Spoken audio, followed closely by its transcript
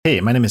Hey,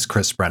 my name is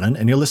Chris Brennan,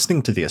 and you're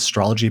listening to the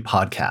Astrology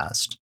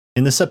Podcast.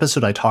 In this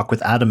episode, I talk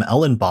with Adam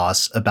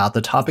Elenbaas about the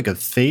topic of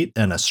fate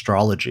and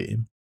astrology.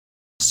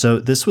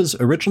 So, this was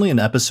originally an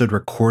episode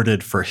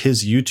recorded for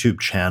his YouTube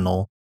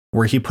channel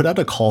where he put out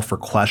a call for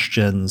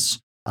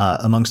questions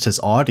amongst his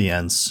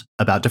audience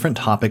about different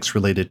topics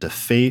related to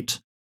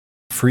fate,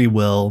 free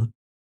will.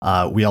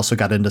 We also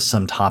got into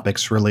some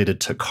topics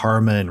related to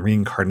karma and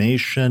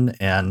reincarnation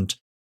and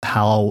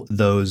how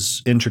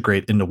those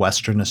integrate into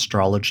Western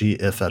astrology,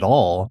 if at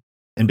all.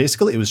 And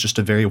basically, it was just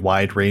a very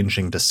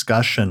wide-ranging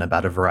discussion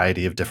about a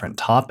variety of different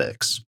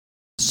topics.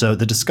 So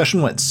the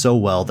discussion went so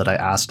well that I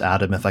asked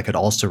Adam if I could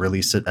also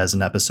release it as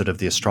an episode of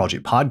the Astrology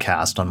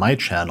Podcast on my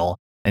channel,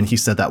 and he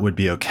said that would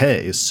be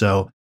okay.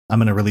 So I'm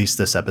going to release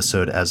this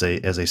episode as a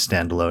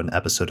standalone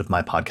episode of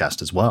my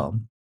podcast as well.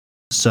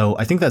 So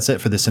I think that's it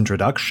for this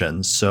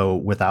introduction. So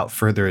without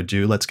further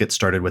ado, let's get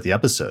started with the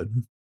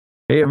episode.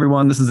 Hey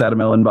everyone, this is Adam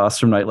Elenbaas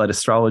from Nightlight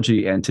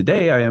Astrology, and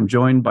today I am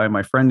joined by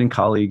my friend and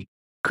colleague,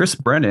 Chris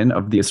Brennan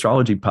of the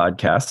Astrology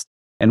Podcast,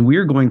 and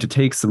we're going to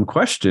take some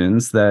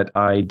questions that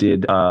I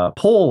did a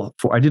poll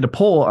for. I did a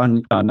poll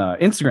on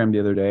Instagram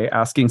the other day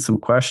asking some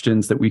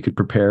questions that we could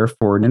prepare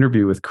for an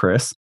interview with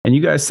Chris, and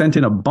you guys sent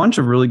in a bunch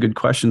of really good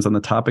questions on the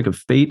topic of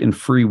fate and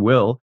free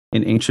will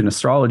in ancient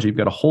astrology. We've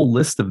got a whole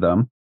list of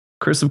them.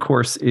 Chris, of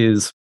course,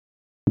 is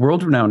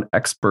world-renowned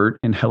expert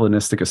in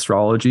Hellenistic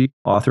astrology,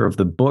 author of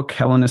the book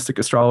Hellenistic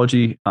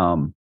Astrology,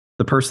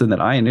 the person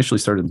that I initially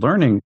started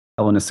learning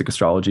Hellenistic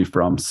astrology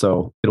from.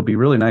 So it'll be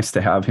really nice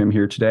to have him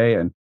here today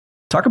and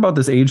talk about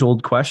this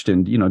age-old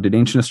question. Did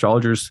ancient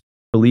astrologers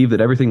believe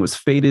that everything was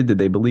fated? Did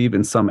they believe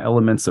in some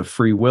elements of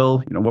free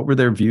will? What were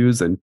their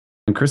views? And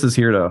Chris is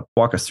here to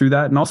walk us through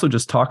that and also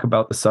just talk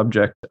about the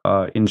subject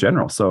in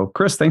general. So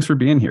Chris, thanks for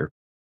being here.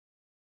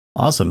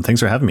 Awesome.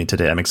 Thanks for having me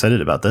today. I'm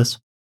excited about this.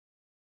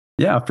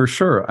 Yeah, for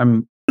sure.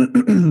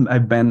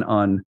 I've been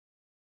on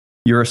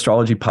your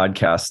astrology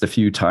podcast a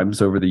few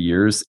times over the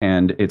years,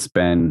 and it's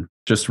been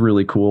just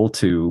really cool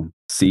to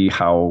see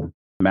how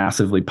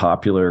massively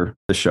popular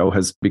the show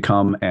has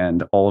become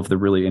and all of the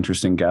really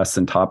interesting guests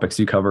and topics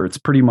you cover. It's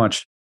pretty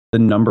much the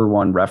number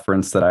one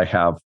reference that I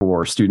have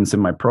for students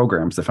in my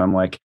programs. If I'm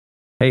like,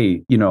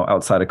 hey,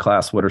 outside of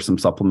class, what are some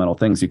supplemental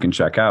things you can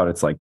check out?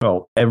 It's like,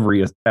 well,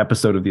 every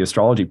episode of the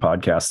Astrology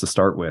Podcast to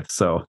start with.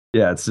 So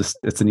yeah,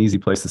 it's an easy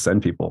place to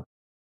send people.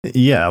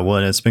 Yeah, well,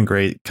 and it's been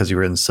great because you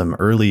were in some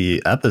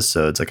early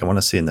episodes. Like I want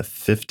to say in the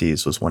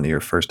 50s was one of your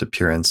first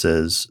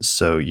appearances.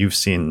 So you've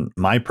seen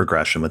my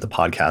progression with the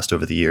podcast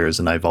over the years.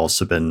 And I've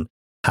also been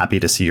happy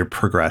to see your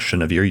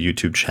progression of your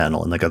YouTube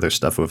channel and like other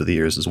stuff over the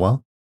years as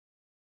well.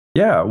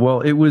 Yeah,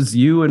 well, it was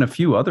you and a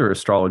few other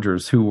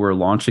astrologers who were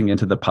launching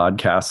into the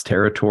podcast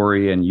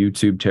territory and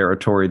YouTube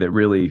territory that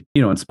really,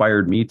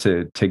 inspired me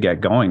to get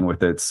going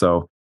with it.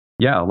 So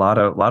yeah, a lot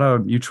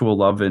of mutual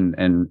love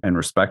and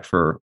respect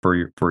for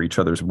each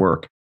other's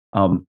work.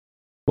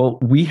 Well,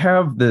 we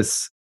have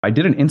this. I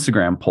did an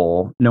Instagram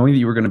poll, knowing that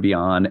you were going to be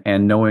on,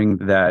 and knowing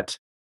that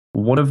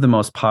one of the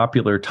most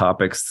popular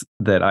topics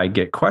that I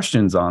get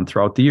questions on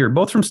throughout the year,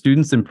 both from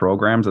students in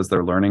programs as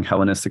they're learning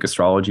Hellenistic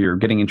astrology or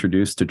getting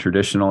introduced to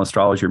traditional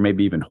astrology or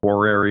maybe even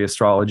horary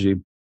astrology,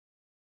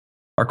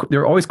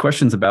 there are always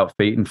questions about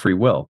fate and free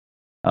will.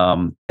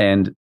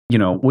 And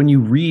when you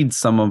read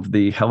some of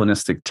the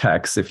Hellenistic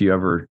texts,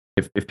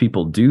 if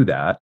people do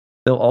that,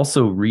 they'll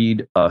also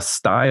read a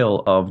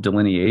style of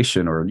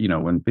delineation, or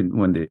when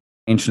the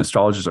ancient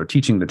astrologers are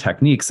teaching the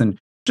techniques, and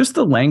just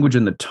the language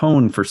and the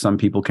tone for some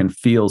people can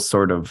feel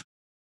sort of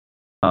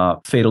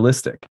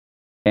fatalistic.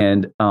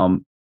 And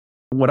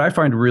what I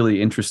find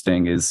really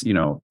interesting is,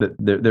 that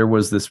there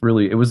was this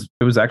really, it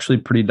was actually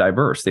pretty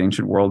diverse. The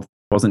ancient world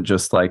wasn't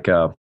just like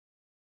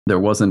there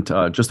wasn't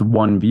just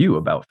one view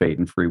about fate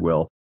and free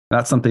will.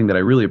 That's something that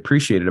I really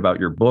appreciated about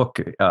your book,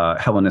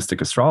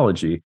 Hellenistic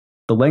Astrology,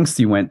 the lengths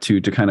you went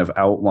to kind of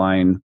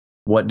outline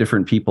what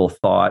different people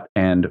thought,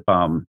 and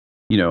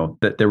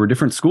that there were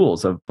different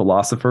schools of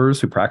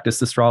philosophers who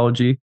practiced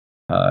astrology,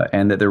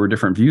 and that there were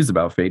different views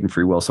about fate and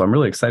free will. So I'm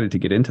really excited to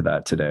get into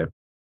that today.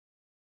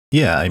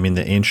 Yeah, I mean,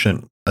 the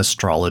ancient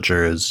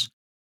astrologers,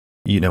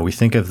 we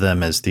think of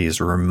them as these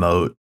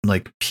remote,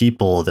 like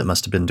people that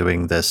must have been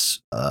doing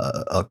this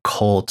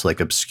occult,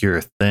 like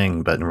obscure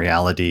thing, but in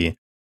reality,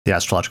 the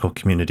astrological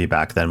community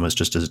back then was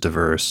just as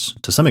diverse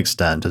to some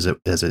extent as it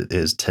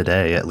is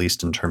today, at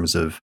least in terms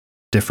of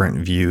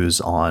different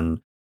views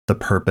on the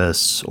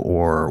purpose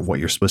or what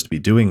you're supposed to be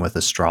doing with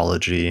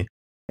astrology.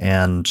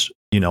 And,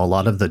 a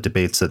lot of the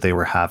debates that they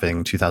were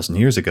having 2000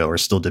 years ago are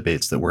still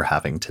debates that we're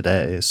having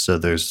today. So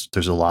there's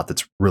a lot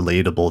that's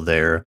relatable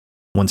there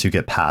once you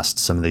get past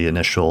some of the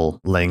initial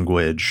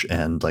language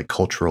and like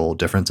cultural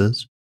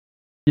differences.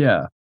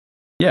 Yeah.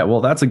 Yeah.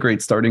 Well, that's a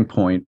great starting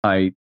point.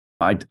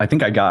 I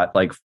think I got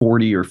like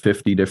 40 or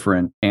 50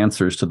 different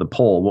answers to the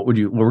poll. We're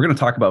going to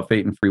talk about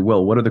fate and free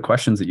will. What are the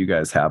questions that you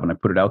guys have? And I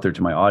put it out there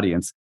to my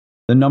audience.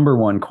 The number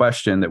one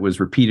question that was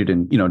repeated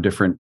in,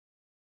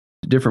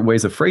 different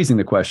ways of phrasing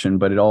the question,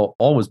 but it all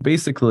was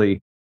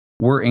basically,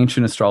 were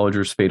ancient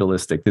astrologers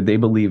fatalistic? Did they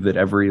believe that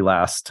every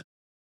last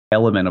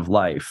element of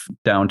life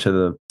down to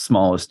the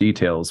smallest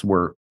details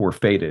were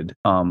fated.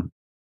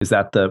 Was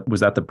that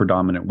the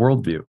predominant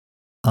worldview?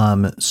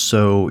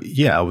 So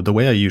yeah, the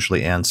way I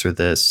usually answer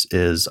this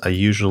is I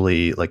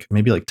usually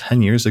maybe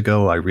 10 years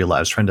ago, I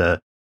realized trying to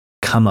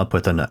come up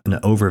with an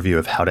overview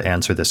of how to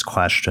answer this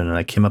question. And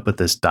I came up with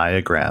this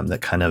diagram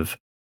that kind of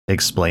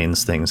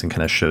explains things and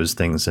kind of shows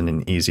things in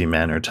an easy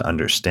manner to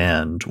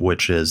understand,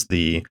 which is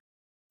the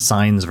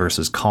signs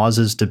versus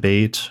causes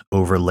debate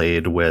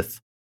overlaid with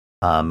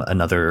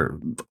another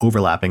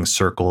overlapping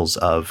circles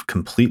of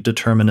complete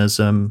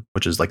determinism,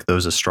 which is like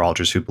those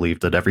astrologers who believe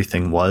that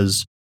everything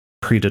was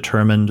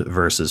predetermined,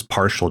 versus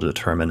partial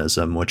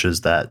determinism, which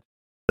is that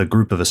the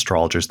group of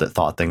astrologers that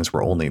thought things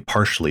were only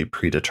partially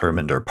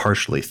predetermined or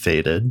partially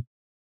fated.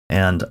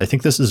 And I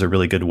think this is a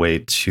really good way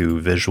to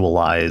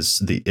visualize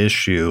the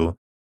issue.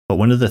 But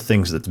one of the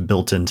things that's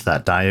built into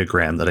that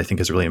diagram that I think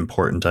is really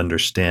important to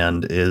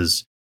understand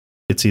is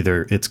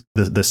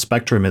the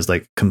spectrum is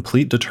like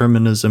complete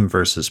determinism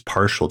versus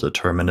partial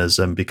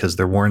determinism, because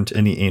there weren't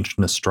any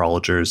ancient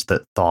astrologers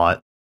that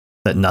thought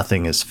that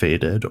nothing is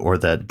fated or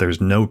that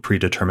there's no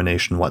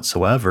predetermination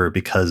whatsoever,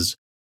 because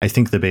I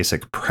think the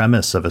basic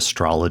premise of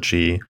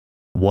astrology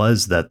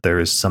was that there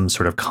is some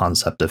sort of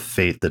concept of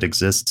fate that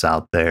exists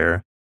out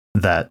there,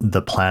 that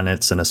the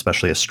planets and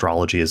especially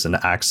astrology is an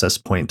access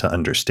point to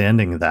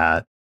understanding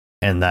that.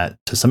 And that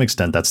to some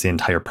extent, that's the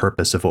entire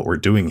purpose of what we're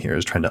doing here,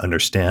 is trying to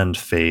understand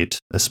fate,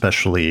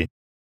 especially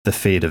the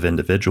fate of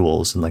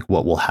individuals and like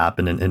what will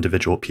happen in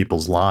individual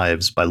people's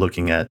lives by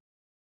looking at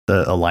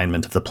the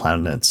alignment of the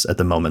planets at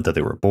the moment that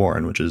they were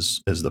born, which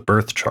is the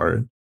birth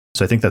chart.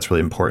 So I think that's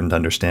really important to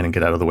understand and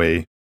get out of the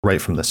way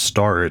right from the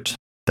start,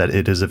 that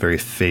it is a very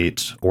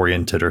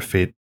fate-oriented or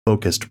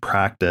fate-focused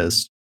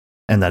practice.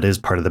 And that is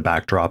part of the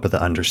backdrop of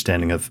the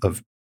understanding of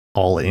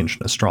all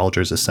ancient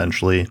astrologers,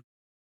 essentially.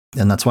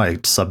 And that's why I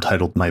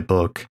subtitled my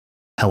book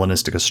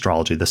Hellenistic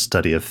Astrology, the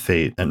Study of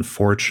Fate and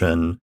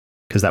Fortune,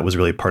 because that was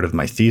really part of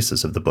my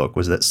thesis of the book,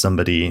 was that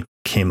somebody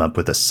came up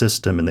with a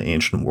system in the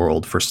ancient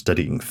world for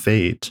studying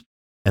fate,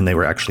 and they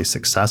were actually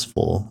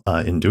successful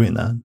in doing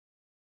that.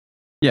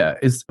 Yeah,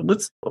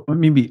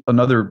 maybe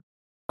another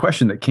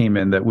question that came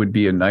in that would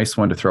be a nice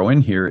one to throw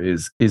in here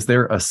is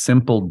there a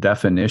simple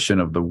definition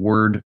of the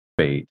word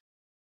fate?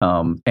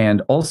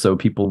 And also,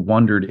 people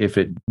wondered if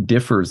it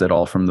differs at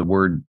all from the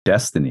word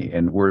destiny,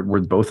 and were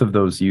both of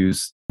those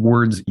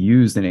words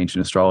used in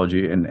ancient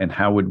astrology, and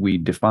how would we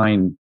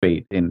define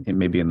fate in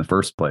maybe in the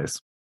first place?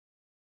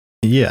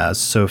 Yeah,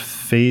 so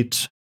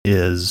fate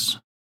is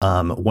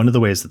one of the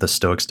ways that the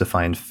Stoics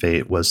defined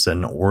fate was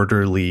an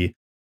orderly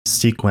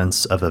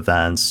sequence of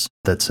events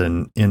that's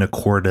in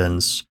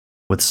accordance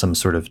with some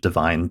sort of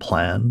divine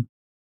plan.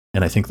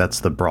 And I think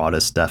that's the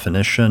broadest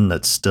definition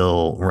that's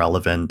still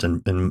relevant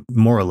and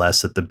more or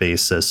less at the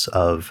basis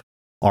of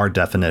our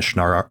definition,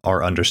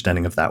 our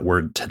understanding of that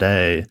word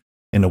today,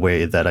 in a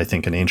way that I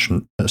think an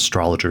ancient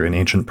astrologer, an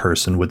ancient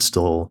person would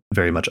still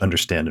very much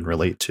understand and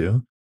relate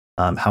to.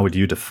 How would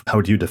you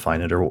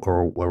define it,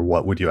 or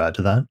what would you add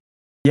to that?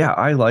 Yeah,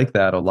 I like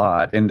that a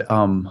lot, and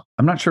I'm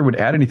not sure would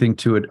add anything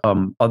to it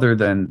other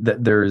than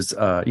that there's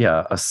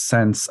a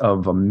sense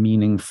of a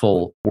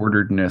meaningful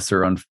orderedness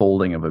or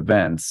unfolding of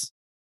events.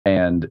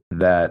 And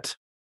that,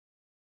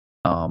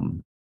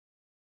 and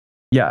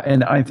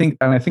I think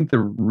the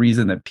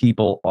reason that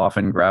people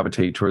often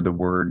gravitate toward the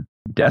word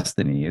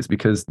destiny is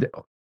because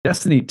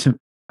destiny,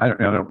 I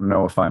don't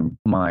know if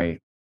my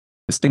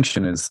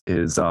distinction is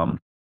the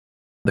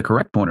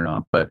correct one or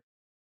not, but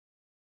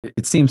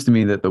it seems to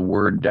me that the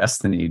word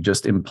destiny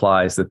just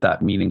implies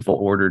that meaningful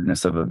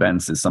orderedness of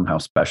events is somehow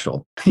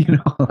special,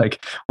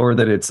 or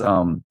that it's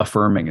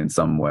affirming in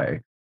some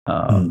way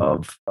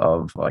of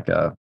like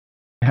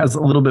has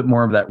a little bit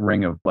more of that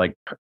ring of like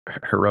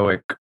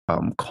heroic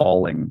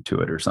calling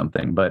to it or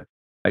something. But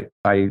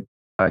I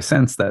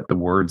sense that the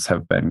words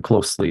have been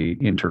closely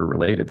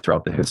interrelated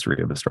throughout the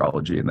history of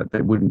astrology, and that they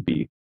wouldn't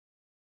be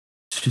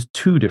just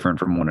too different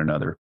from one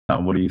another.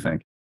 What do you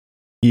think?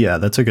 Yeah,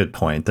 that's a good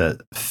point.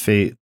 That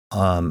fate,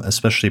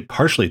 especially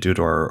partially due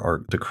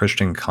to the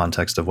Christian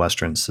context of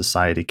Western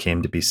society,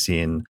 came to be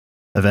seen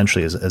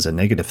eventually as a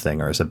negative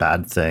thing or as a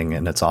bad thing,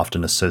 and it's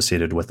often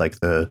associated with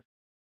like the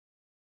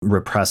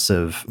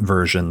repressive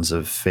versions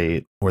of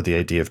fate, or the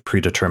idea of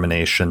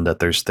predetermination, that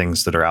there's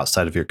things that are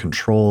outside of your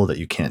control that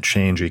you can't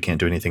change or you can't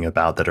do anything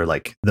about, that are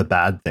like the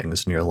bad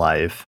things in your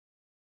life.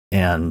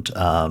 And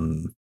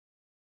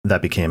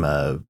that became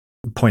a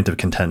point of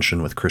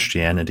contention with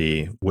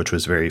Christianity, which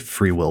was very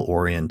free will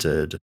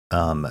oriented,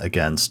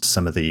 against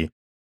some of the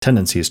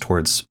tendencies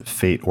towards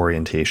fate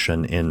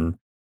orientation in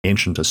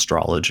ancient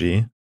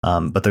astrology.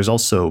 But there's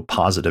also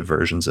positive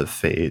versions of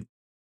fate,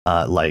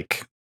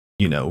 like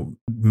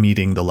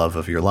meeting the love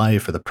of your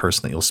life, or the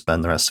person that you'll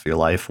spend the rest of your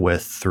life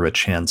with through a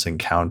chance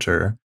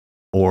encounter,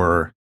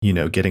 or,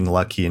 getting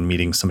lucky and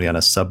meeting somebody on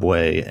a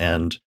subway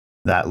and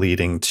that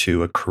leading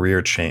to a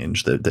career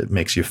change that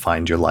makes you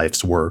find your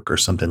life's work or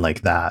something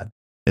like that,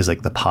 is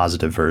like the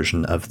positive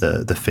version of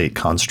the fate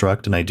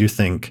construct. And I do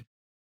think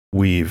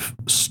we've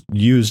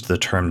used the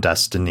term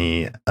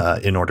destiny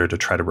in order to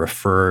try to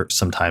refer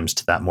sometimes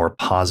to that more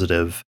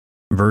positive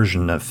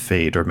version of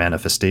fate or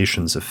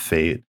manifestations of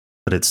fate,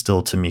 but it's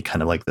still to me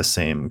kind of like the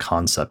same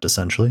concept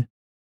essentially.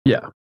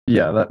 Yeah.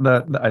 Yeah,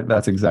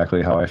 that's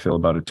exactly how I feel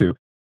about it too.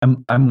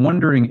 I'm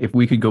wondering if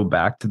we could go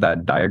back to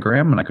that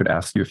diagram and I could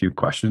ask you a few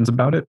questions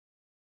about it.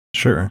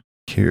 Sure.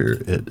 Here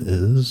it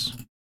is.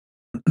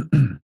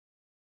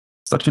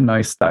 Such a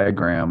nice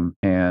diagram,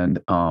 and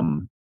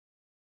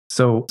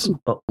so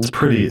it's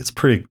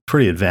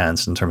pretty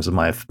advanced in terms of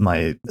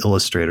my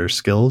illustrator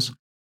skills.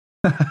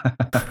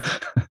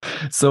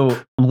 So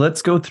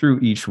let's go through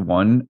each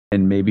one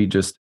and maybe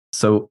just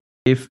so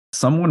if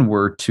someone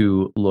were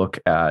to look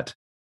at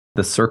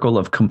the circle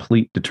of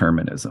complete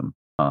determinism,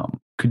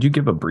 could you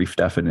give a brief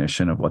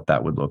definition of what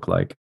that would look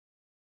like?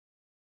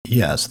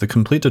 Yes, the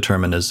complete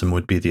determinism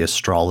would be the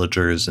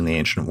astrologers in the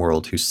ancient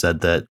world who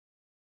said that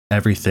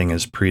everything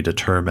is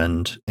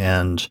predetermined,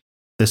 and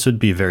this would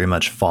be very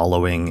much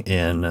following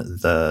in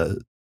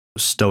the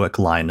Stoic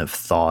line of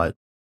thought,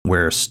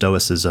 where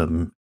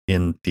Stoicism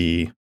in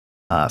the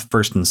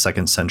 1st and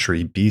 2nd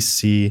century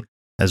BC,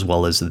 as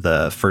well as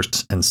the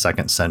 1st and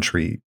 2nd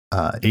century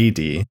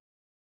AD,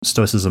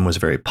 Stoicism was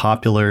very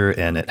popular,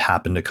 and it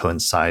happened to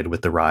coincide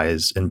with the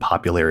rise in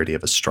popularity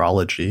of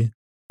astrology.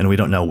 And we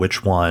don't know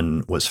which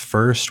one was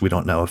first. We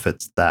don't know if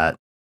it's that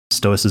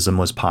Stoicism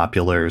was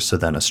popular, so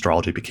then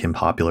astrology became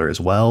popular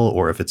as well,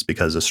 or if it's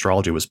because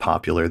astrology was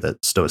popular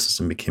that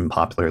Stoicism became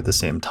popular at the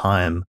same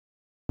time.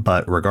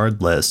 But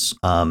regardless,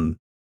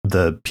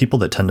 the people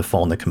that tend to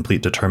fall in the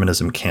complete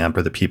determinism camp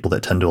are the people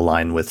that tend to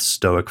align with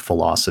Stoic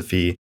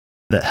philosophy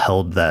that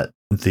held that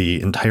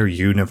the entire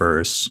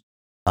universe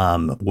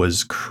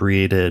was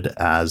created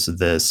as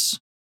this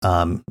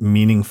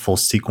meaningful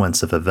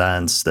sequence of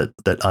events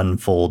that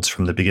unfolds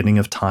from the beginning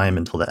of time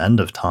until the end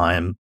of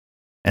time,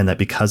 and that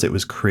because it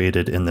was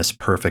created in this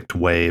perfect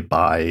way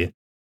by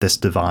this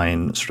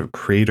divine sort of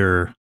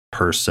creator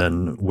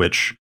person,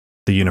 which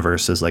the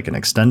universe is like an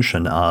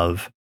extension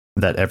of,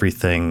 that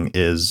everything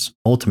is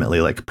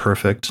ultimately like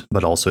perfect,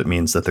 but also it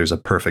means that there's a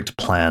perfect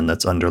plan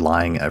that's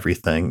underlying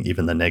everything,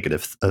 even the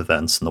negative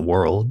events in the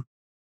world.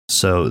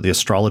 So the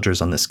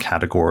astrologers on this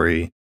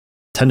category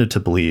tended to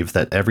believe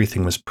that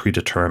everything was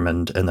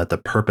predetermined and that the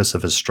purpose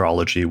of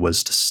astrology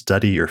was to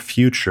study your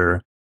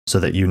future so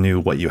that you knew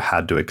what you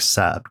had to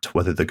accept,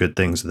 whether the good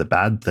things or the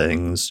bad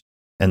things,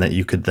 and that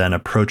you could then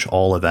approach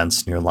all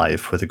events in your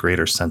life with a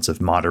greater sense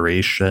of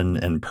moderation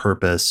and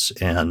purpose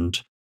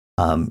and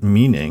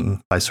meaning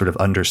by sort of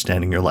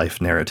understanding your life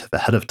narrative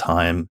ahead of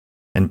time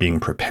and being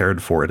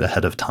prepared for it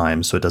ahead of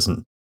time so it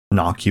doesn't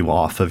knock you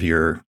off of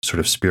your sort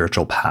of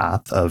spiritual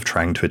path of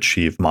trying to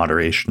achieve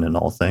moderation in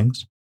all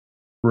things.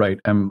 Right.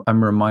 I'm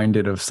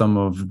reminded of some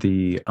of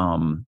the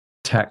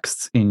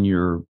texts in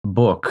your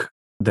book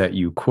that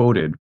you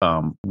quoted,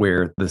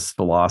 where this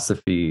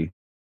philosophy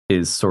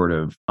is sort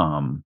of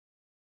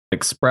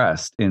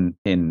expressed in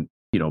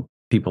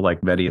people like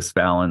Vettius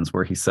Valens,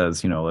 where he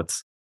says,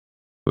 let's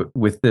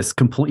with this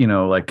complete,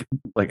 like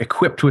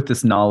equipped with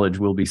this knowledge,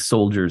 we'll be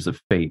soldiers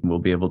of fate, and we'll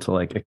be able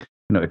to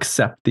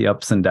accept the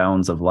ups and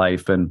downs of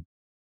life, and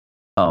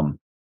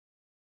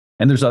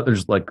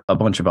there's like a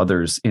bunch of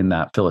others in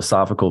that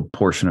philosophical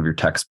portion of your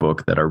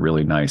textbook that are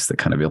really nice, that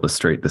kind of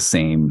illustrate the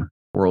same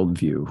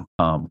worldview.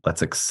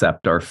 Let's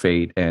accept our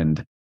fate,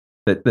 and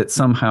that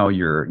somehow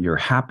your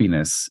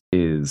happiness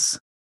is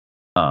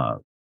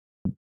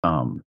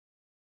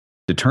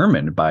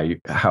determined by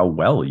how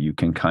well you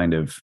can kind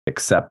of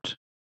accept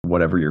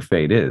whatever your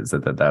fate is.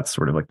 That's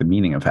sort of like the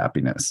meaning of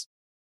happiness.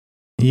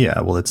 Yeah,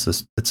 well, it's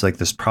like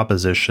this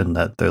proposition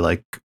that they're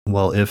like,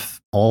 well, if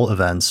all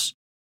events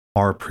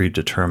are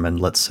predetermined,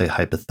 let's say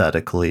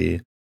hypothetically,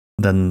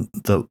 then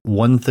the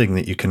one thing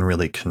that you can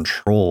really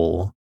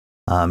control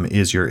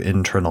is your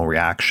internal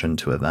reaction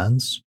to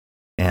events.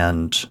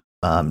 And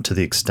to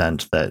the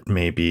extent that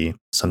maybe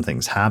some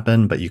things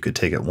happen, but you could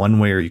take it one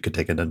way or you could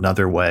take it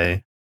another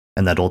way.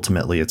 And that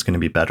ultimately it's going to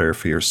be better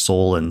for your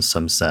soul in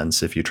some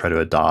sense if you try to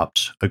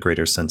adopt a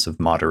greater sense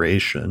of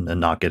moderation and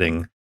not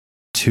getting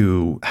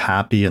too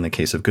happy in the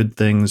case of good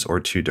things or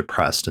too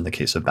depressed in the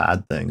case of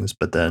bad things,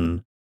 but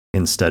then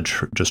instead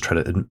just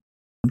try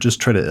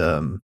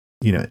to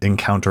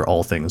encounter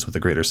all things with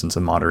a greater sense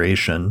of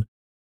moderation.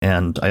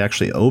 And I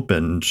actually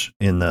opened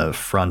in the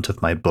front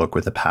of my book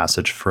with a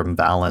passage from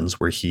Valens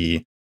where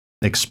he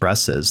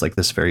expresses like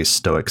this very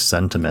Stoic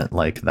sentiment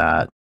like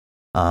that.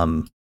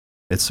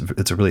 It's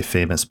a really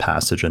famous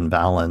passage in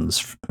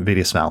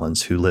Vettius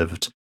Valens, who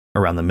lived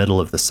around the middle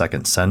of the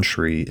 2nd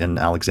century in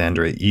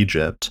Alexandria,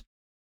 Egypt.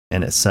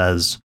 And it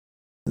says,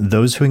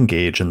 "Those who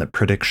engage in the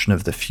prediction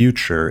of the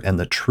future and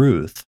the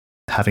truth,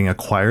 having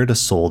acquired a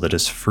soul that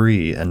is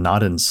free and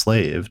not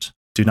enslaved,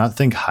 do not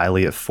think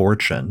highly of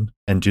fortune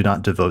and do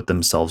not devote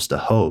themselves to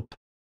hope,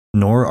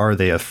 nor are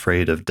they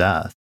afraid of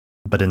death,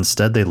 but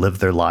instead they live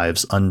their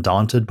lives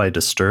undaunted by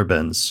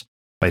disturbance,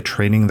 by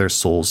training their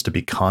souls to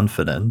be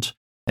confident,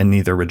 and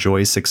neither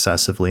rejoice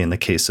excessively in the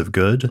case of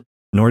good,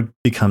 nor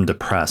become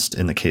depressed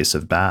in the case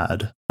of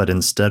bad, but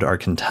instead are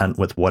content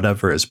with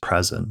whatever is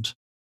present.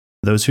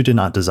 Those who do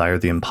not desire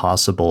the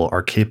impossible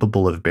are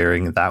capable of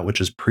bearing that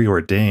which is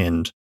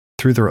preordained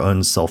through their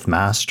own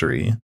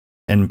self-mastery,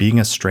 and being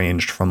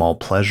estranged from all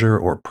pleasure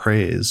or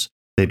praise,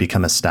 they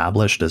become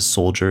established as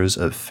soldiers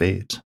of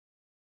fate.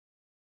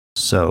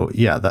 So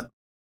yeah,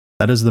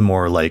 that is the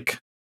more like,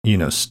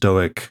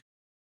 stoic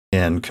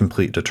and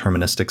complete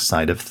deterministic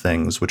side of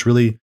things, which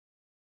really,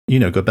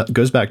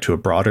 goes back to a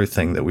broader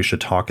thing that we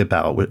should talk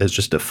about as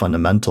just a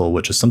fundamental,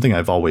 which is something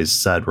I've always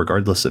said,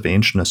 regardless of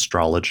ancient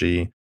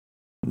astrology,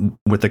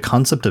 with the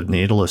concept of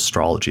natal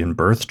astrology and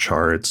birth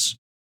charts.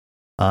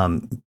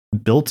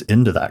 Built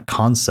into that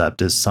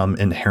concept is some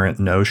inherent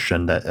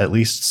notion that at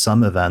least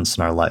some events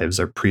in our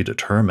lives are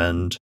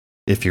predetermined.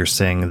 If you're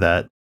saying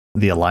that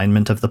the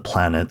alignment of the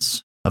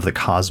planets of the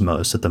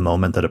cosmos at the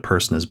moment that a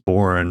person is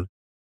born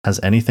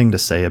has anything to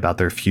say about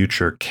their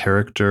future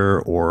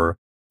character or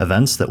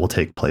events that will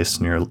take place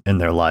in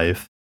their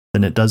life,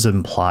 then it does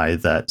imply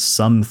that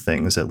some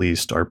things at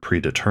least are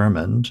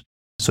predetermined.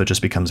 So it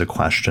just becomes a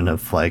question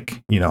of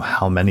like,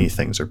 how many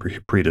things are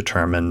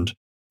predetermined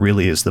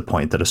really is the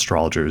point that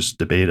astrologers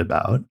debate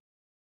about.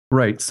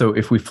 Right. So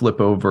if we flip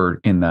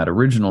over in that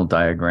original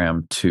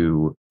diagram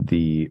to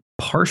the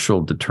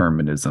partial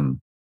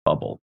determinism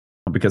bubble,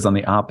 because on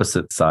the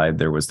opposite side,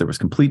 there was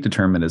complete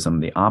determinism.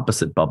 The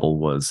opposite bubble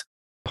was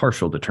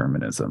partial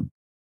determinism.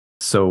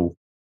 So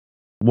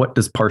what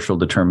does partial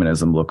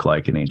determinism look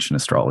like in ancient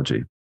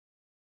astrology?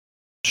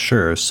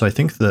 Sure. So I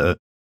think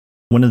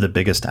one of the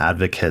biggest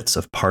advocates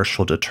of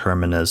partial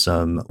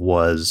determinism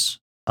was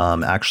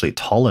actually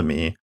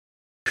Ptolemy,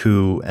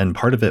 and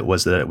part of it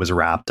was that it was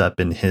wrapped up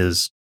in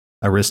his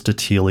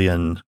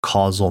Aristotelian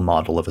causal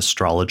model of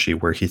astrology,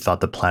 where he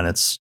thought the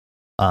planets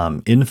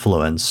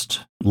influenced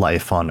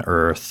life on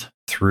Earth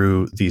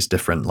through these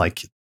different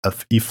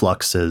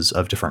effluxes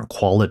of different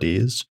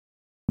qualities.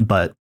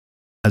 But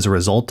as a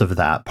result of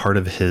that, part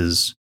of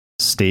his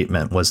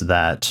statement was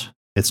that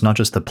it's not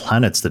just the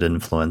planets that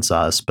influence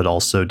us, but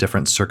also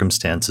different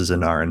circumstances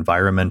in our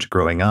environment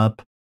growing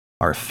up,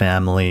 our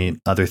family,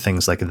 other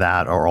things like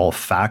that are all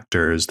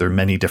factors. There are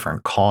many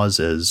different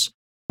causes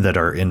that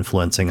are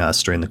influencing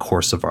us during the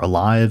course of our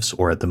lives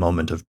or at the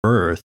moment of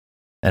birth.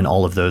 And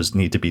all of those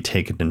need to be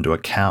taken into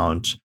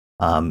account,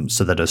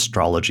 so that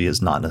astrology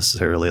is not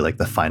necessarily like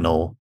the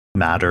final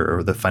matter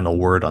or the final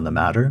word on the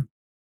matter.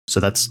 So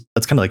that's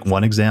kind of like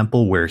one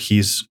example where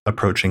he's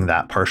approaching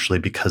that partially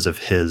because of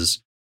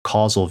his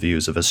causal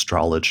views of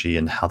astrology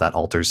and how that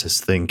alters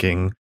his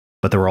thinking.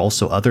 But there were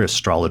also other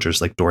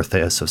astrologers like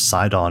Dorotheus of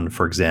Sidon,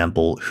 for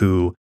example,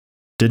 who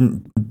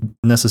didn't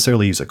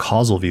necessarily use a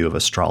causal view of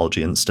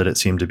astrology. Instead, it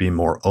seemed to be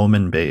more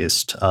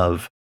omen-based,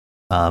 of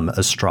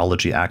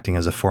astrology acting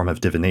as a form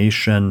of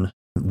divination,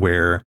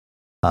 where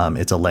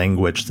it's a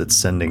language that's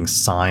sending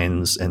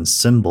signs and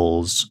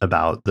symbols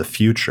about the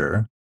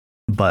future.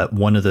 But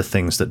one of the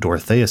things that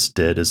Dorotheus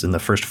did is in the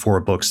first 4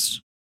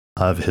 books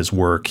of his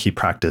work, he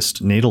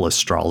practiced natal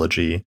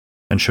astrology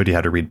and showed you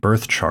how to read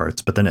birth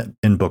charts. But then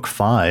in book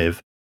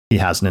 5, he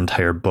has an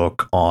entire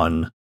book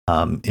on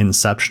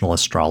inceptional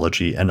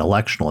astrology and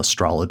electional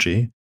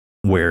astrology,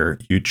 where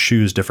you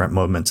choose different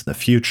moments in the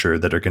future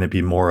that are going to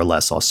be more or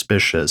less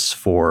auspicious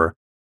for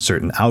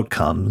certain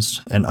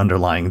outcomes. And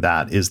underlying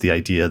that is the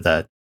idea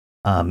that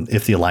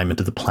if the alignment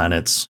of the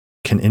planets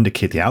can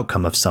indicate the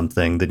outcome of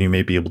something, then you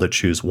may be able to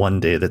choose one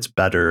day that's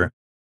better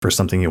for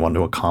something you want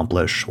to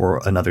accomplish,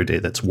 or another day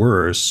that's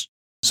worse.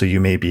 So you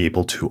may be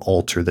able to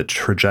alter the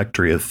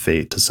trajectory of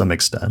fate to some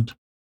extent.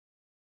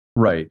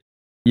 Right.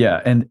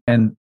 Yeah.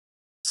 And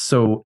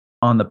so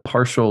on the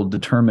partial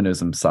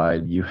determinism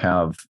side, you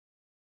have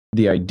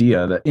the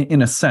idea that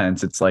in a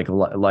sense, it's like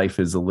life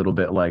is a little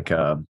bit like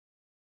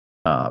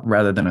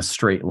rather than a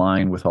straight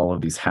line with all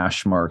of these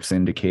hash marks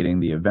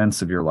indicating the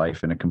events of your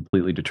life in a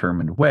completely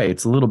determined way.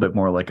 It's a little bit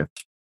more like a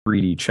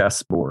 3D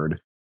chessboard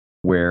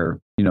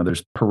where,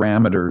 there's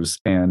parameters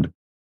and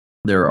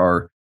there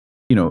are,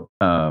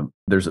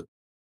 there's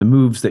the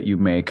moves that you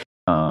make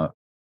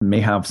may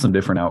have some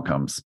different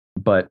outcomes,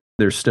 but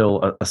there's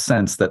still a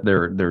sense that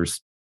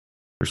there's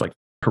like,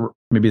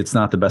 maybe it's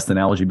not the best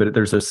analogy, but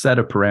there's a set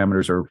of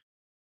parameters, or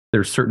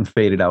there's certain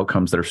fated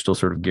outcomes that are still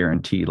sort of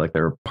guaranteed, like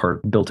they're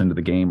built into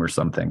the game or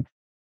something.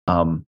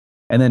 And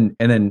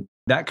then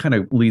that kind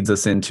of leads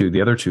us into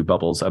the other 2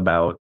 bubbles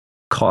about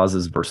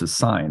causes versus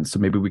signs. So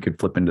maybe we could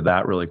flip into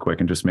that really quick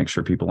and just make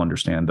sure people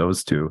understand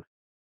those 2.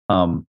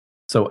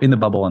 So in the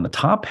bubble on the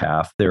top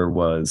half, there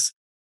was,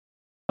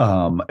 if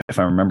I'm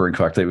remembering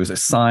correctly, it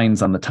was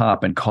signs on the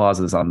top and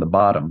causes on the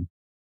bottom.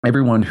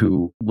 Everyone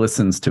who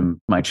listens to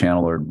my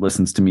channel or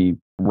listens to me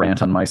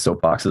rant on my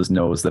soapboxes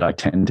knows that I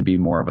tend to be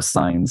more of a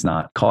signs,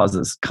 not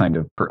causes kind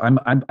of.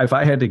 If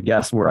I had to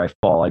guess where I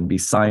fall, I'd be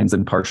signs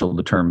and partial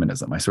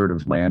determinism. I sort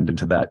of land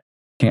into that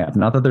camp.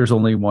 Not that there's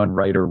only one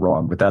right or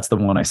wrong, but that's the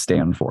one I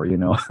stand for.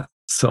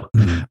 So,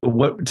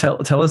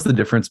 tell us the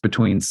difference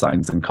between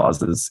signs and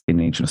causes in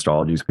ancient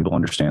astrology, so people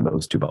understand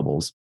those 2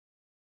 bubbles.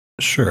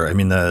 Sure. I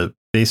mean, the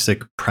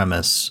basic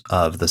premise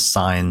of the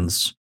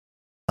signs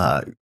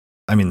uh,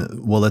 I mean,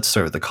 well, let's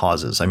start with the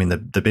causes. I mean,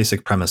 the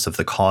basic premise of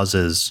the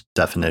causes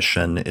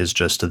definition is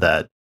just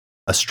that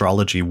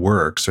astrology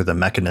works, or the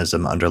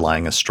mechanism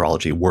underlying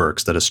astrology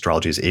works, that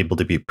astrology is able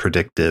to be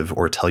predictive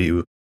or tell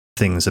you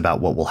things about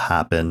what will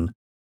happen,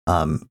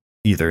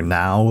 either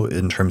now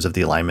in terms of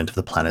the alignment of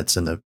the planets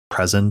in the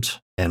present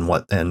and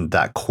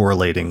that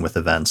correlating with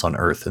events on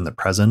Earth in the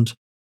present,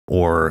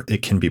 or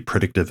it can be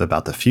predictive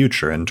about the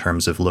future in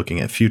terms of looking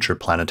at future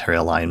planetary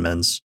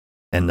alignments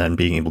and then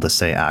being able to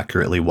say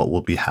accurately what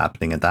will be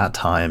happening at that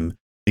time,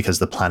 because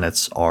the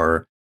planets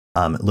are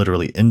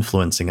literally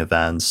influencing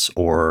events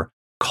or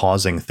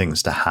causing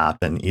things to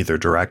happen either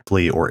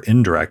directly or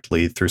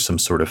indirectly through some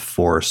sort of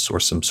force or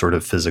some sort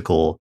of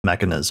physical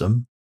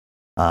mechanism.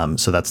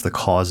 So that's the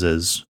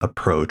causes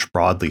approach,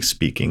 broadly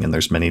speaking, and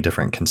there's many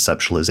different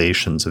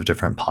conceptualizations of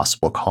different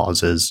possible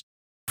causes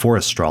for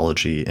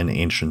astrology in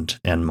ancient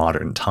and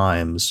modern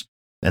times.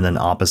 And then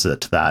opposite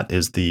to that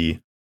is the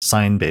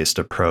sign-based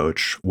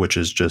approach, which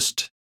is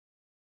just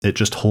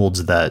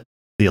holds that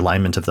the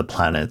alignment of the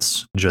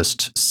planets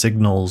just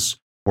signals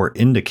or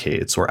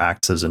indicates or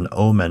acts as an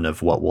omen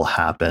of what will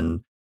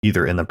happen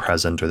either in the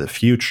present or the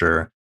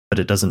future, but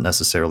it doesn't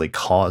necessarily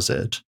cause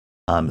it.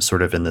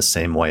 Sort of in the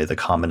same way, the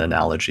common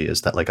analogy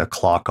is that like a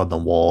clock on the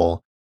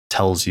wall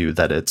tells you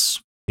that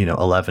it's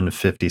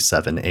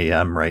 11:57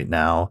 a.m. right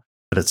now,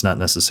 but it's not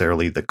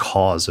necessarily the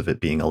cause of it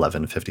being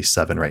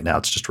 11:57 right now.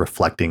 It's just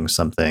reflecting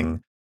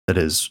something that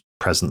is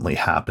presently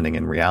happening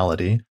in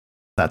reality.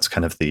 That's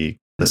kind of the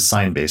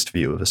sign-based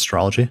view of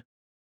astrology.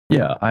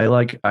 Yeah, I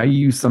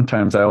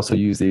also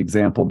use the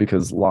example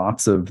because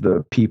lots of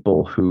the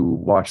people who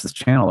watch this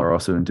channel are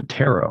also into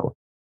tarot.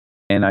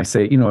 And I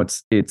say,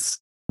 it's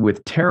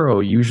with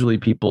tarot, usually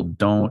people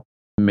don't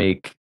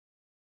make,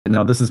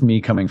 now this is me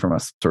coming from a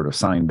sort of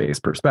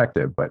sign-based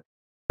perspective, but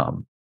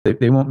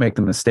they won't make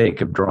the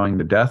mistake of drawing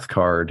the death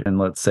card and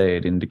let's say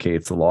it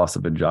indicates the loss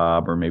of a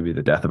job or maybe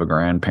the death of a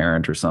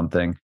grandparent or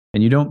something.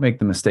 And you don't make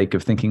the mistake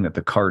of thinking that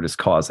the card is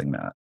causing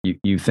that.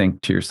 You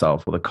think to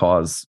yourself, well, the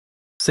cause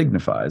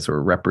signifies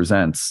or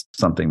represents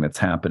something that's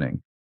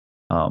happening.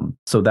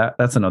 So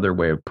that's another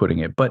way of putting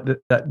it. But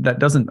that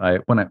doesn't.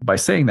 By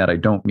saying that, I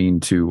don't mean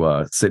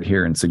to sit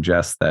here and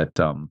suggest that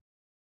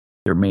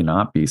there may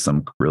not be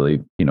some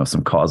really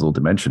some causal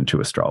dimension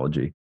to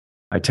astrology.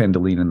 I tend to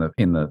lean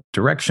in the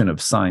direction of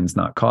signs,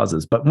 not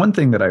causes. But one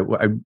thing that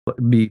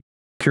I'd be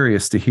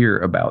curious to hear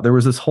about, there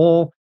was this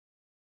whole,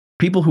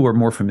 people who are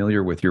more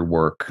familiar with your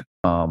work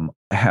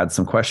had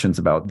some questions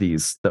about the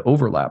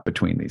overlap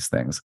between these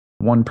things.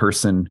 One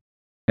person,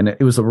 and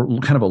it was a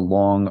kind of a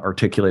long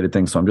articulated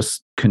thing, so I'm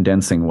just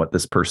condensing what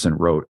this person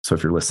wrote. So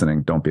if you're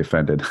listening, don't be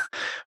offended.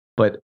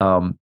 But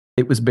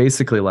it was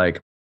basically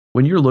like,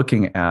 when you're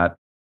looking at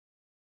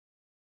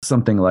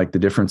something like the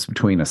difference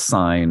between a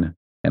sign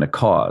and a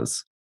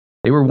cause,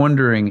 they were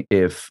wondering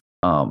if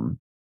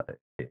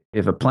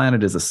a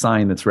planet is a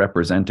sign that's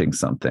representing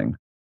something,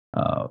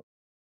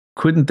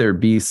 couldn't there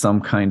be some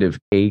kind of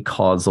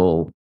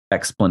acausal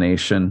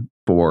explanation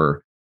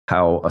for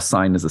how a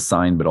sign is a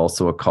sign, but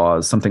also a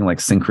cause, something like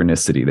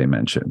synchronicity they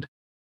mentioned.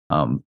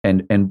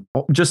 And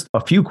just a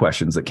few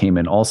questions that came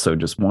in also,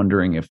 just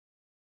wondering if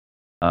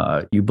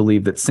you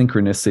believe that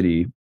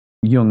synchronicity,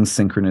 Jung's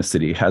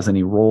synchronicity, has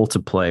any role to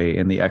play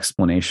in the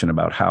explanation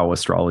about how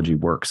astrology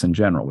works in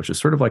general, which is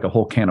sort of like a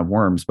whole can of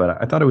worms, but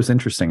I thought it was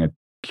interesting. I'm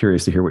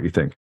curious to hear what you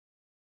think.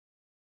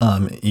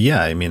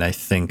 Yeah, I mean, I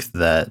think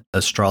that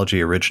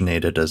astrology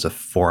originated as a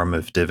form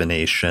of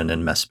divination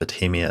in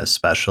Mesopotamia,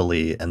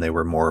 especially, and they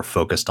were more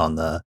focused on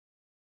the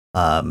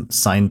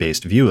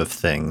sign-based view of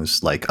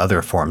things, like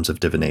other forms of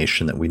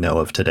divination that we know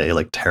of today,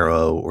 like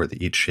tarot or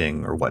the I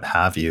Ching or what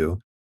have you,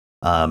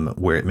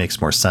 where it makes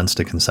more sense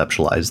to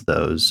conceptualize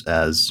those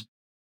as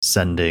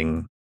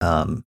sending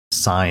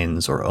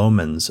signs or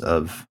omens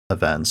of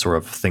events or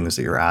of things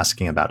that you're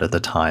asking about at the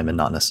time and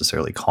not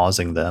necessarily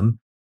causing them.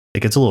 It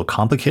gets a little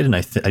complicated,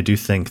 and I do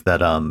think that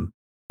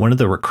one of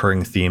the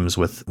recurring themes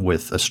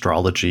with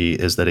astrology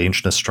is that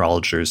ancient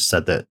astrologers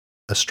said that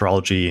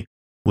astrology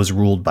was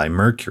ruled by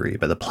Mercury,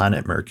 by the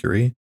planet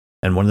Mercury.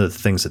 And one of the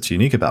things that's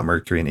unique about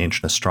Mercury in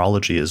ancient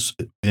astrology is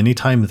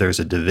anytime there's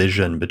a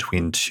division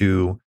between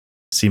two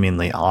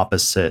seemingly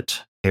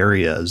opposite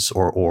areas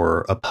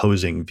or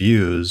opposing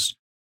views,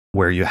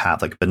 where you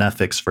have like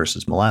benefics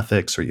versus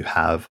malefics, or you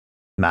have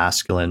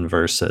masculine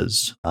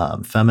versus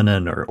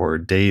feminine, or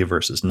day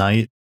versus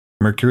night,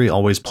 Mercury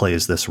always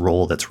plays this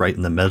role that's right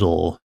in the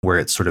middle, where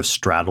it sort of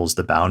straddles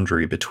the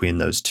boundary between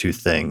those two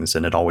things,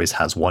 and it always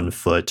has one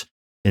foot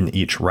in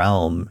each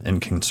realm and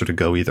can sort of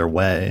go either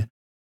way.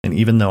 And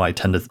even though I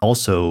tend to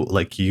also,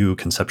 like you,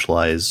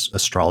 conceptualize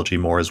astrology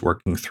more as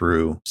working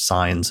through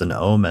signs and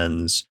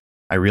omens,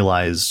 I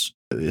realize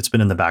it's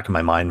been in the back of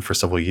my mind for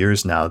several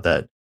years now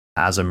that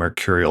as a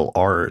mercurial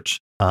art,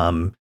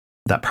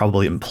 that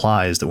probably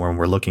implies that when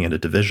we're looking at a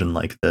division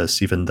like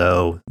this, even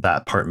though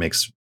that part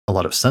makes a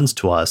lot of sense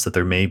to us, that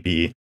there may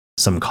be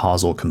some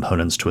causal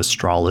components to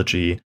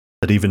astrology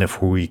that even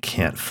if we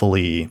can't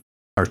fully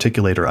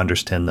articulate or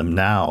understand them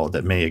now,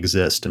 that may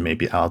exist and may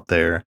be out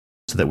there.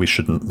 so that we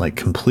shouldn't like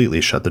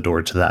completely shut the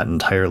door to that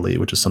entirely,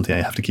 which is something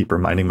I have to keep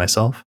reminding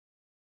myself.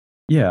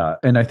 Yeah.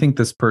 And I think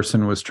this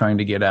person was trying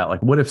to get at,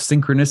 like, what if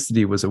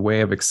synchronicity was a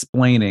way of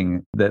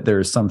explaining that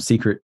there's some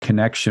secret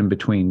connection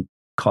between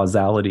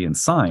causality and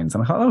signs?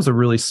 And I thought that was a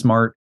really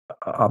smart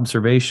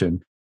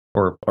observation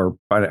or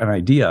an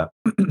idea.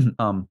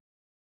 um,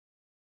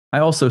 I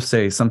also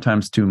say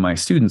sometimes to my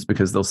students,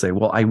 because they'll say,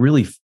 well, I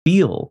really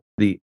feel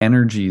the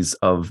energies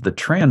of the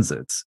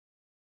transits.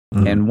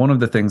 And one of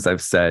the things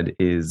I've said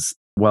is,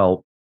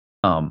 well,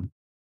 you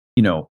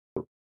know,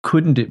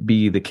 couldn't it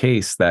be the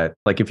case that,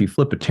 like, if you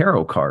flip a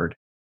tarot card,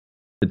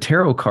 the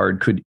tarot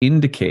card could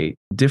indicate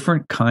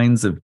different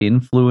kinds of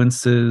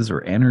influences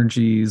or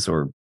energies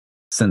or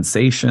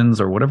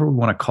sensations or whatever we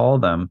want to call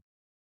them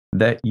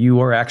that you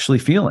are actually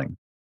feeling.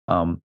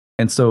 And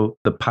so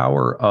the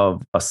power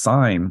of a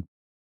sign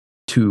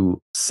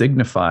to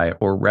signify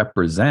or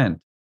represent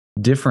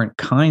different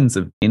kinds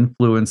of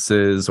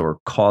influences or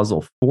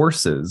causal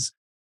forces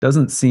it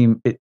doesn't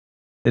seem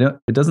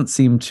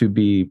to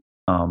be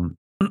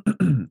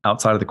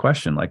outside of the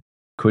question. Like,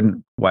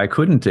 why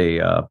couldn't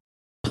a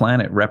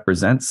planet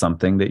represent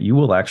something that you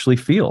will actually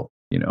feel?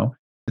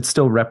 It's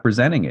still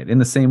representing it in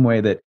the same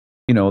way that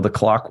the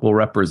clock will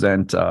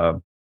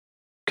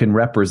can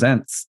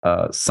represent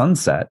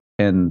sunset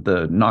and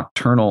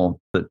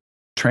the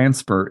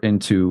transfer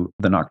into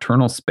the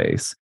nocturnal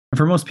space. And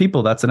for most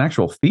people, that's an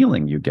actual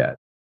feeling you get.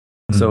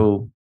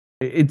 So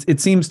it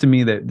seems to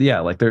me that,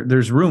 yeah, like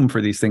there's room for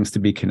these things to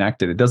be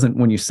connected. It doesn't,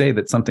 when you say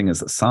that something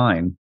is a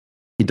sign,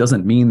 it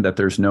doesn't mean that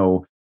there's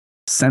no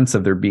sense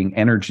of there being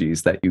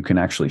energies that you can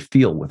actually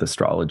feel with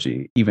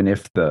astrology, even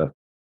if the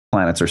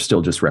planets are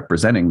still just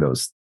representing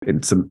those.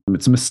 It's a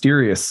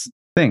mysterious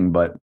thing,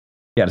 but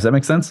yeah, does that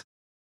make sense?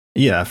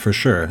 Yeah, for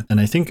sure.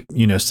 And I think,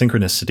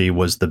 synchronicity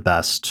was the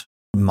best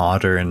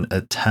modern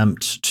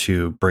attempt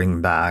to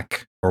bring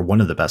back, or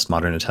one of the best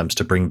modern attempts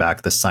to bring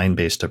back the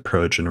sign-based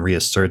approach and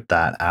reassert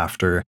that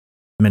after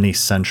many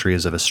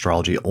centuries of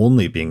astrology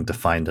only being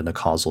defined in a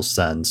causal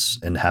sense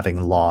and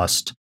having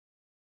lost,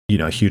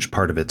 a huge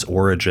part of its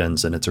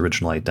origins and its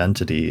original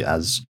identity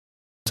as,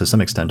 to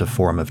some extent, a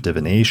form of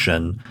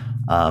divination.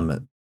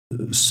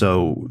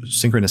 So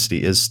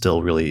synchronicity is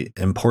still really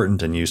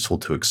important and useful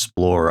to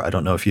explore. I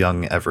don't know if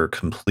Jung ever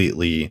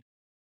completely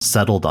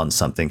settled on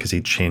something, because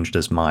he changed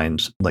his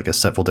mind like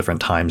several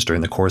different times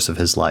during the course of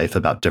his life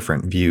about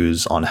different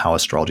views on how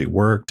astrology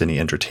worked, and he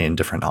entertained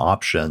different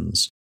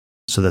options.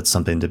 So that's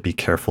something to be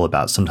careful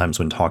about sometimes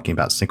when talking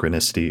about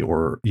synchronicity,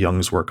 or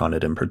Jung's work on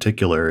it in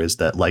particular, is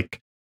that, like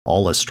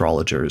all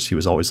astrologers, he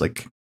was always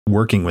like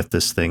working with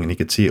this thing and he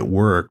could see it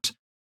worked,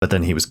 but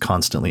then he was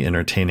constantly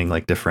entertaining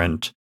like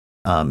different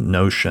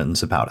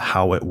notions about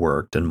how it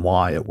worked and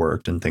why it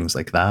worked and things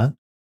like that.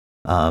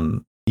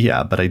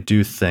 Yeah, but I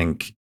do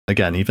think,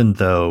 again, even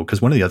though,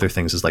 because one of the other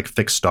things is like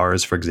fixed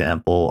stars, for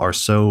example, are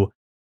so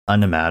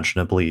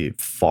unimaginably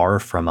far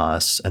from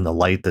us, and the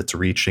light that's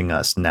reaching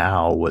us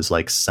now was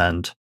like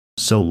sent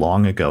so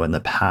long ago in the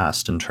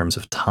past in terms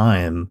of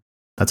time.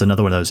 That's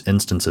another one of those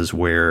instances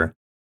where,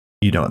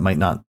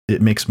 it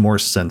makes more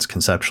sense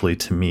conceptually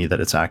to me that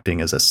it's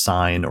acting as a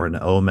sign or an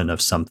omen of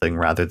something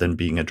rather than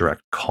being a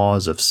direct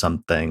cause of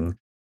something.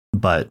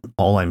 But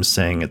all I'm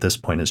saying at this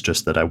point is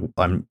just that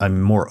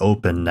I'm more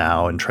open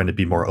now, and trying to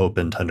be more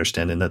open to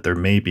understanding that there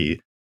may be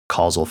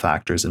causal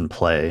factors in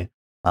play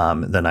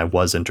than I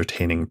was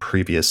entertaining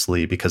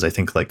previously, because I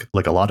think like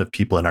a lot of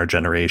people in our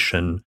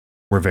generation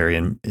were very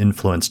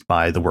influenced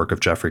by the work of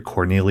Geoffrey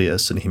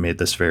Cornelius, and he made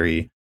this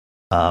very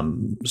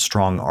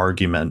strong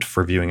argument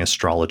for viewing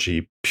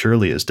astrology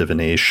purely as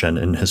divination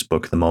in his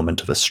book, The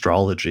Moment of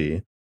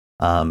Astrology.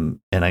 And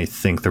I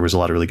think there was a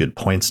lot of really good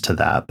points to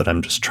that, but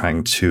I'm just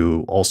trying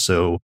to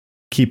also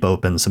keep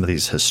open some of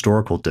these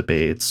historical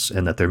debates,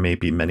 and that there may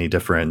be many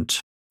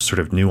different sort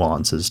of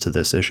nuances to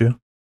this issue.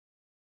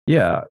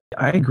 Yeah,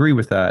 I agree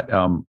with that.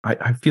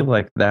 I feel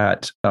like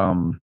that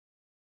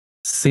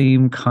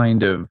same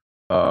kind of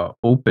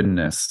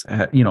openness,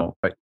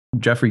 like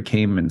Jeffrey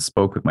came and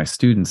spoke with my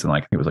students in,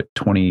 like, I think it was like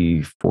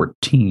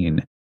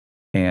 2014,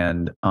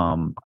 and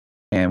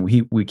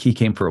he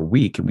came for a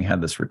week, and we had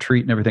this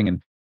retreat and everything,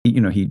 and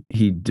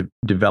he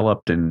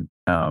developed and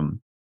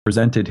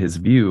presented his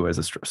view as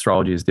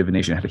astrology as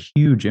divination. It had a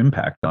huge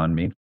impact on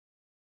me.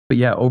 But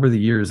yeah, over the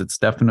years, it's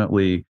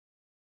definitely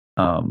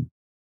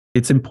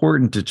it's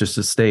important to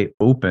stay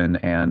open,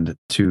 and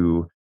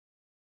to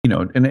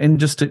and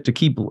just to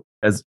keep,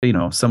 as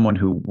someone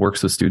who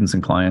works with students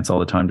and clients all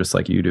the time, just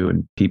like you do,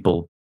 and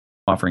people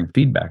offering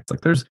feedback. It's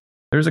like there's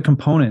a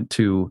component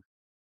to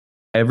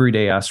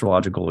everyday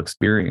astrological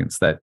experience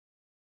that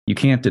you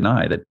can't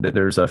deny, that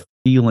there's a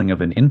feeling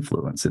of an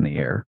influence in the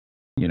air,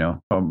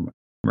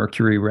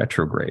 Mercury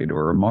retrograde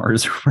or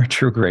Mars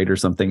retrograde or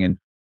something. And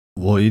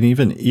well,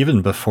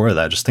 even before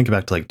that, just think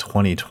back to like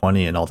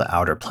 2020 and all the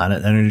outer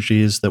planet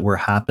energies that were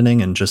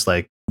happening, and just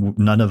like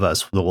none of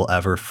us will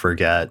ever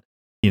forget,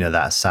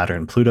 that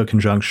Saturn Pluto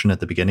conjunction at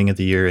the beginning of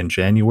the year in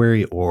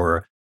January,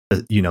 or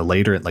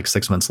later, like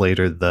 6 months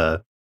later,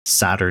 the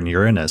Saturn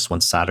Uranus,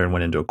 when Saturn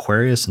went into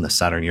Aquarius and the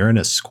Saturn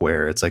Uranus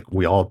square, it's like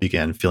we all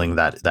began feeling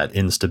that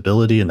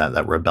instability and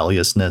that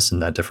rebelliousness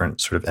and that different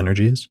sort of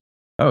energies.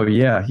 Oh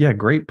yeah, yeah,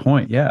 great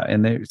point. Yeah,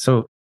 and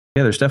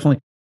there's definitely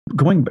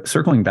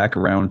circling back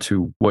around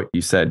to what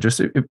you said,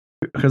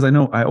 because I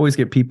know I always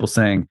get people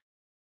saying,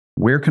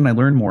 where can I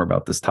learn more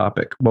about this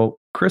topic? Well,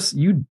 Chris,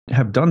 you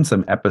have done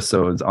some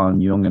episodes on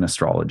Jung and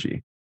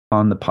astrology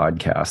on the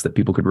podcast that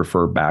people could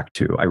refer back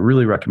to. I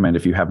really recommend,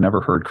 if you have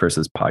never heard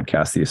Chris's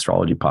podcast, the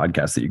Astrology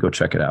Podcast, that you go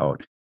check it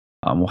out.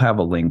 We'll have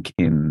a link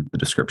in the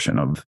description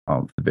of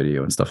the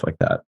video and stuff like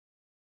that.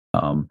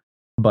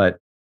 But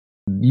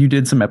you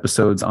did some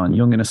episodes on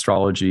Jung and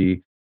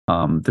astrology.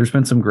 There's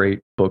been some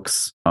great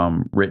books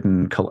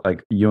written,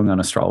 like Jung on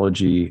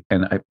astrology.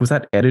 And was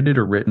that edited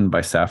or written by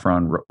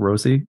Saffron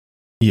Rossi?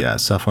 Yeah,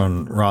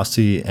 Saffron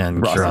Rossi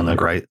and Kieran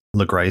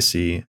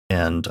Lagracie.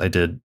 And I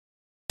did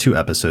 2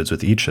 episodes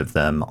with each of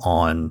them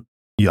on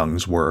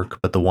Jung's work.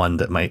 But the one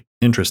that might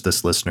interest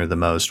this listener the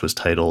most was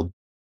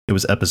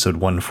episode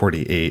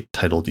 148,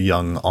 titled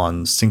Jung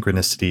on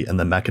Synchronicity and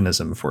the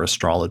Mechanism for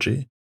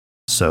Astrology.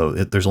 So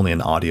there's only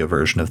an audio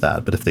version of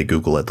that, but if they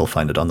Google it, they'll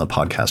find it on the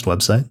podcast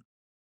website.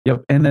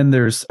 Yep. And then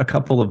there's a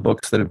couple of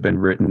books that have been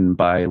written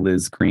by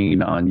Liz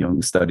Green on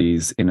Jung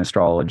studies in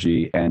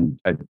astrology. And,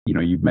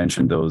 you've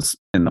mentioned those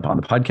on the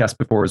podcast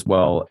before as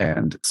well.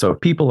 And so if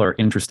people are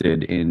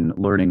interested in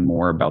learning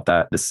more about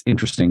this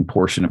interesting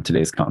portion of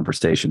today's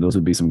conversation, those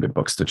would be some good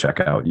books to check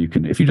out. You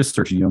can, if you just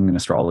search Jung and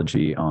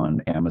astrology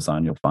on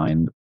Amazon, you'll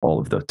find all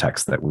of the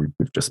texts that we've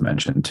just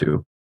mentioned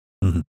too.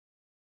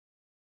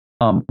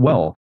 Mm-hmm.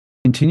 Well,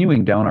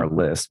 continuing down our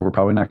list, we're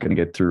probably not going to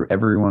get through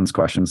everyone's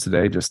questions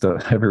today, just so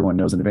everyone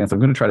knows in advance. I'm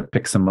going to try to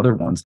pick some other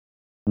ones.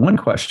 One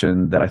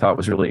question that I thought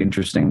was really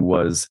interesting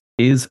was,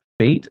 is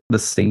fate the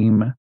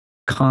same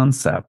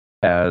concept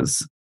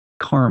as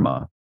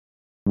karma?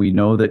 We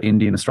know that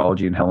Indian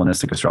astrology and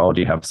Hellenistic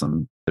astrology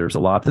there's a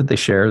lot that they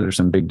share. There's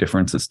some big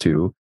differences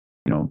too,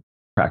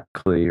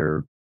 practically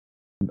or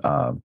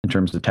in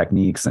terms of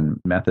techniques and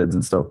methods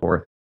and so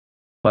forth.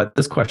 But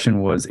this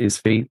question was, is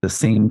fate the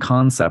same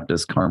concept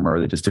as karma? Or are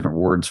they just different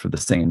words for the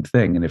same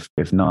thing? And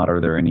if not, are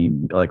there any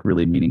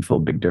really meaningful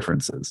big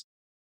differences?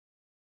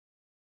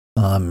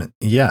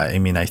 Yeah, I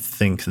mean, I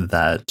think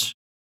that,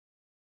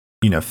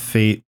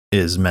 fate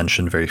is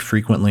mentioned very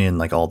frequently in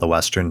all the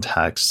Western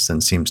texts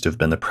and seems to have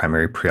been the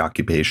primary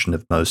preoccupation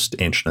of most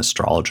ancient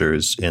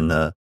astrologers in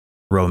the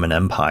Roman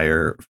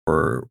Empire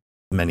for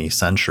many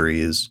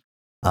centuries.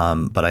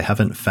 But I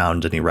haven't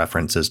found any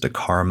references to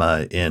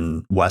karma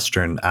in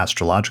Western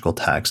astrological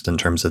text in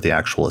terms of the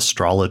actual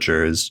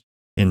astrologers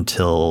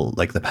until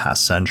the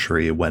past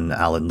century, when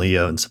Alan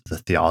Leo and some of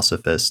the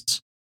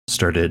theosophists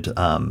started,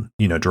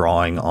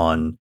 drawing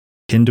on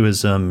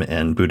Hinduism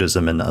and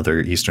Buddhism and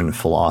other Eastern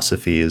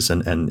philosophies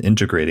and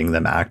integrating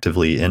them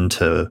actively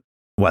into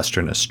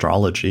Western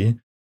astrology.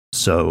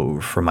 So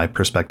from my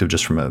perspective,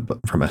 just from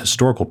a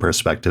historical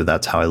perspective,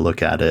 that's how I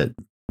look at it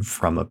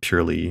from a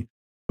purely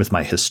with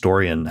my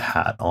historian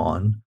hat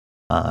on.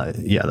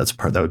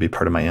 That would be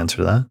part of my answer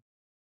to that.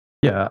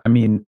 Yeah, I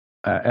mean,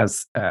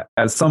 as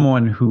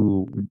someone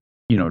who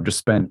just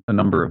spent a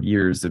number of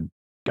years,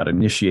 got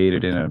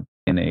initiated in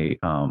a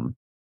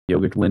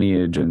yogic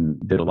lineage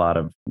and did a lot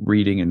of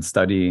reading and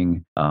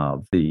studying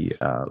the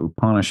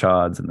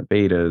Upanishads and the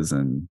Vedas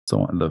and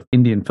so on, the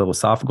Indian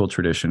philosophical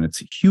tradition,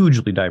 it's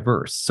hugely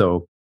diverse.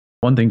 So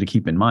one thing to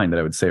keep in mind that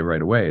I would say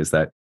right away is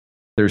that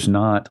there's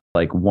not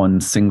one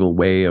single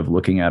way of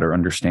looking at or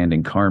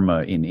understanding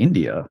karma in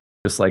India,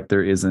 just like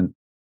there isn't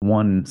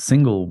one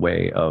single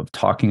way of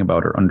talking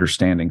about or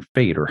understanding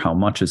fate, or how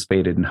much is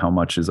fated and how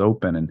much is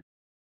open. And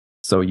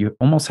so you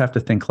almost have to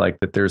think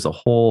that there's a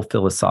whole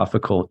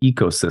philosophical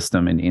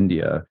ecosystem in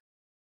India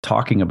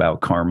talking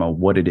about karma,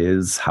 what it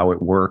is, how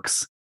it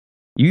works.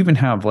 You even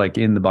have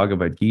in the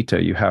Bhagavad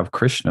Gita, you have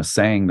Krishna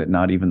saying that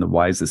not even the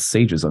wisest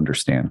sages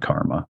understand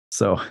karma.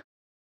 So,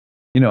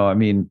 I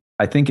mean,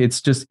 I think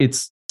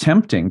it's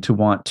tempting to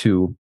want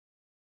to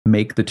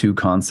make the two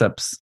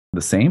concepts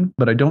the same,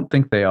 but I don't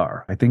think they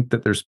are. I think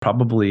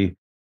that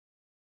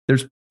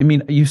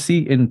you see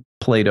in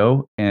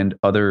Plato and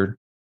other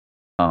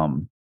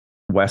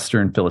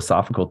Western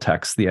philosophical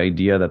texts, the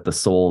idea that the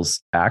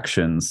soul's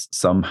actions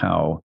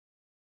somehow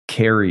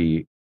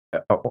carry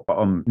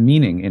a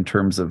meaning in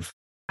terms of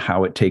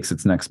how it takes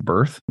its next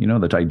birth,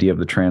 that idea of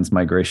the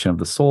transmigration of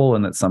the soul,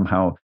 and that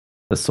somehow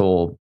the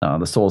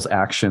soul's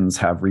actions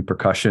have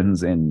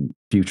repercussions in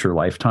future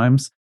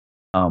lifetimes.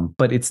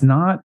 But it's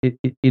not,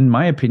 in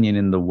my opinion,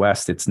 in the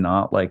West, it's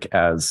not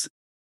as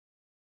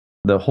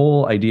the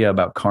whole idea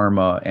about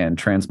karma and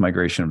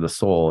transmigration of the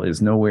soul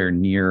is nowhere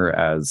near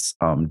as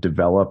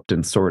developed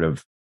and sort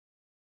of,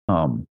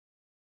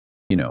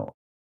 you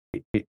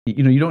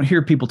don't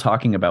hear people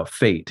talking about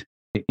fate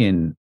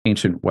in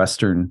ancient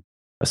Western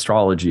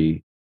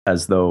astrology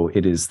as though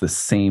it is the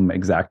same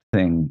exact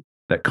thing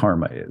that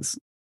karma is.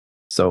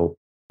 So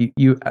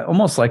you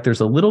almost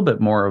there's a little bit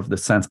more of the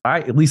sense,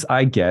 at least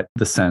I get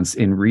the sense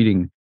in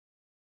reading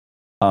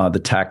the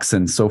texts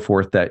and so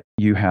forth, that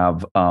you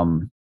have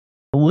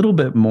a little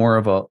bit more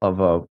of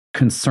a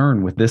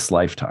concern with this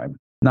lifetime.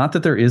 Not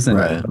that there isn't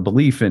Right. a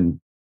belief in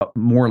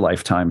more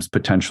lifetimes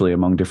potentially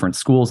among different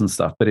schools and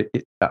stuff, but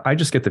I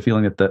just get the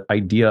feeling that the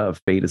idea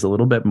of fate is a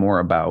little bit more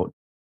about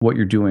what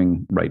you're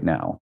doing right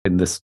now in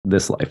this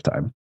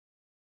lifetime.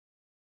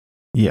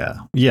 Yeah.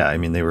 Yeah. I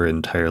mean, they were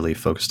entirely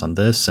focused on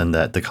this, and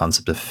that the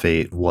concept of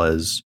fate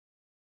was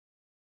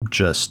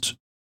just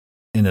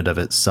in and of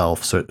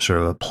itself sort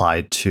of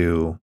applied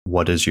to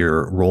what is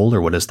your role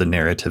or what is the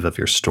narrative of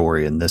your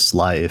story in this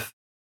life.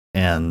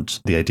 And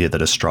the idea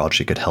that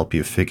astrology could help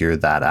you figure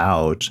that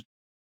out.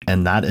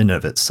 And that in and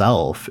of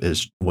itself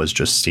was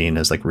just seen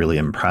as like really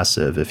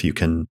impressive. If you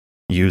can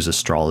use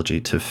astrology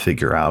to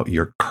figure out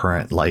your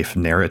current life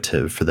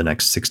narrative for the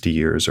next 60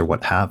 years or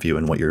what have you,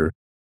 and what your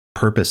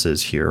purpose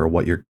is here or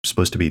what you're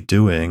supposed to be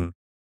doing,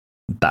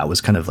 that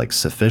was kind of like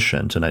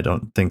sufficient. And I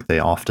don't think they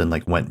often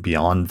like went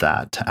beyond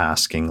that to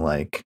asking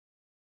like,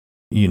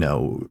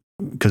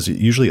 because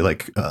usually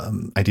like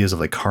ideas of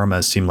like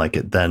karma seem like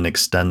it then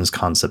extends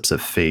concepts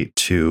of fate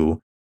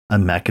to a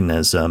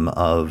mechanism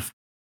of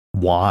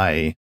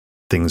why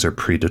things are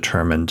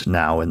predetermined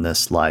now in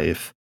this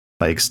life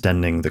by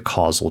extending the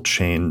causal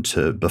chain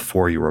to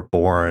before you were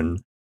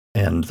born,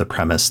 and the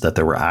premise that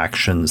there were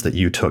actions that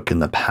you took in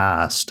the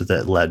past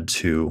that led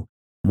to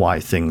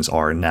why things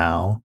are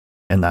now.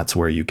 And that's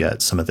where you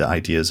get some of the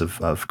ideas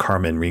of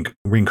karma and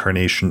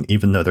reincarnation,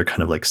 even though they're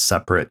kind of like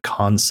separate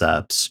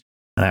concepts.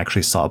 And I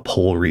actually saw a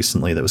poll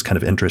recently that was kind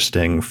of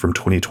interesting from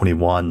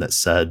 2021 that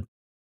said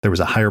there was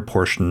a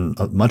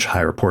much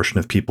higher portion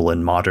of people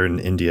in modern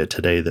India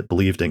today that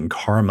believed in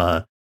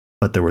karma,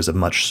 but there was a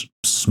much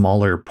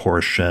smaller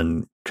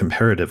portion,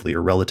 comparatively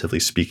or relatively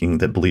speaking,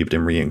 that believed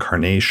in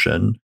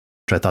reincarnation,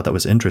 which I thought that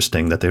was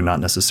interesting, that they're not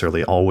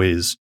necessarily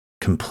always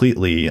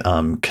completely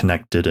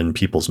connected in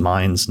people's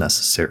minds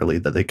necessarily,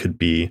 that they could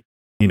be,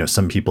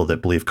 some people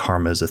that believe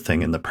karma is a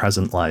thing in the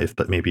present life,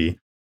 but maybe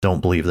don't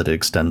believe that it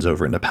extends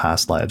over into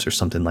past lives or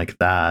something like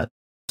that.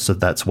 So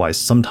that's why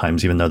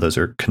sometimes, even though those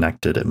are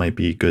connected, it might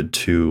be good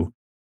to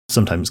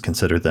sometimes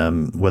consider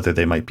them, whether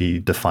they might be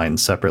defined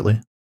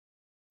separately.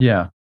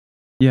 Yeah.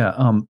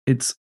 Yeah.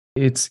 It's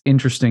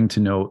interesting to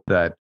note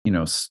that,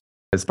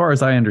 as far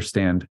as I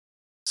understand,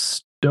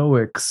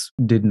 Stoics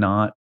did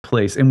not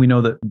place, and we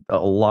know that a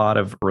lot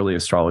of early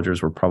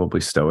astrologers were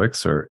probably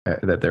Stoics, or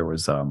that there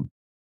was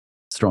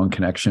strong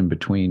connection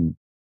between,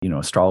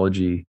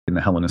 astrology in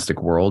the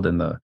Hellenistic world and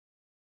the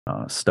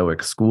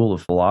Stoic school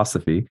of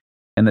philosophy,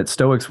 and that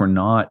Stoics were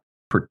not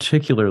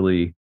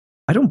particularly,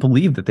 I don't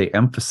believe that they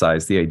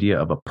emphasized the idea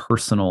of a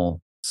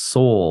personal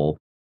soul,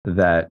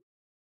 that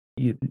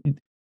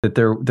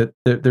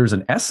there's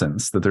an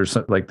essence, that there's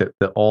like that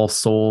all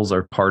souls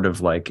are part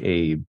of like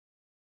a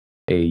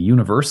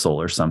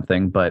universal or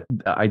something, but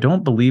I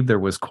don't believe there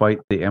was quite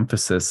the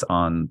emphasis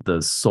on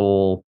the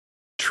soul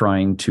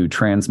trying to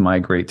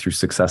transmigrate through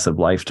successive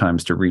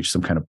lifetimes to reach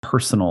some kind of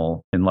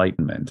personal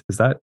enlightenment. Is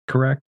that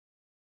correct?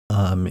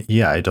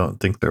 Yeah, I don't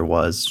think there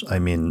was. I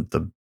mean,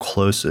 the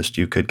closest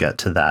you could get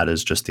to that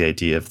is just the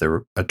idea of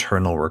the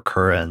eternal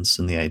recurrence,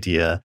 and the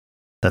idea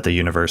that the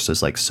universe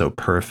is like so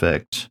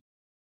perfect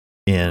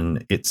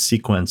in its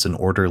sequence and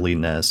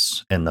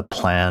orderliness, and the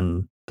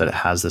plan that it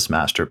has, this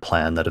master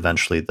plan, that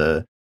eventually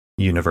the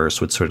universe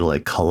would sort of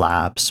like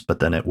collapse, but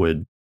then it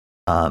would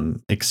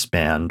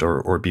expand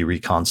or be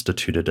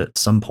reconstituted at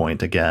some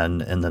point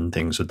again, and then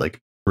things would like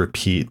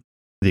repeat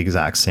the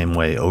exact same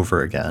way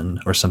over again,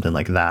 or something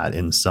like that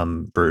in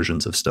some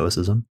versions of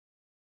Stoicism.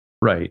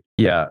 Right.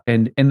 Yeah.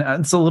 And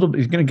it's a little bit,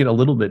 you're going to get a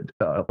little bit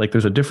like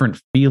there's a different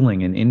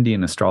feeling in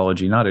Indian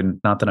astrology, not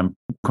that I'm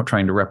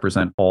trying to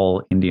represent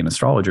all Indian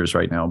astrologers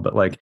right now, but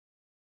like,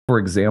 for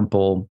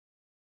example,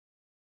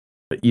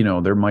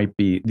 there might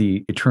be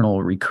the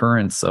eternal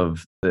recurrence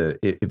of the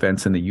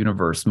events in the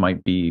universe.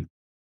 Might be,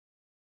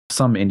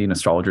 some Indian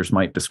astrologers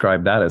might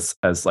describe that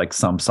as like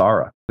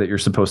samsara, that you're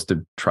supposed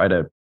to try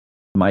to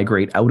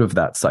migrate out of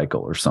that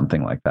cycle or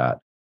something like that.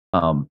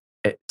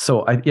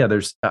 So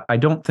I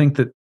don't think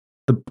that,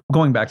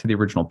 going back to the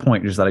original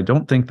point, is that I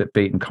don't think that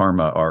fate and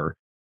karma are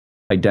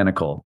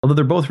identical, although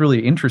they're both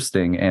really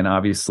interesting and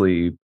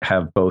obviously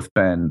have both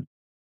been,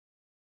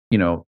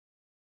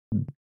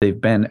 they've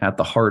been at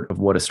the heart of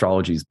what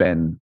astrology's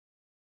been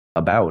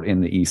about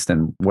in the East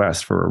and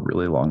West for a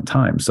really long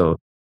time. So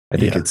I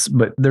think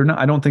but they're not,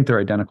 I don't think they're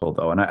identical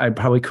though. And I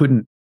probably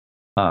couldn't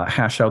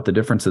hash out the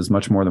differences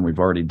much more than we've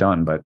already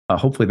done, but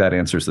hopefully that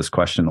answers this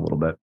question a little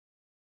bit.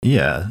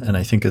 Yeah, and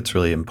I think it's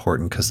really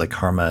important because like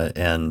karma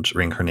and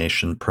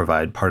reincarnation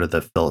provide part of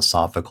the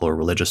philosophical or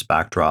religious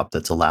backdrop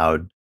that's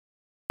allowed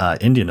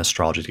Indian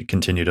astrology to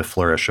continue to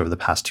flourish over the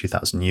past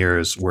 2,000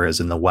 years, whereas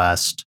in the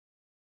West,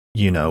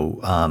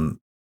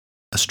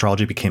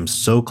 astrology became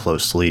so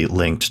closely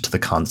linked to the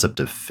concept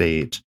of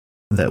fate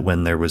that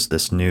when there was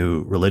this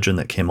new religion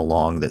that came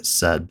along that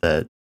said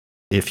that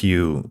if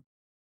you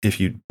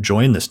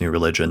join this new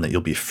religion, that you'll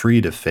be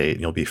freed of fate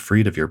and you'll be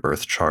freed of your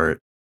birth chart.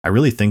 I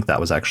really think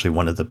that was actually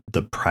one of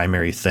the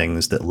primary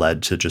things that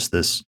led to just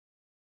this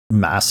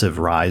massive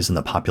rise in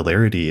the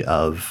popularity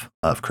of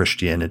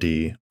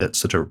Christianity at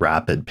such a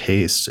rapid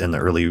pace in the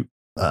early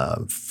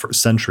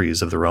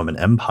centuries of the Roman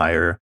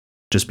Empire,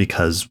 just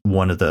because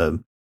one of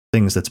the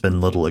things that's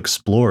been little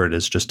explored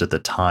is just at the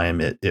time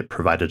it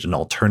provided an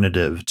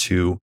alternative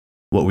to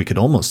what we could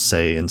almost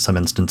say in some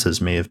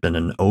instances may have been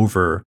an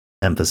over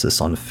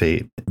emphasis on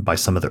fate by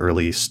some of the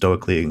early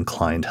stoically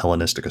inclined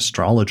Hellenistic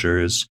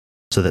astrologers,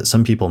 so that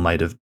some people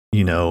might have,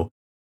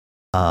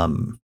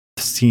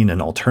 seen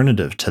an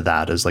alternative to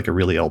that as like a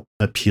really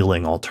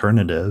appealing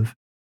alternative.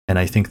 And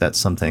I think that's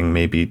something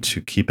maybe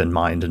to keep in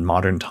mind in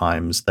modern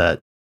times, that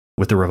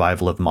with the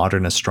revival of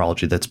modern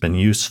astrology, that's been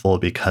useful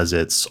because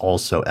it's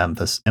also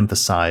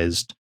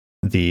emphasized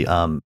the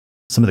some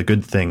of the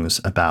good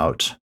things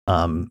about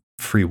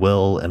free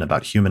will and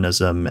about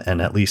humanism,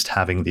 and at least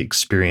having the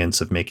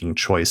experience of making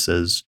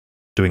choices,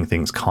 doing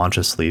things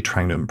consciously,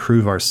 trying to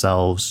improve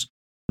ourselves,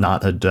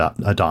 not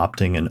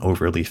adopting an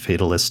overly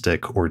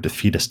fatalistic or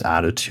defeatist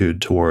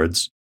attitude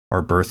towards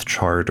our birth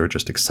chart, or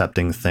just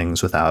accepting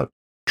things without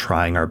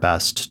trying our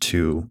best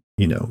to,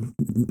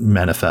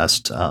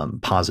 manifest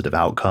positive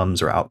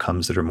outcomes or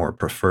outcomes that are more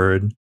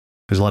preferred.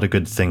 There's a lot of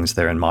good things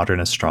there in modern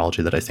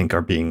astrology that I think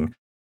are being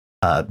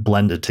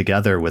blended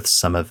together with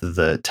some of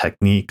the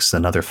techniques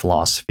and other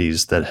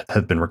philosophies that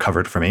have been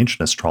recovered from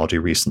ancient astrology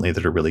recently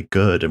that are really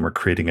good. And we're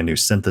creating a new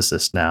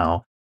synthesis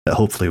now that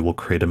hopefully will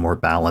create a more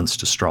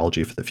balanced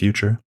astrology for the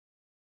future.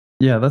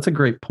 Yeah, that's a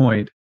great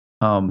point.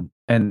 And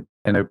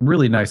a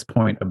really nice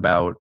point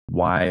about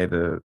why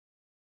the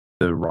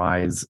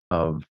rise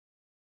of,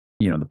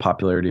 the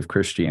popularity of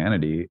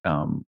Christianity,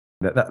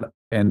 that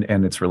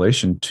and its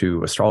relation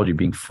to astrology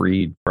being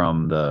freed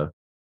from the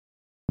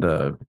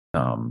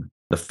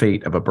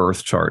fate of a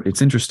birth chart.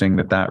 It's interesting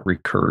that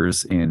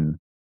recurs in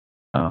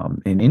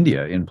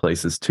India in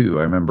places too.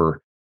 I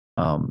remember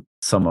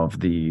some of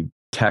the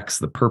texts,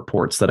 the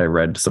purports that I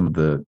read, some of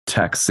the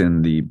texts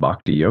in the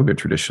Bhakti yoga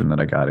tradition that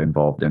I got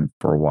involved in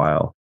for a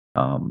while,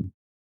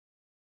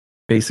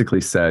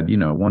 basically said,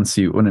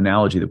 an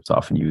analogy that was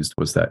often used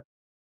was that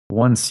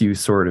once you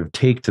sort of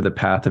take to the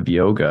path of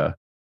yoga,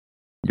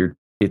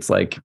 it's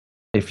like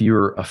if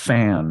you're a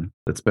fan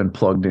that's been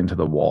plugged into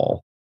the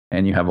wall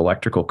and you have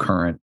electrical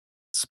current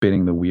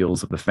spinning the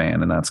wheels of the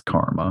fan, and that's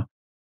karma.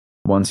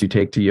 Once you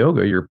take to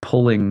yoga, you're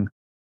pulling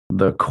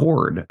the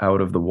cord out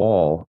of the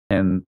wall,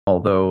 and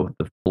although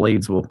the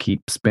blades will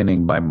keep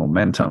spinning by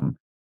momentum,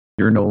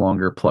 you're no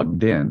longer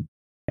plugged in.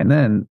 And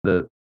then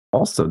the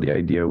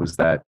idea was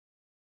that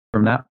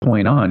from that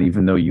point on,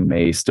 even though you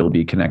may still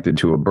be connected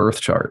to a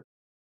birth chart,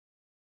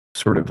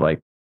 sort of like,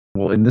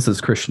 well, and this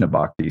is Krishna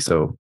Bhakti,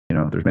 so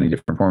there's many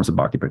different forms of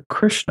bhakti, but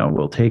Krishna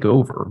will take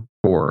over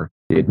for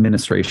the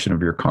administration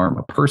of your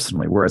karma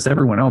personally, whereas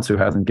everyone else who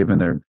hasn't given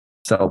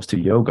themselves to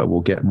yoga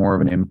will get more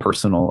of an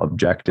impersonal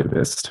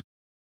objectivist,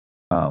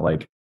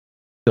 like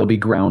they'll be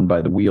ground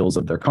by the wheels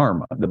of their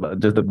karma,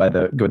 by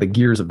the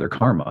gears of their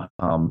karma.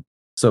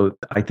 So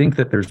I think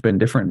that there's been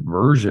different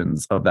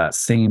versions of that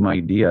same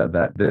idea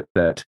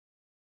that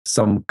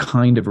some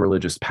kind of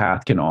religious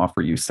path can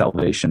offer you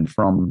salvation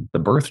from the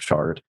birth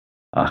chart,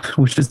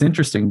 which is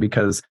interesting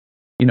because,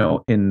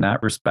 in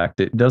that respect,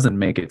 it doesn't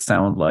make it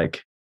sound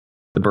like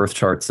the birth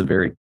chart's a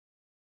very,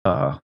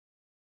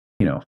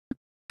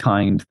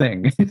 kind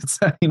thing. It's,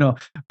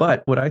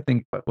 but what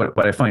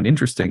I find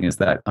interesting is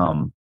that,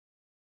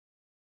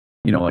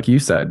 like you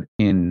said,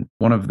 in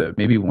one of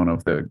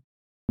the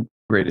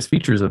greatest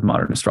features of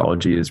modern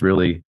astrology is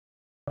really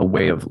a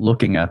way of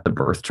looking at the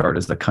birth chart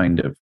as a kind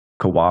of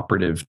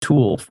cooperative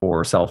tool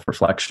for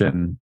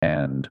self-reflection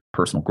and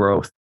personal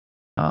growth.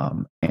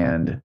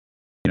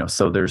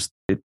 So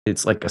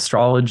it's like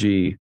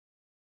astrology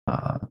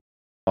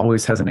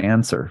always has an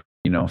answer,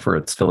 for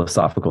its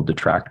philosophical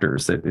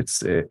detractors.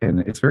 It's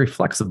very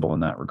flexible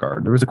in that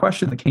regard. There was a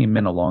question that came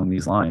in along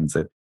these lines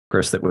that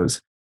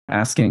was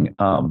asking,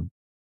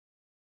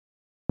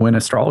 when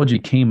astrology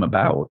came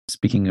about,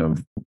 speaking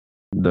of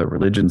the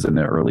religions in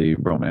the early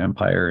Roman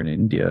Empire and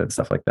India and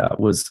stuff like that,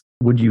 would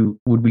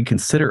we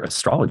consider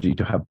astrology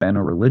to have been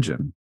a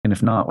religion? And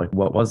if not, like,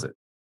 what was it?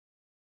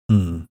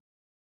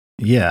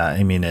 Yeah,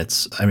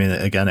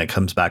 again, it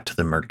comes back to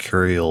the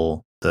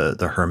mercurial,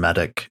 the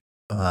hermetic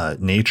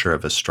nature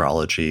of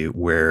astrology,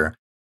 where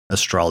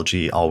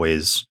astrology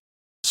always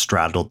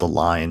straddled the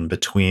line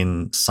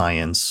between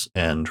science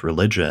and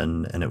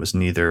religion, and it was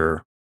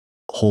neither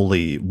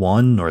wholly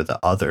one or the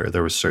other.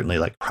 There was certainly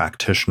like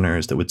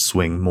practitioners that would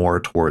swing more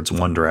towards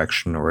one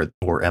direction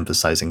or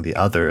emphasizing the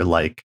other.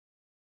 Like,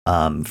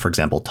 for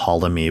example,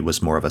 Ptolemy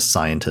was more of a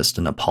scientist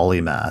and a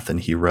polymath, and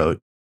he wrote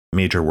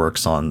major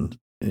works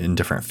in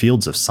different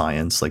fields of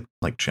science,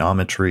 like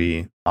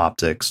geometry,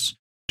 optics,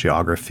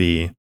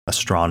 geography,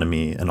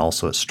 astronomy, and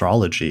also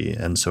astrology.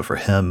 And so for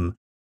him,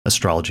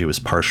 astrology was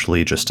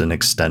partially just an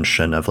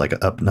extension of like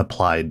an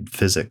applied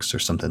physics or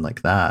something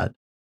like that.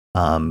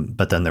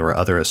 But then there were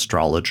other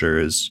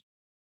astrologers,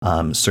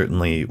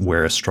 certainly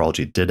where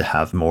astrology did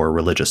have more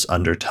religious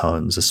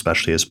undertones,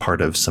 especially as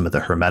part of some of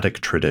the Hermetic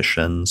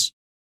traditions.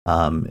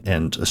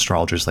 and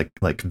astrologers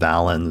like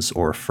Valens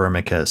or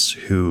Firmicus,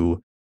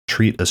 who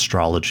treat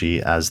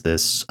astrology as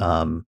this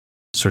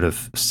sort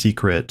of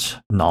secret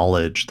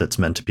knowledge that's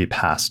meant to be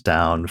passed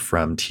down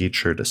from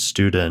teacher to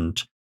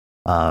student,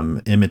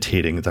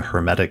 imitating the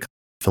Hermetic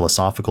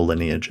philosophical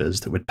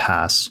lineages that would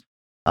pass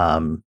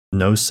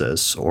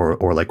gnosis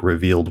or like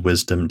revealed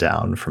wisdom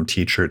down from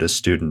teacher to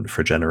student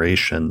for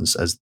generations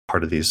as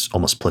part of these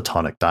almost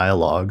Platonic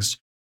dialogues.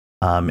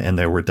 And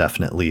there were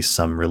definitely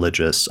some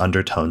religious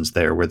undertones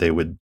there where they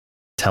would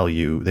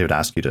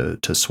ask you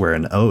to swear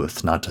an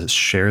oath not to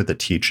share the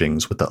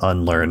teachings with the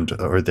unlearned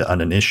or the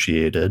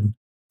uninitiated,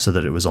 so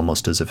that it was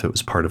almost as if it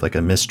was part of like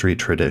a mystery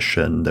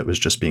tradition that was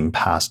just being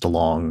passed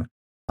along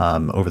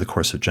over the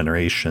course of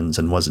generations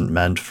and wasn't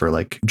meant for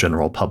like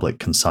general public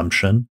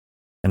consumption.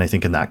 And I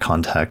think in that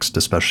context,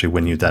 especially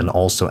when you then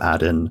also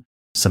add in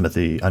some of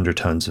the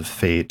undertones of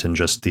fate and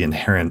just the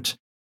inherent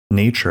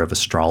nature of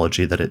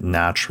astrology, that it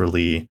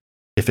naturally,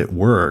 if it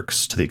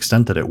works to the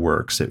extent that it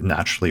works, it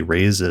naturally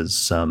raises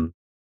some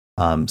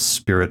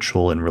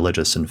spiritual and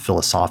religious and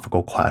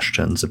philosophical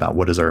questions about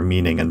what is our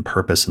meaning and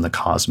purpose in the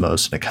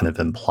cosmos. And it kind of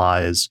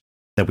implies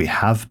that we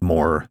have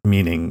more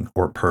meaning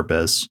or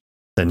purpose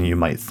than you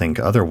might think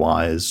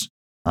otherwise,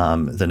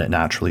 then it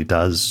naturally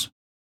does,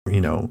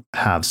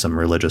 have some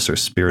religious or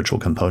spiritual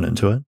component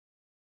to it.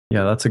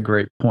 Yeah, that's a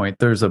great point.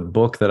 There's a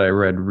book that I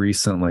read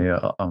recently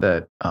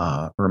that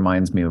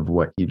reminds me of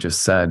what you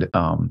just said.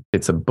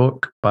 It's a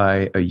book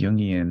by a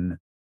Jungian,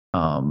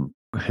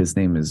 his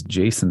name is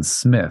Jason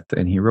Smith,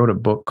 and he wrote a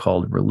book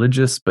called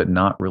Religious But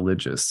Not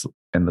Religious.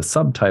 And the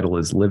subtitle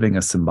is Living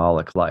a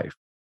Symbolic Life.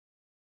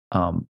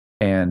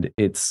 And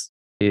it's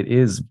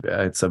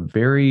a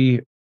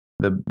very,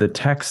 the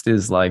text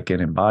is like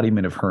an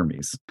embodiment of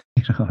Hermes,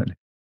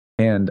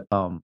 and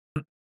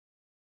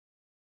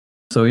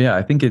so yeah,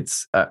 I think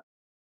it's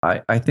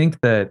I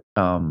think that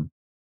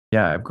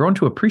I've grown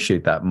to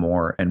appreciate that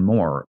more and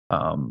more,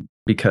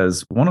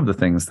 because one of the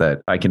things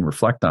that I can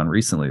reflect on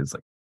recently is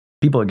like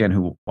people again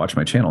who watch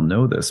my channel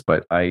know this,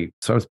 but I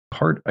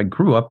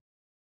grew up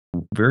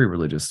very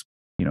religious,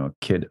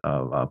 kid,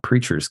 a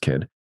preacher's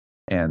kid,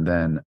 and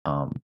then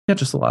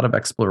just a lot of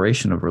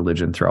exploration of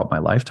religion throughout my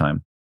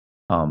lifetime,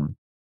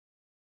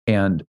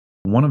 and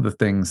one of the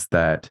things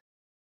that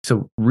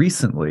so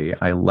recently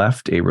I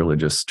left a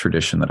religious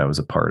tradition that I was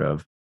a part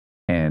of,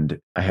 and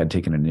I had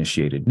taken an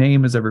initiated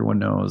name, as everyone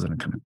knows, and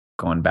kind of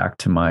gone back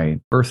to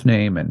my birth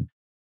name. And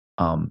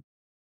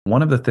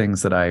one of the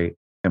things that I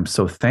am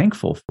so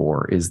thankful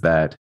for is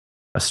that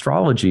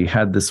astrology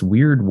had this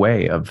weird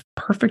way of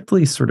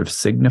perfectly sort of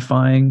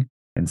signifying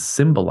and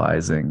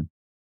symbolizing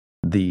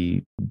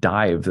the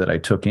dive that I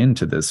took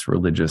into this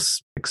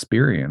religious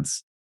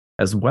experience,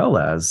 as well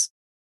as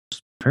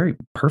very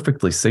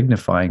perfectly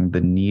signifying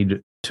the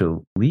need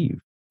to leave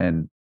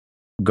and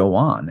go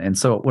on. And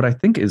so what I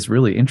think is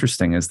really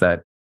interesting is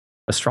that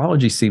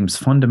astrology seems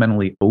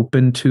fundamentally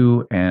open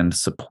to and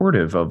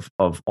supportive of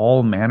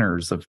all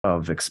manners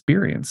of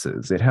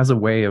experiences. It has a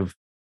way of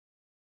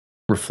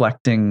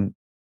reflecting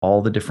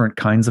all the different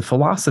kinds of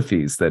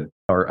philosophies that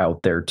are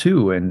out there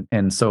too.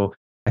 And so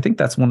I think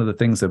that's one of the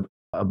things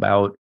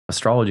about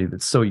astrology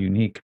that's so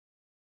unique,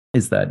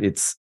 is that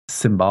its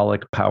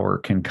symbolic power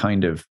can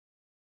kind of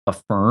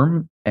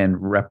affirm and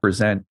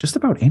represent just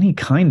about any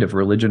kind of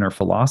religion or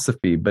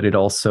philosophy, but it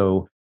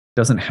also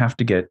doesn't have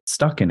to get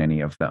stuck in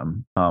any of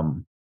them,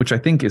 which I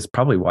think is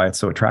probably why it's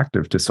so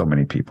attractive to so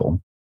many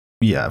people.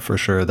 Yeah, for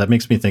sure. That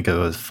makes me think of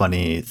a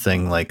funny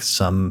thing, like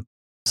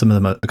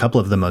a couple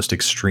of the most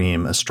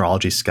extreme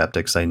astrology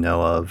skeptics I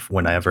know of,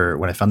 when I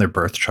found their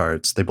birth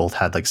charts, they both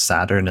had like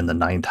Saturn in the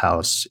ninth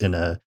house in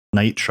a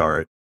night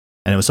chart.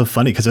 And it was so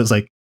funny because it was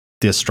like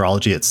the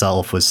astrology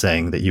itself was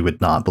saying that you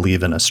would not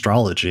believe in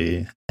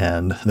astrology.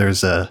 And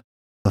there's a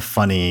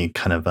funny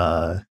kind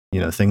of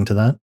thing to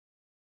that.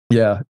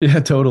 Yeah,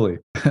 totally.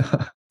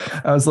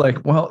 I was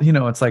like, well,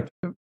 it's like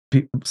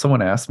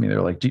someone asked me,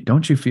 they're like,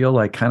 don't you feel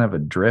like kind of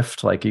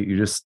adrift? Like you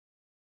just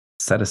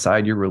set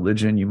aside your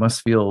religion, you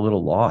must feel a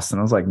little lost. And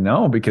I was like,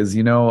 no, because,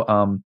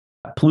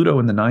 Pluto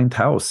in the ninth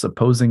house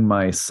opposing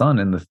my sun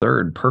in the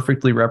third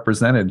perfectly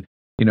represented,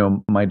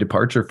 my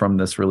departure from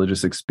this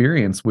religious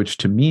experience, which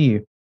to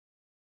me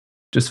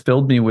just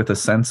filled me with a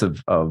sense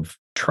of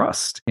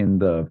trust in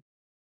the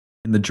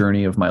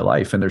journey of my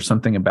life. And there's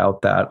something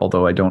about that,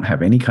 although I don't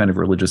have any kind of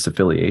religious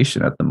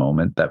affiliation at the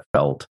moment, that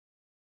felt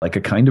like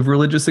a kind of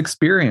religious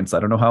experience.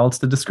 I don't know how else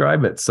to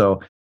describe it. So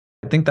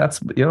I think that's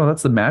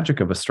the magic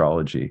of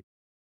astrology.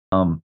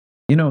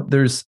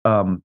 There's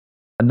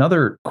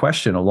another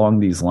question along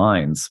these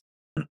lines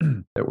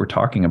that we're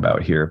talking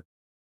about here.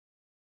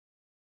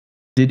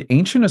 Did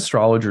ancient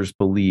astrologers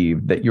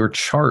believe that your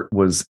chart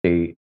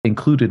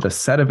included a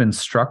set of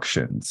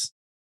instructions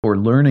or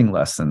learning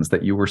lessons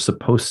that you were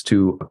supposed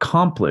to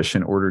accomplish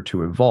in order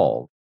to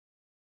evolve?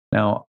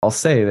 Now, I'll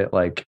say that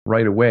like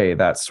right away,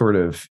 that sort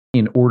of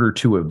in order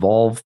to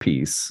evolve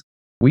piece,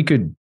 we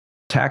could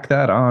tack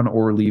that on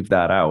or leave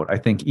that out. I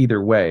think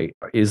either way,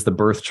 is the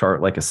birth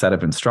chart like a set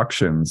of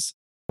instructions,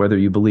 Whether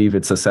you believe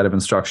it's a set of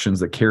instructions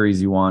that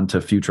carries you on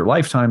to future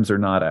lifetimes or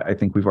not, I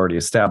think we've already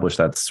established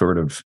that's sort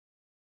of,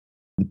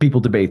 people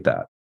debate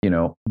that,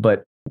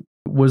 but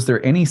was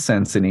there any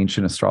sense in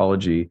ancient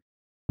astrology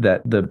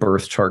that the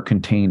birth chart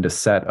contained a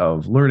set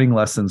of learning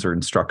lessons or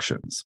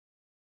instructions?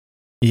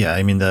 Yeah,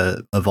 I mean,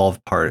 the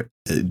evolved part,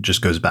 it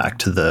just goes back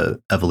to the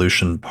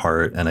evolution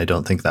part, and I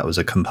don't think that was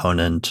a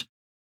component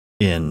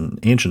in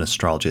ancient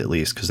astrology, at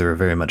least, because they were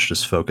very much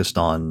just focused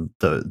on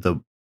the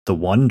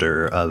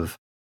wonder of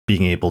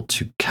being able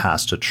to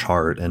cast a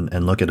chart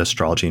and look at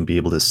astrology and be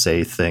able to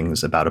say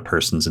things about a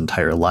person's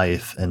entire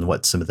life and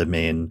what some of the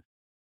main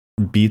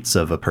beats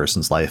of a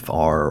person's life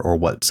are, or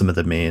what some of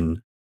the main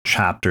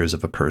chapters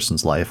of a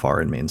person's life are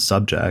and main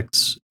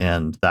subjects.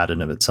 And that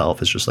in of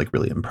itself is just like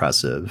really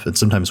impressive. And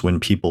sometimes when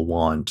people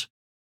want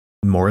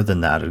more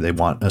than that, or they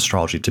want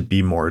astrology to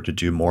be more, to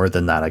do more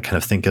than that, I kind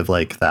of think of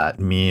like that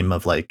meme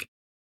of like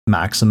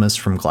Maximus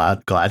from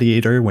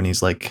Gladiator, when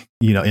he's like,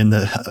 in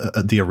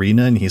the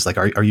arena, and he's like,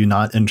 are you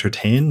not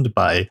entertained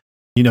by,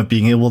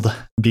 being able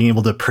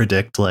to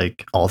predict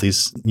like all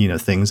these,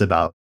 things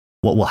about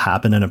what will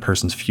happen in a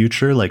person's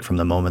future, like from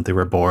the moment they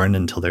were born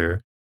until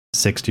they're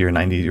 60 or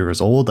 90 years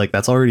old. Like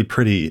that's already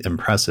pretty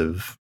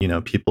impressive.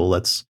 People,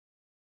 let's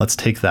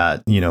take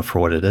that, for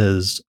what it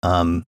is.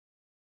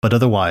 But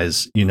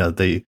otherwise,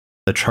 the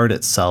chart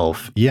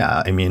itself,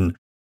 yeah, I mean,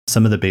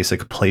 some of the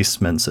basic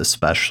placements,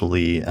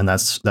 especially, and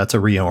that's a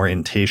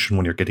reorientation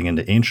when you're getting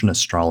into ancient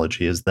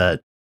astrology, is that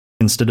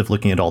instead of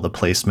looking at all the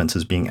placements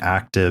as being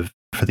active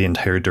for the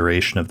entire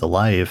duration of the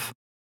life,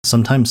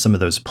 sometimes some of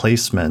those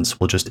placements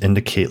will just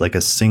indicate like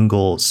a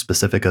single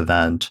specific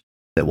event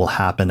that will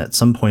happen at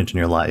some point in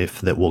your life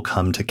that will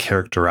come to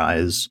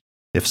characterize,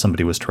 if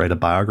somebody was to write a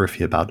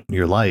biography about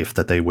your life,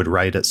 that they would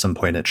write at some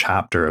point a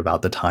chapter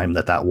about the time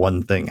that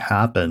one thing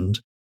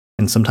happened.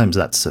 And sometimes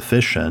that's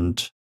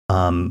sufficient.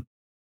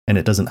 And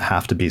it doesn't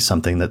have to be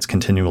something that's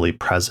continually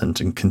present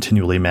and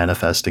continually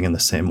manifesting in the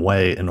same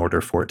way in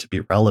order for it to be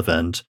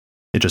relevant.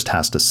 It just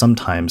has to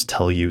sometimes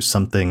tell you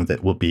something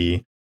that will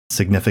be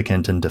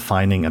significant and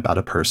defining about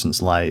a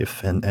person's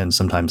life. And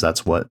sometimes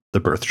that's what the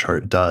birth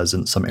chart does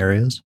in some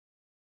areas.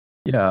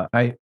 Yeah,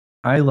 I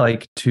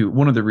like to,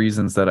 one of the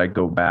reasons that I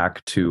go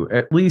back to,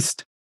 at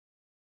least,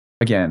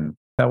 again,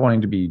 without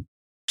wanting to be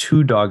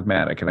too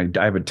dogmatic, and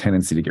I have a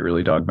tendency to get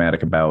really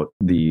dogmatic about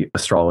the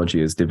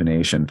astrology as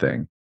divination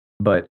thing.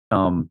 But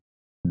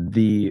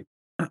the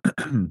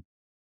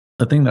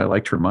the thing that I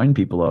like to remind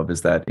people of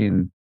is that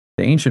in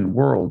the ancient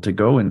world, to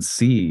go and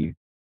see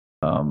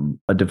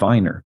a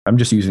diviner, I'm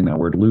just using that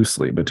word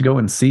loosely, but to go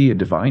and see a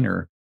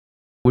diviner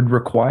would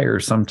require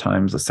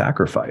sometimes a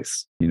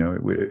sacrifice,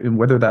 and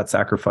whether that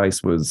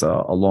sacrifice was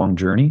a long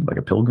journey, like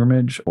a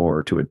pilgrimage,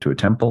 or to a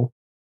temple,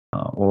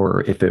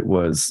 or if it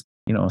was,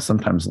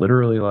 sometimes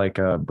literally like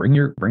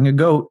bring a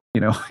goat,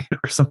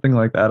 or something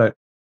like that.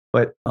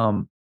 But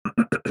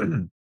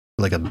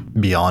like a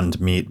Beyond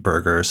Meat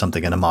burger or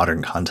something in a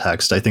modern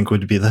context, I think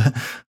would be the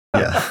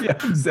yeah. Yeah,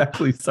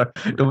 exactly. Sorry,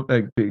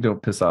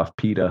 don't piss off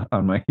PETA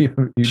on my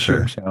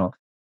YouTube channel.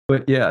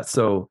 But yeah,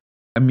 so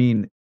I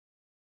mean,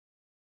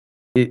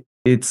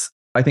 it's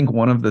I think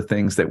one of the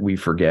things that we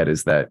forget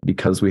is that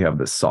because we have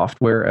the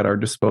software at our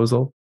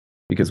disposal,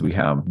 because we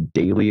have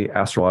daily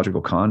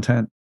astrological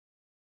content,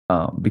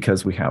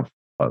 because we have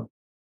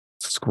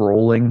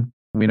scrolling,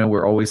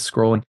 we're always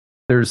scrolling.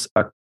 There's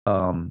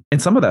and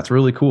some of that's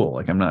really cool.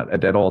 Like I'm not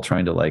at all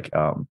trying to like,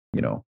 so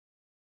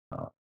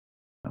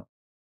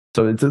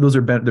those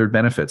are there are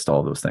benefits to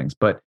all those things,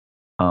 but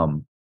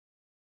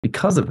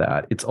because of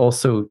that, it's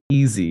also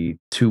easy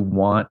to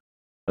want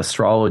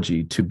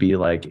astrology to be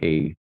like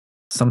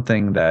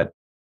something that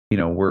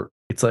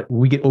it's like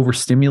we get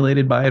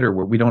overstimulated by it, or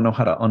we don't know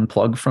how to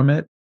unplug from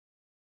it.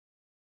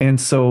 And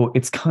so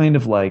it's kind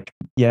of like,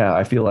 yeah,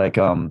 I feel like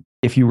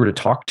if you were to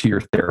talk to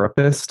your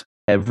therapist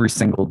every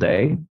single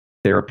day,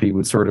 therapy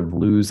would sort of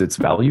lose its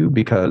value,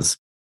 because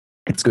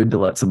it's good to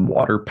let some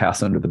water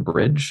pass under the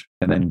bridge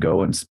and then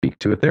go and speak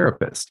to a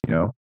therapist.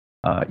 You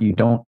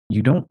don't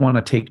want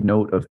to take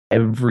note of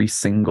every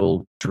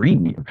single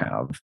dream you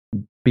have,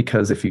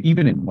 because if you,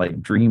 even in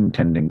like dream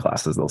tending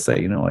classes, they'll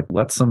say, like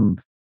let some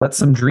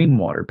dream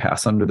water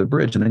pass under the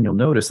bridge, and then you'll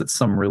notice that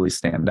some really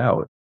stand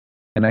out.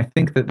 And I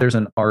think that there's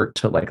an art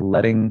to like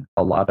letting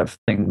a lot of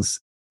things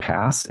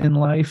pass in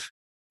life,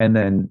 and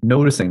then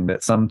noticing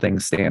that some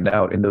things stand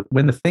out. And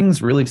when the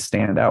things really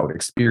stand out,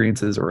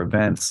 experiences or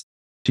events,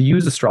 to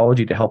use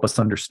astrology to help us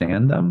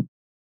understand them,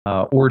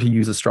 or to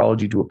use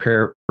astrology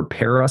to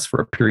prepare us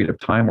for a period of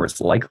time where it's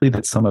likely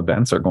that some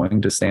events are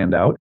going to stand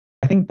out.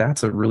 I think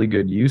that's a really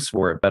good use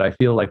for it. But I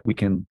feel like we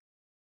can,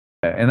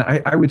 and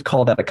I would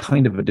call that a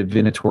kind of a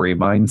divinatory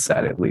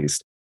mindset, at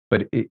least.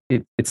 But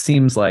it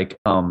seems like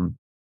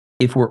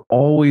if we're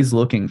always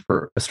looking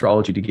for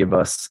astrology to give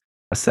us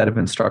a set of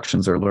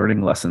instructions or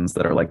learning lessons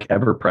that are like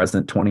ever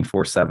present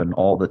 24/7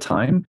 all the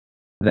time,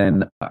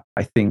 then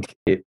I think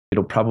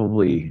it'll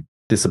probably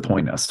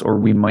disappoint us, or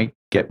we might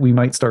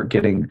start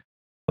getting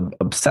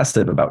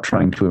obsessive about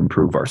trying to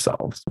improve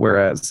ourselves.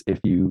 Whereas if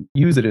you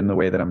use it in the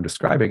way that I'm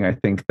describing, I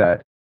think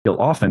that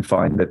you'll often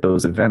find that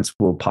those events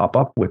will pop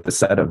up with a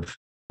set of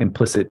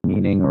implicit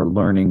meaning or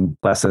learning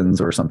lessons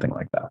or something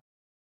like that.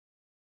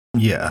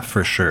 Yeah,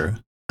 for sure.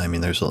 I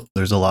mean, there's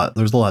a lot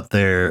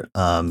there.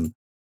 One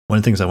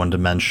of the things I wanted to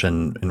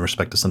mention in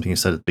respect to something you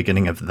said at the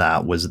beginning of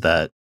that was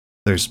that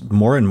there's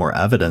more and more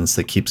evidence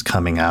that keeps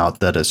coming out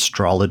that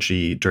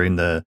astrology during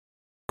the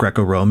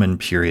Greco-Roman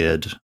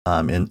period,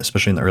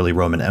 especially in the early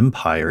Roman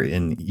Empire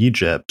in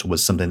Egypt,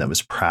 was something that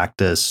was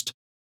practiced,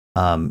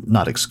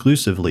 not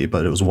exclusively,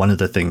 but it was one of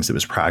the things that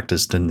was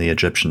practiced in the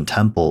Egyptian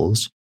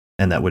temples.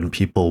 And that when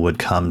people would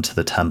come to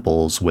the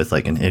temples with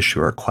like an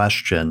issue or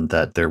question,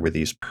 that there were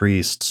these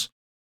priests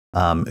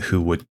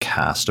who would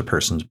cast a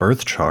person's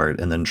birth chart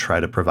and then try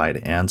to provide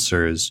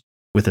answers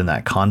within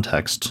that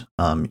context,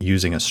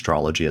 using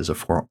astrology as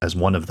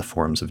one of the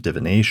forms of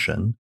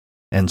divination.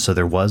 And so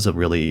there was a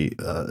really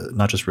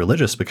not just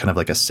religious, but kind of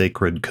like a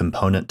sacred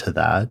component to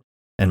that,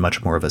 and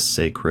much more of a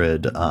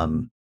sacred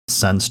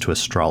sense to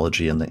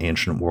astrology in the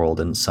ancient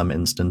world in some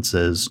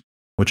instances,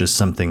 which is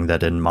something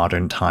that in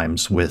modern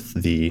times, with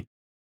the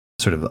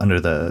sort of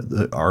under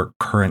our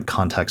current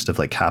context of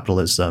like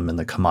capitalism and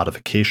the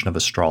commodification of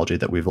astrology,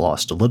 that we've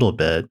lost a little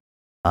bit,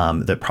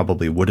 that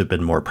probably would have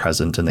been more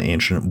present in the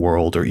ancient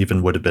world, or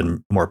even would have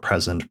been more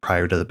present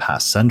prior to the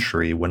past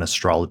century, when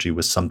astrology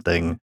was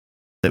something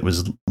that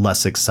was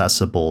less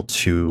accessible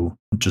to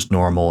just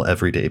normal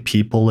everyday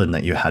people, and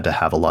that you had to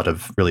have a lot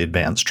of really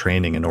advanced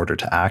training in order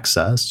to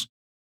access.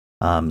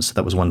 So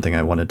that was one thing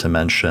I wanted to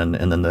mention.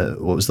 And then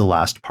what was the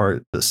last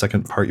part, the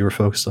second part you were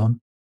focused on?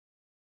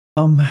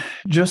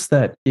 Just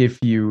that if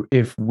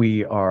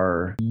we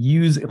are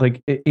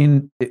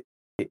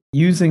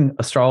using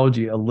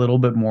astrology a little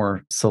bit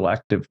more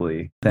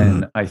selectively,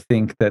 then I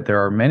think that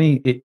there are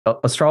many.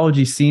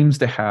 Astrology seems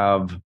to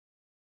have.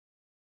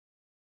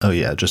 Oh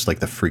yeah, just like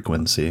the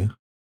frequency.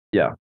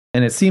 Yeah,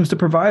 and it seems to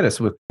provide us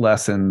with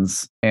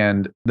lessons,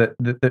 and that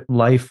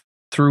life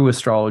through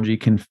astrology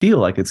can feel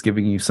like it's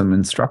giving you some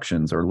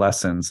instructions or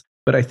lessons.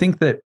 But I think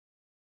that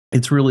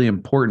it's really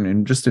important,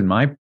 and just in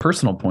my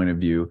personal point of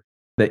view,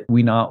 that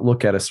we not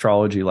look at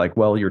astrology like,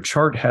 well, your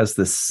chart has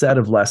this set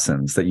of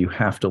lessons that you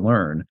have to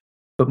learn,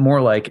 but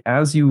more like,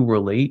 as you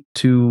relate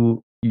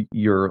to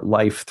your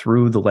life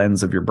through the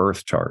lens of your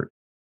birth chart,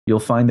 you'll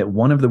find that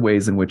one of the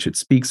ways in which it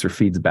speaks or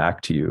feeds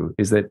back to you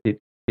is that it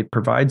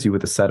provides you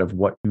with a set of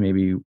what you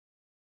maybe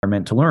are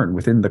meant to learn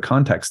within the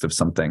context of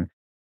something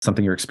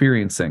you're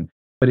experiencing.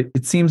 But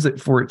it seems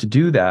that for it to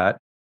do that,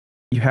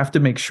 you have to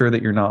make sure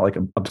that you're not like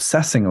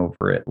obsessing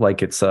over it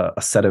like it's a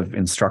set of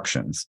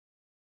instructions.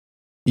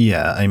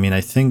 Yeah, I mean,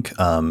 I think,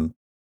 during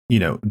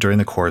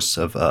the course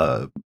of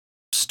a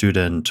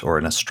student or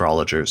an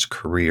astrologer's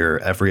career,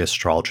 every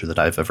astrologer that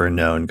I've ever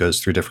known goes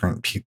through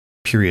different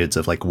periods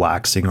of like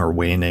waxing or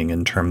waning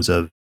in terms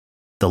of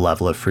the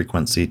level of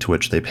frequency to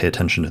which they pay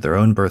attention to their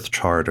own birth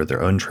chart or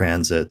their own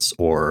transits,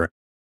 or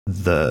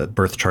the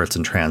birth charts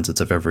and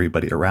transits of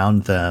everybody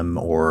around them,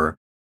 or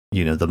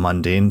the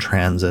mundane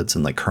transits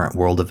and like current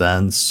world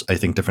events. I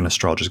think different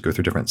astrologers go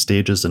through different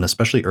stages, and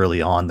especially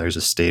early on, there's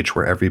a stage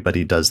where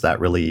everybody does that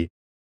really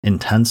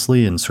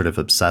intensely and sort of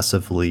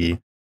obsessively,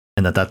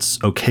 and that's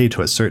okay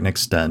to a certain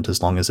extent,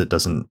 as long as it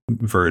doesn't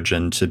verge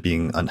into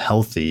being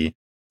unhealthy,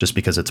 just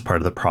because it's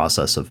part of the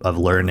process of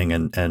learning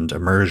and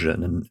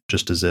immersion. And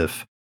just as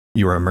if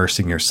you were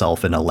immersing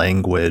yourself in a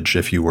language,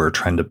 if you were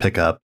trying to pick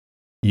up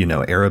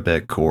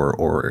Arabic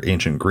or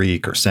ancient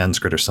Greek or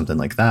Sanskrit or something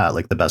like that,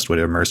 like the best way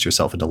to immerse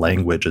yourself into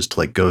language is to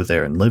like go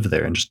there and live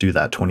there and just do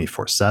that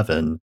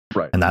 24/7.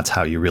 Right. And that's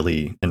how you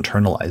really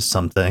internalize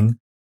something.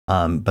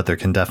 But there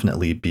can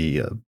definitely be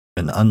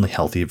an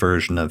unhealthy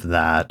version of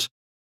that.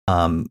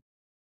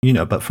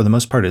 But for the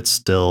most part, it's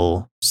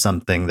still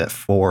something that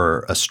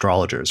for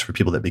astrologers, for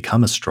people that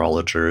become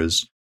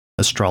astrologers,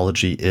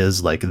 astrology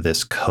is like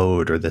this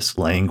code or this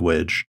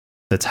language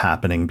that's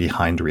happening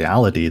behind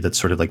reality, that's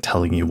sort of like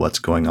telling you what's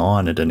going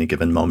on at any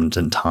given moment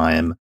in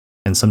time.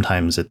 And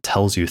sometimes it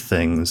tells you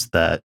things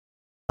that,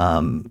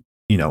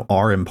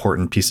 are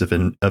important piece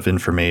of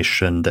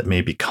information that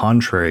may be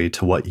contrary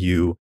to what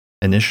you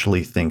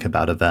initially think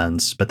about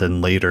events, but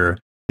then later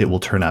it will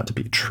turn out to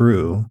be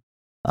true,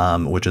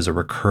 which is a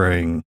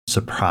recurring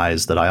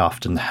surprise that I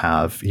often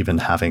have, even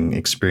having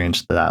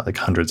experienced that like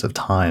hundreds of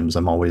times.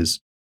 I'm always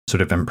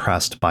sort of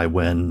impressed by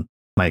when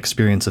my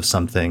experience of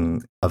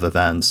something, of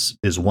events,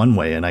 is one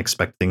way, and I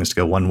expect things to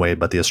go one way,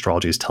 but the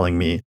astrology is telling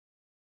me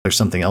there's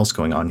something else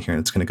going on here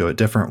and it's going to go a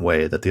different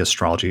way, that the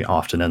astrology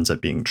often ends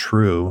up being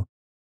true.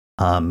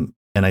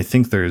 And I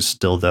think there's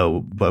still,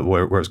 though, but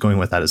where I was going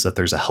with that is that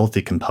there's a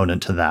healthy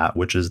component to that,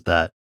 which is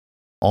that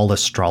all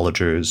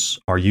astrologers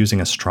are using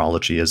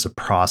astrology as a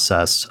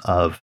process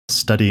of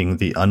studying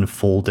the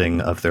unfolding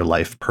of their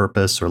life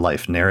purpose or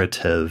life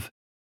narrative.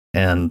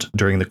 And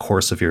during the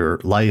course of your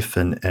life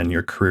and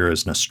your career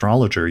as an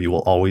astrologer, you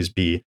will always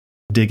be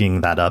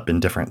digging that up in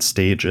different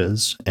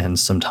stages, and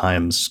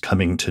sometimes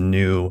coming to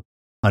new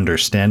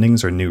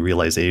understandings or new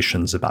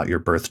realizations about your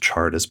birth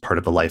chart as part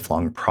of a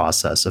lifelong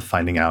process of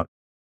finding out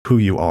who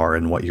you are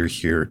and what you're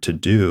here to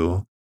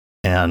do.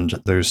 And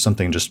there's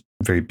something just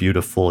very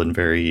beautiful and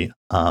very,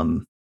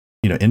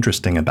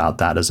 interesting about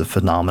that as a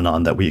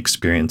phenomenon that we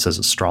experience as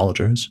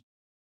astrologers.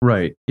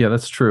 Right. Yeah,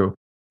 that's true.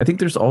 I think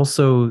there's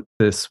also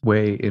this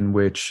way in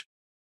which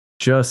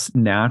just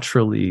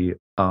naturally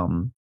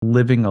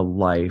living a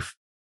life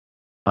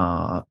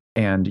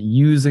and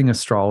using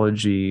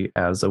astrology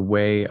as a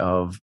way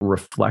of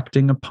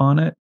reflecting upon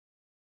it.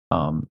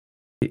 Um,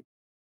 it-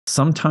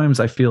 Sometimes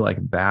I feel like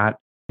that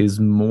is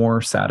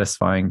more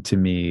satisfying to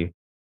me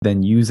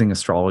than using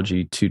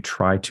astrology to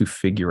try to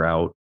figure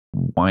out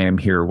why I'm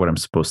here, what I'm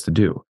supposed to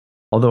do.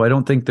 Although I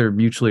don't think they're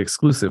mutually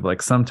exclusive.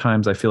 Like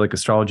sometimes I feel like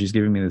astrology is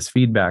giving me this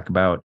feedback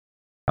about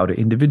how to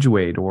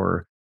individuate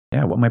or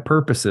what my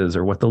purpose is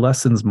or what the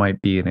lessons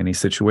might be in any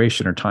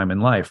situation or time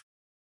in life.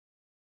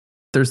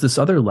 There's this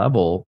other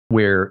level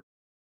where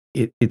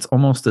it's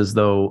almost as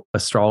though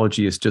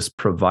astrology is just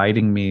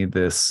providing me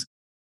this,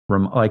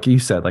 like you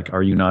said, like,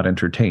 are you not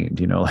entertained?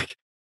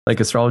 Like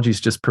astrology is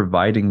just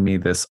providing me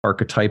this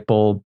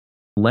archetypal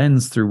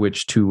lens through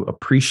which to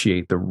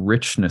appreciate the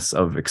richness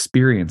of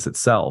experience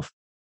itself.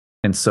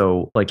 And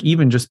so, like,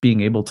 even just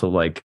being able to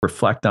like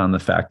reflect on the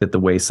fact that the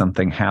way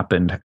something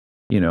happened,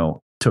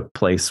 took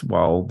place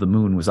while the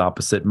moon was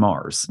opposite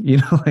Mars,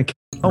 like,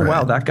 oh, wow,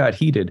 Right. that got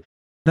heated.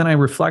 Then I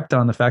reflect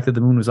on the fact that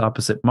the moon was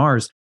opposite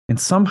Mars. And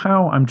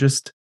somehow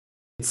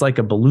it's like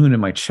a balloon in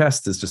my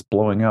chest is just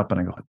blowing up.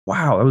 And I go,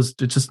 wow,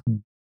 it just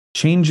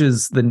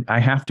changes. Then I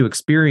have to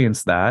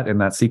experience that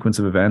and that sequence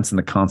of events and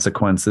the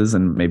consequences.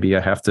 And maybe I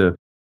have to,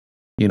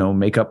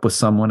 make up with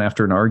someone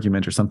after an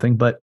argument or something.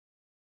 But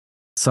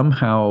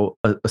somehow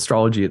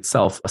astrology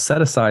itself, set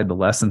aside the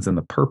lessons and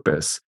the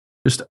purpose,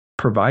 just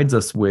provides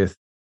us with,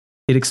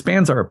 it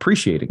expands our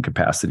appreciating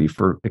capacity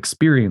for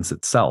experience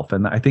itself.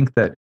 And I think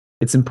that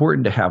it's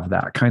important to have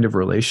that kind of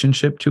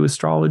relationship to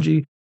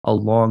astrology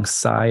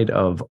alongside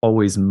of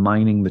always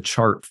mining the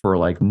chart for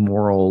like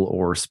moral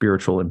or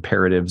spiritual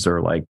imperatives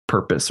or like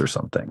purpose or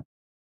something.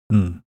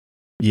 Mm.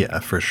 Yeah,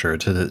 for sure.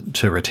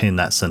 To retain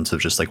that sense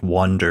of just like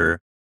wonder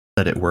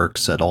that it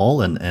works at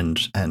all,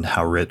 and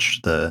how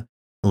rich the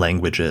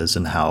language is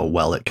and how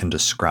well it can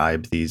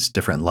describe these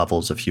different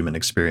levels of human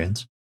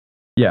experience.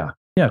 Yeah,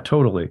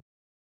 totally.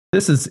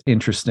 This is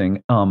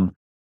interesting.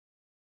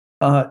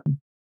 Let's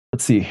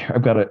see.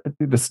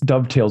 This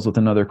dovetails with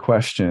another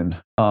question.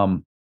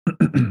 So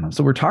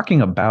we're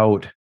talking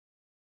about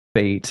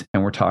fate,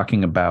 and we're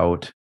talking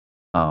about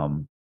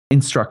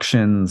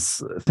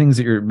instructions, things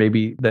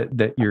that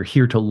that you're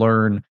here to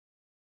learn.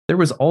 There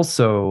was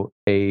also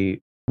a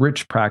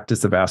rich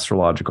practice of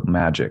astrological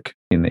magic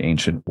in the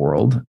ancient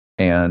world,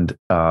 and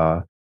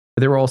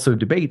there were also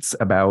debates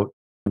about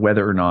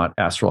whether or not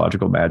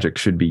astrological magic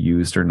should be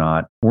used or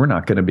not. We're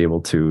not going to be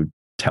able to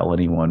tell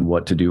anyone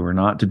what to do or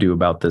not to do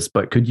about this,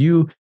 but could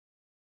you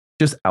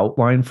just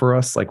outline for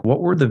us, like,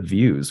 what were the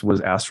views? Was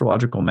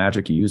astrological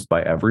magic used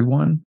by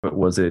everyone, but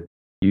was it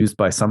used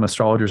by some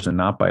astrologers and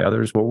not by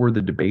others? What were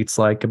the debates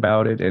like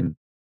about it? And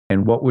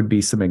what would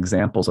be some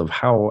examples of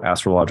how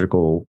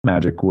astrological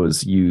magic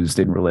was used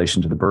in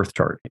relation to the birth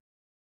chart?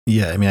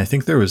 Yeah, I mean, I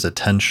think there was a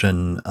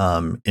tension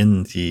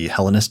in the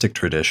Hellenistic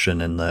tradition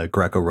in the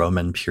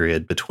Greco-Roman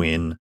period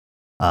between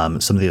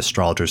some of the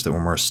astrologers that were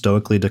more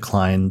stoically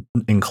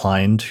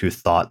inclined, who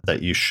thought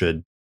that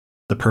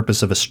the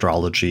purpose of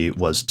astrology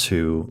was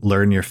to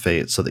learn your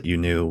fate so that you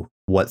knew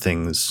what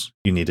things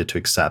you needed to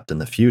accept in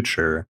the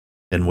future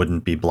and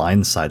wouldn't be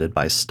blindsided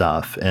by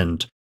stuff.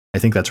 And I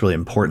think that's really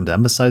important to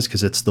emphasize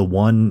because it's the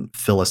one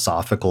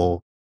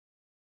philosophical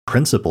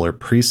principle or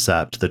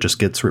precept that just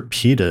gets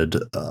repeated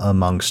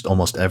amongst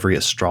almost every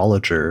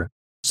astrologer,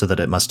 so that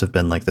it must have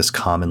been like this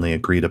commonly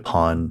agreed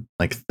upon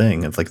like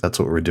thing of like, that's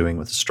what we're doing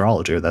with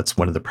astrology, or that's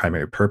one of the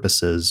primary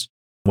purposes,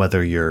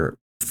 whether you're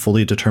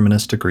fully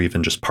deterministic or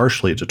even just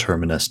partially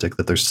deterministic,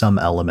 that there's some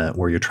element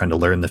where you're trying to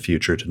learn the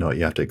future to know what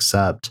you have to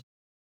accept.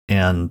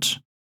 And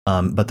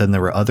but then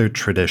there were other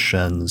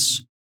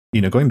traditions,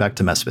 going back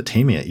to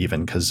Mesopotamia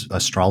even, because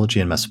astrology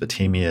in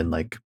Mesopotamia in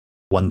like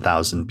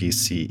 1000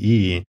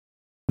 BCE,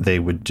 they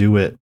would do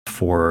it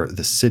for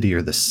the city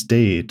or the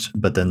state,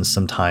 but then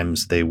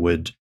sometimes they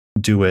would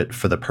do it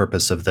for the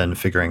purpose of then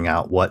figuring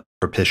out what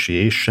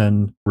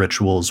propitiation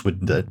rituals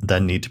would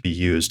then need to be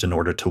used in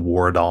order to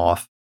ward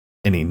off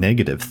any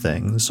negative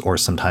things. Or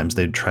sometimes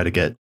they'd try to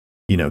get,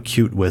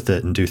 cute with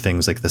it and do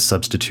things like the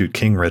substitute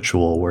king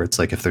ritual, where it's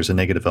like, if there's a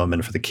negative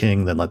omen for the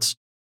king, then let's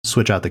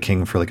switch out the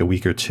king for like a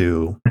week or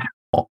two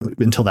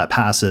until that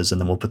passes, and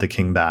then we'll put the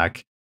king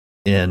back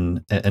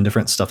in, and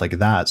different stuff like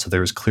that. So there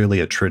was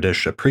clearly a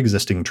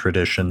pre-existing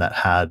tradition that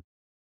had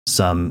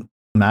some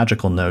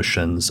magical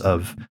notions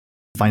of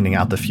finding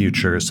out the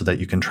future so that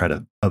you can try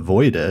to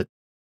avoid it,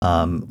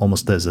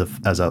 almost as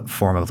a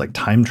form of like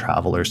time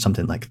travel or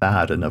something like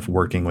that, and of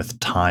working with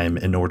time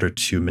in order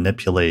to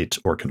manipulate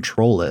or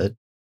control it.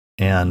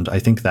 And I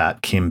think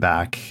that came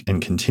back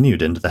and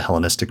continued into the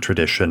Hellenistic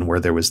tradition, where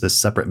there was this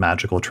separate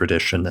magical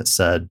tradition that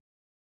said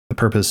the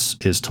purpose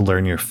is to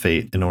learn your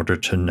fate in order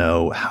to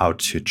know how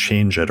to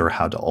change it or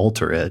how to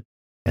alter it,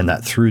 and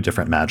that through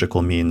different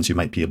magical means you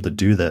might be able to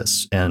do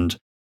this. And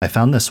I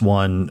found this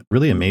one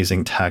really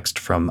amazing text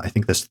from, I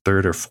think, this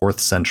 3rd or 4th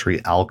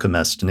century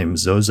alchemist named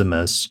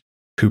Zosimus,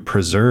 who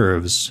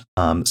preserves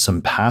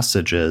some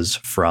passages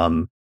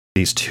from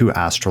these 2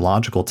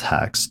 astrological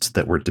texts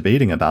that were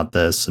debating about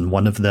this. And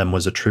one of them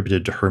was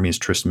attributed to Hermes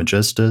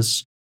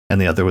Trismegistus, and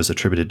the other was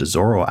attributed to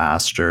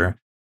Zoroaster.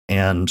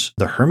 And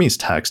the Hermes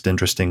text,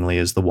 interestingly,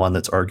 is the one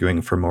that's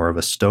arguing for more of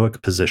a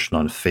Stoic position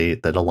on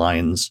fate that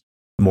aligns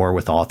more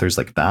with authors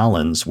like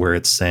Valens, where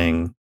it's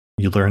saying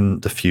you learn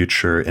the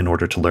future in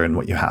order to learn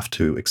what you have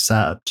to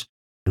accept.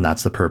 And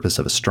that's the purpose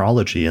of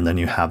astrology. And then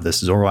you have this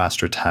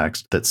Zoroaster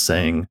text that's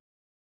saying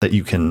that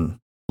you can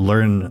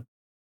learn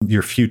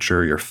your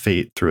future, your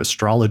fate through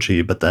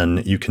astrology, but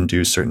then you can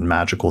do certain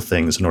magical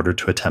things in order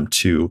to attempt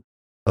to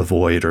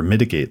avoid or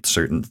mitigate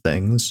certain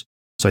things.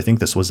 So I think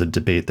this was a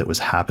debate that was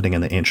happening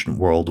in the ancient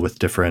world with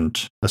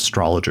different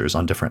astrologers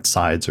on different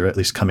sides, or at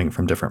least coming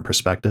from different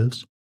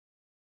perspectives.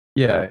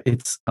 Yeah,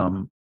 it's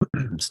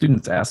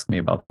students ask me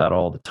about that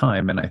all the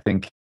time, and I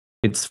think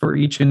it's for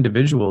each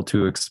individual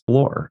to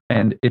explore.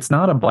 And it's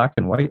not a black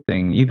and white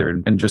thing either.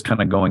 And just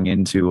kind of going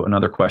into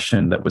another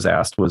question that was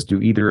asked was,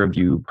 do either of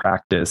you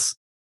practice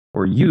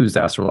or use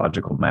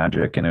astrological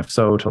magic? And if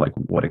so, to like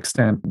what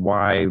extent,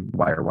 why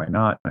or why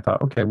not? And I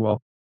thought, okay,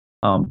 well,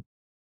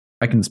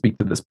 I can speak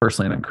to this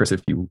personally. And then Chris,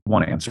 if you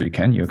want to answer, you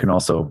can. You can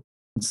also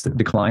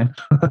decline.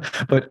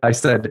 But I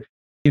said,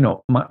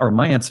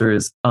 my answer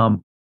is,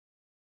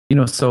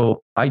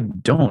 so I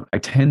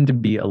tend to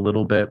be a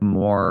little bit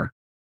more,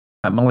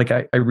 I'm like,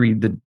 I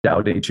read the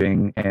Tao Te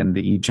Ching and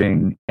the I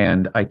Ching,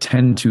 and I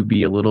tend to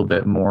be a little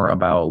bit more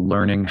about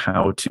learning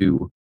how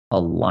to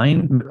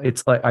align.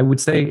 It's like, I would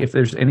say if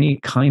there's any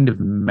kind of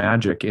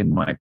magic in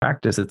my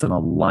practice, it's an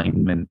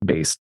alignment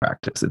based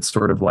practice. It's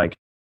sort of like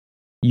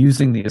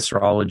using the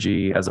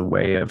astrology as a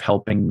way of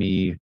helping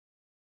me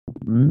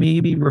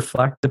maybe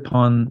reflect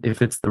upon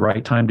if it's the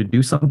right time to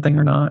do something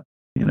or not,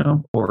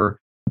 or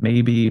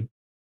maybe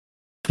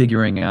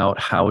figuring out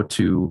how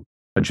to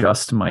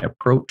adjust my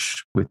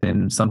approach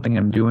within something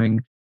I'm doing.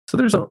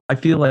 So I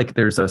feel like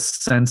there's a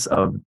sense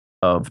of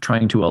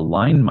trying to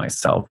align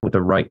myself with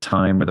the right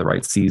time or the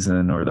right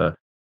season or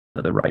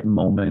the right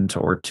moment,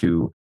 or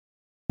to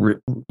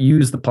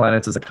use the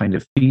planets as a kind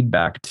of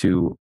feedback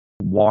to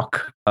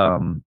walk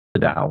the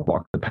Tao,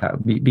 walk the path,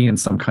 be in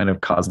some kind of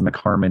cosmic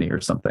harmony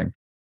or something.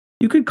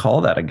 You could call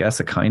that, I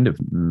guess, a kind of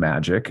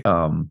magic.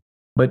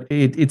 But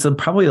it's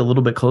probably a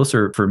little bit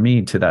closer for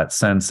me to that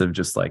sense of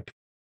just like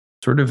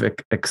sort of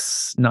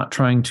not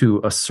trying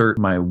to assert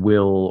my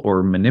will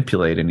or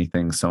manipulate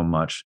anything so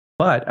much.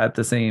 But at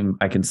the same,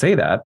 I can say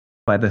that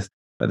by the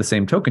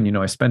same token,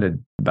 I spent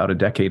about a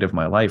decade of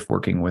my life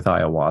working with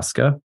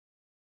ayahuasca.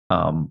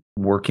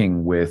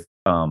 Working with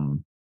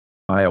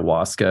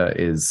ayahuasca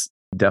is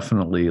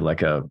definitely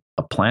like a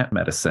plant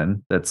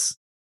medicine that's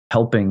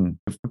helping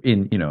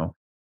in,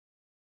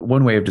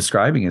 one way of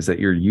describing is that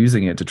you're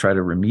using it to try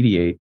to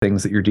remediate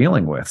things that you're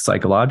dealing with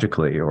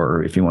psychologically,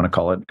 or if you want to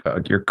call it,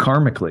 you're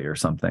karmically or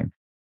something.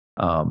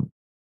 And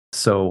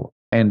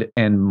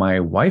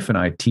my wife and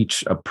I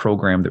teach a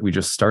program that we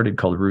just started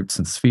called Roots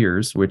and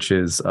Spheres, which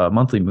is a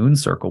monthly moon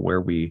circle where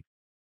we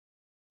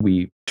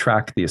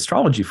track the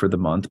astrology for the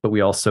month, but we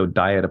also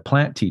diet a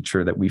plant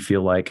teacher that we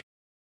feel like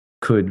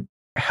could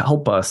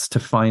help us to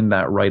find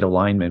that right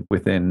alignment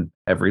within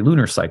every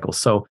lunar cycle.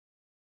 So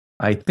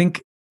I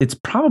think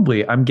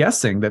I'm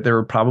guessing that there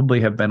would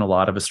probably have been a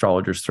lot of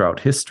astrologers throughout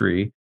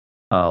history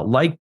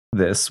like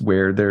this,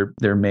 where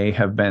there may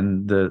have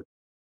been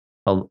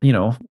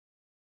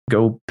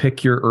go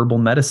pick your herbal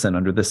medicine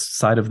under this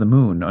side of the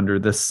moon,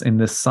 in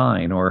this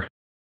sign, or,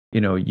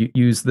 you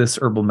use this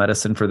herbal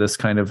medicine for this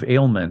kind of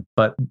ailment,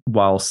 but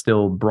while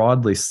still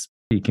broadly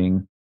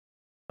speaking,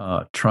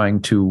 trying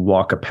to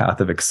walk a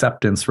path of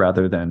acceptance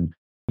rather than,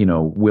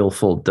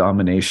 willful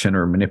domination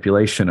or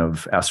manipulation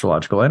of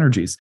astrological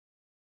energies.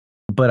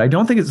 But I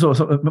don't think it's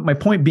so. My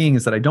point being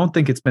is that I don't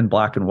think it's been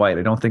black and white.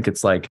 I don't think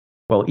it's like,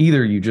 well,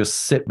 either you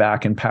just sit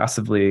back and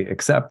passively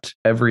accept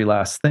every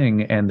last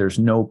thing, and there's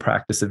no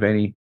practice of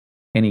any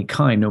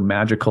kind, no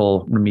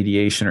magical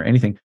remediation or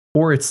anything,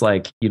 or it's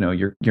like,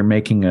 you're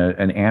making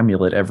an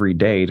amulet every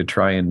day to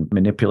try and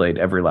manipulate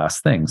every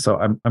last thing. So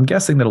I'm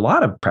guessing that a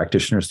lot of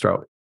practitioners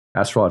throughout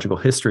astrological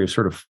history have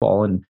sort of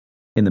fallen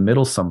in the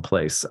middle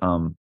someplace.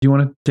 Do you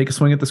want to take a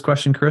swing at this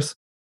question, Chris?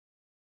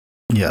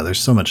 Yeah,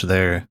 there's so much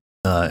there.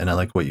 And I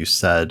like what you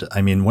said.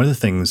 I mean, one of the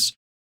things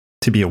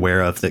to be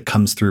aware of that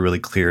comes through really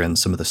clear in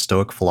some of the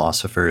Stoic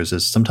philosophers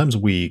is sometimes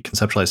we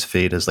conceptualize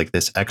fate as like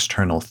this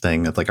external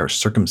thing of like our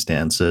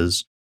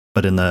circumstances.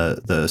 But in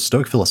the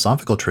Stoic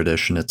philosophical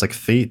tradition, it's like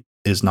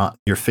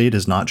your fate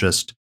is not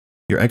just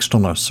your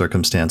external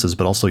circumstances,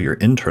 but also your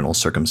internal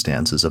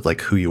circumstances of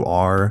like who you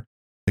are,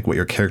 like what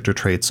your character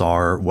traits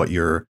are, what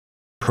your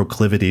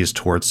proclivities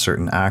towards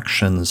certain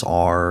actions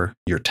are,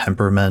 your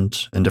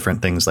temperament, and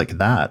different things like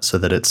that, so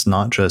that it's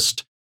not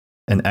just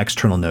an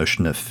external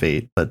notion of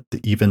fate, but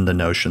even the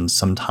notion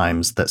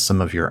sometimes that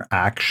some of your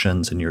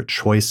actions and your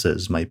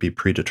choices might be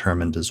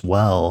predetermined as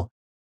well.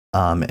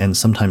 And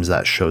sometimes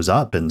that shows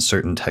up in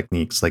certain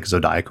techniques like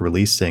zodiac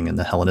releasing in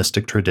the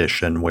Hellenistic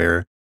tradition,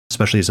 where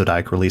especially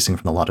zodiac releasing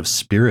from a lot of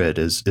spirit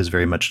is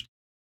very much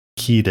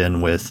keyed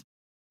in with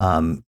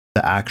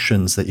the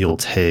actions that you'll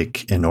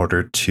take in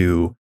order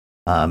to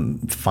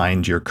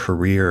find your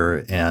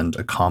career and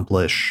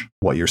accomplish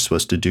what you're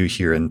supposed to do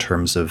here in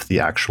terms of the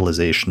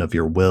actualization of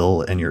your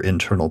will and your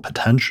internal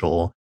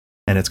potential.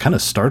 And it's kind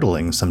of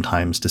startling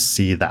sometimes to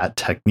see that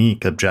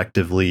technique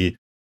objectively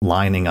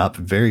lining up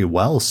very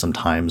well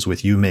sometimes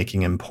with you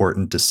making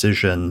important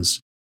decisions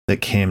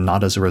that came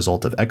not as a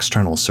result of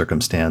external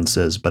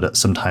circumstances, but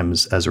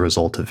sometimes as a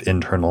result of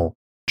internal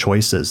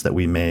choices that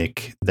we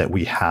make, that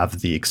we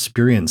have the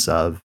experience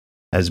of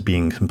as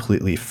being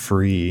completely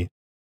free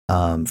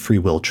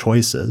will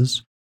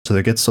choices. So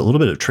there gets a little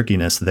bit of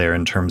trickiness there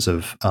in terms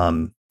of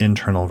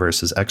internal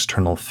versus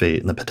external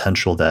fate and the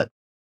potential that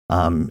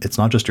it's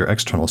not just your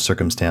external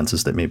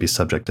circumstances that may be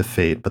subject to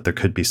fate, but there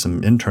could be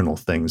some internal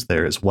things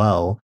there as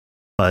well.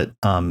 But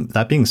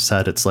that being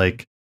said, it's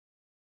like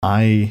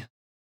I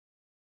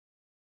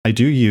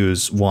do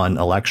use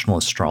electional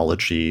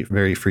astrology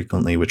very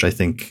frequently, which I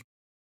think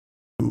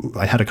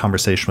I had a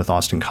conversation with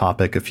Austin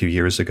Coppock a few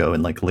years ago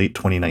in like late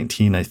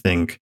 2019, I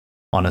think,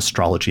 on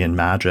astrology and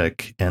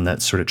magic. And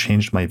that sort of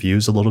changed my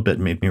views a little bit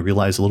and made me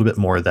realize a little bit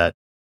more that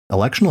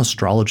electional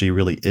astrology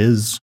really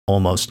is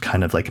almost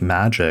kind of like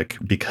magic,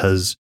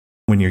 because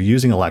when you're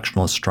using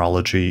electional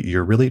astrology,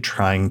 you're really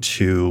trying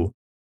to,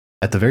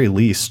 at the very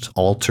least,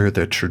 alter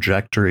the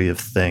trajectory of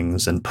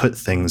things and put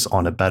things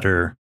on a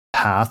better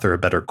path or a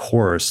better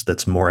course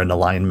that's more in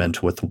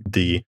alignment with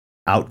the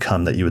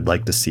outcome that you would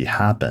like to see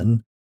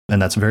happen.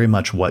 And that's very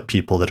much what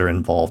people that are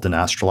involved in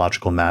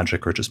astrological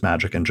magic or just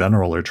magic in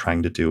general are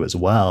trying to do as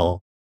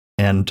well.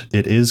 And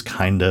it is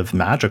kind of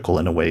magical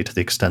in a way to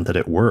the extent that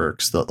it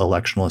works. The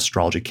electional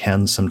astrology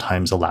can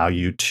sometimes allow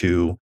you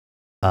to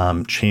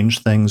change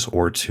things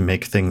or to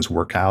make things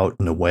work out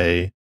in a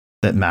way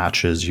that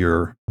matches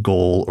your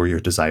goal or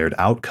your desired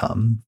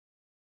outcome.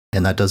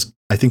 And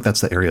I think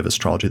that's the area of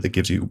astrology that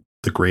gives you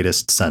the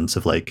greatest sense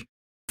of like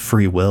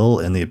free will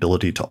and the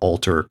ability to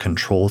alter or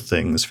control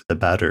things for the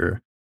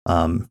better.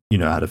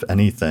 Out of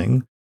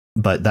anything.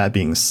 But that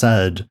being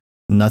said,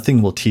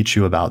 nothing will teach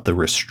you about the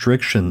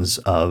restrictions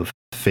of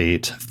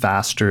fate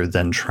faster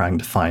than trying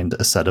to find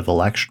a set of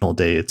electional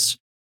dates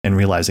and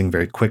realizing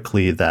very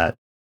quickly that,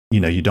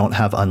 you don't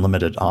have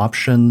unlimited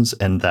options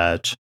and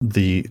that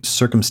the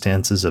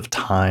circumstances of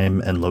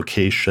time and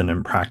location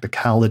and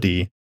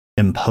practicality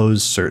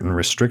impose certain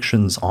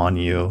restrictions on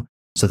you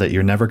so that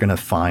you're never going to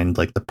find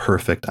like the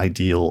perfect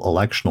ideal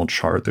electional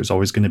chart. There's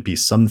always going to be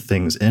some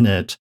things in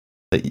it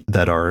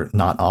that are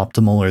not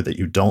optimal or that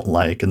you don't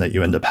like and that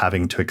you end up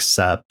having to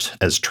accept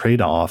as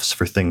trade-offs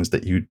for things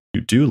that you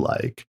do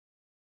like.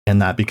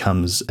 And that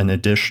becomes an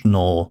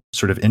additional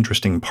sort of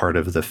interesting part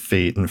of the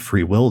fate and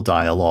free will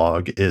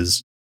dialogue,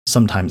 is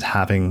sometimes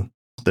having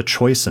the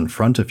choice in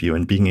front of you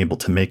and being able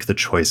to make the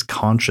choice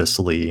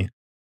consciously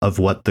of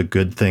what the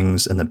good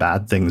things and the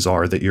bad things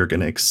are that you're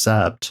going to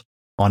accept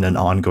on an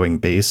ongoing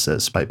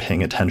basis by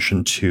paying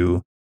attention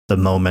to the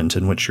moment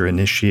in which you're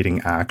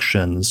initiating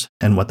actions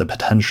and what the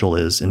potential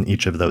is in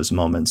each of those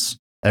moments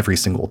every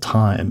single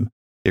time.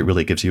 It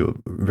really gives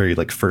you a very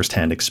like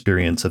firsthand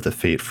experience of the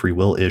fate free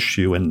will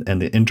issue and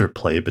the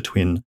interplay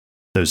between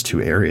those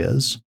two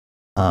areas.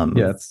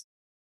 Yes.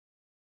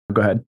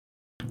 Go ahead.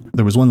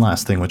 There was one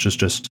last thing, which is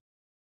just,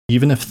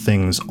 even if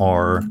things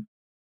are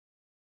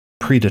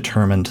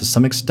predetermined to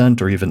some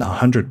extent or even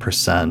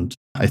 100%,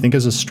 I think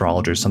as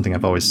astrologers, something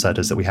I've always said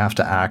is that we have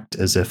to act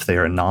as if they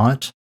are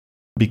not,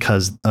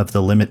 because of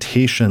the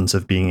limitations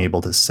of being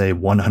able to say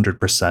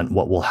 100%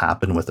 what will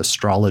happen with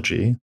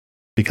astrology.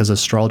 Because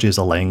astrology is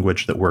a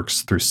language that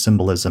works through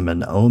symbolism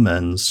and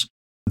omens,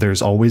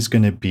 there's always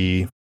going to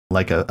be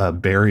like a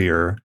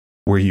barrier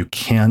where you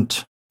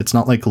can't, it's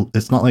not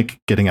like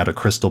getting out a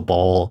crystal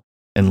ball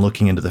and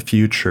looking into the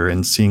future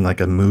and seeing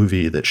like a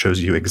movie that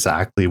shows you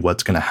exactly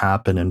what's going to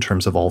happen in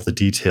terms of all the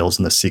details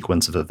and the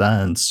sequence of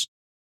events.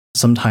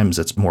 Sometimes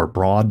it's more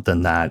broad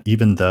than that,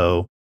 even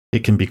though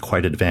it can be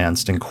quite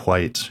advanced and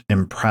quite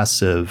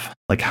impressive,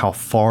 like how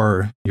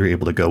far you're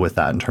able to go with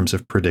that in terms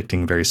of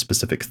predicting very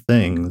specific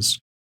things.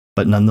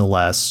 But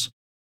nonetheless,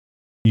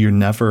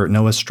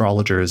 no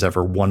astrologer is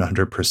ever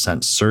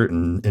 100%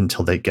 certain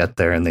until they get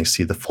there and they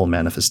see the full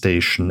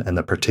manifestation and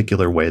the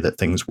particular way that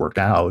things work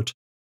out.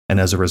 And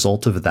as a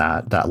result of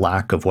that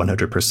lack of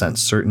 100%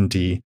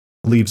 certainty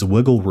leaves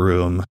wiggle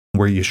room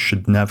where you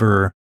should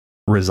never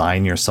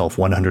resign yourself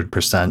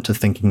 100% to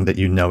thinking that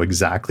you know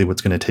exactly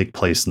what's going to take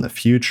place in the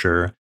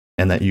future,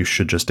 and that you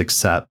should just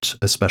accept,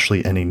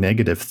 especially any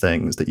negative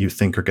things that you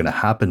think are going to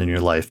happen in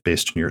your life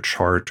based on your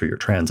chart or your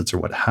transits or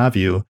what have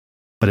you.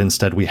 But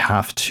instead, we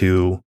have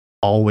to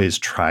always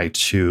try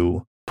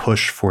to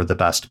push for the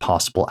best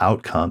possible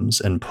outcomes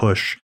and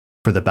push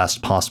for the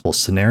best possible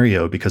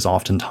scenario, because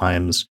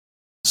oftentimes,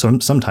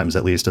 sometimes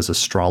at least as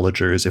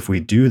astrologers, if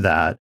we do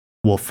that,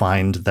 we'll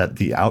find that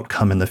the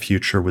outcome in the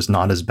future was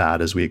not as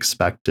bad as we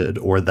expected,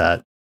 or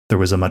that there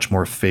was a much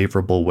more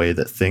favorable way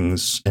that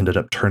things ended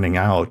up turning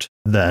out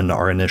than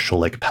our initial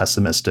like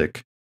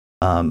pessimistic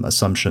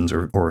assumptions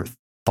or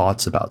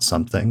thoughts about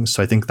something.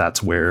 So I think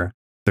that's where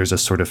there's a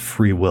sort of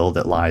free will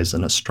that lies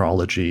in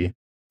astrology,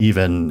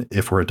 even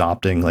if we're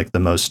adopting like the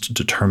most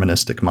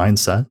deterministic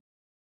mindset.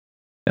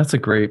 That's a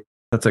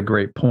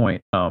great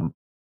point.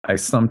 I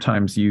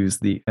sometimes use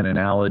an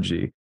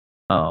analogy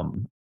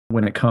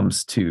when it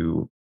comes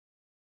to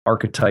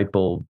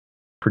archetypal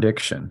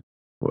prediction.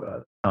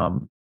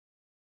 Um,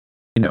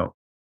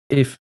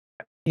 if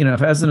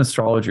if as an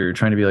astrologer you're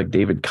trying to be like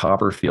David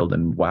Copperfield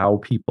and wow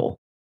people,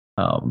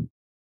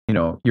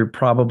 you're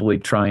probably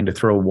trying to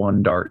throw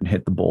one dart and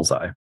hit the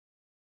bullseye.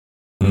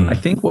 I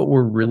think what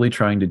we're really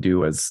trying to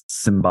do as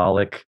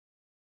symbolic,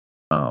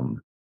 as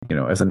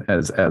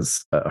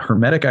a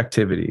hermetic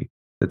activity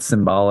that's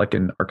symbolic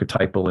and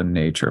archetypal in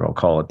nature, I'll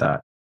call it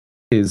that,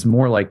 is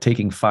more like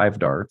taking 5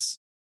 darts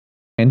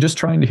and just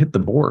trying to hit the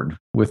board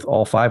with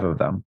all 5 of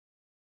them.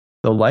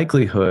 The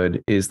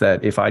likelihood is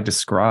that if I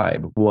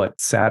describe what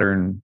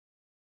Saturn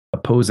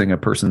opposing a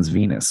person's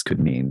Venus could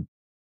mean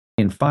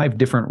in 5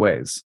 different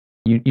ways,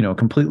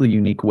 completely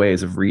unique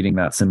ways of reading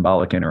that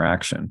symbolic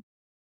interaction,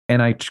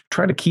 and I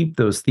try to keep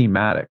those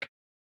thematic,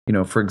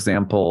 for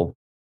example,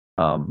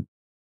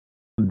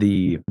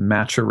 the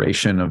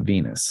maturation of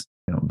Venus,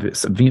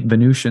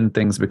 Venusian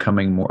things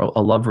becoming more,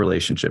 a love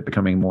relationship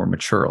becoming more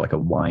mature, like a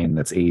wine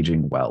that's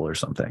aging well or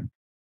something,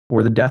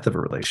 or the death of a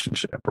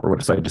relationship, or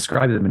what, so I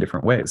describe them in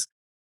different ways.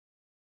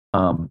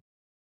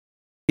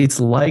 It's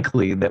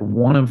likely that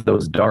one of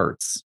those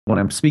darts, when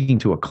I'm speaking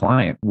to a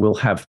client, will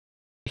have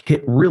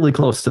hit really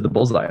close to the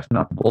bullseye, if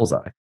not the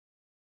bullseye.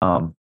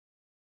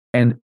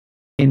 And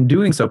in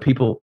doing so,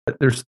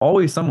 there's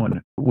always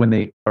someone, when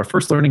they are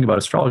first learning about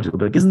astrology, they'll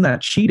be like, isn't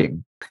that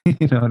cheating?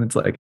 And it's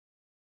like,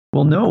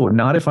 well, no,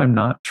 not if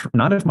not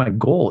if my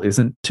goal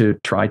isn't to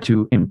try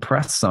to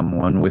impress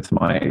someone with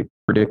my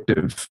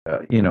predictive,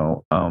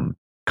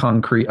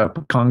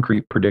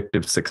 concrete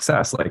predictive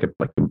success, like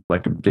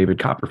David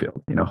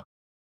Copperfield,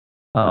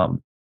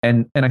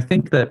 and I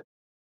think that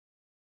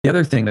the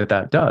other thing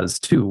that does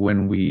too,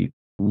 when we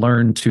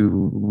learn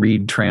to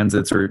read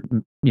transits or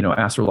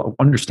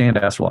understand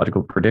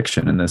astrological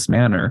prediction in this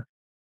manner,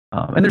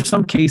 and there's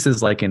some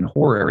cases like in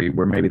horary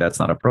where maybe that's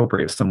not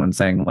appropriate. If someone's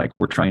saying like,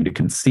 we're trying to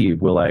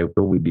conceive, will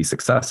we be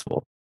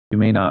successful? You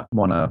may not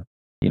want to,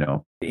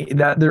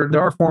 that there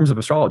are forms of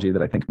astrology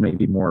that I think may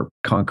be more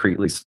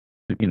concretely,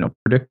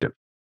 predictive,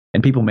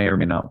 and people may or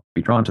may not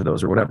be drawn to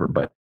those or whatever.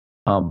 But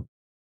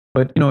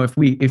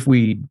if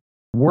we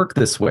work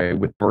this way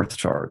with birth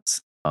charts,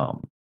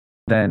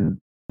 then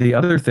the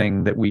other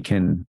thing that we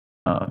can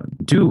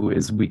do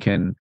is we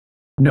can,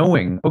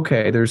 knowing,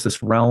 okay, there's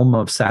this realm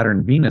of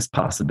Saturn Venus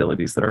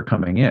possibilities that are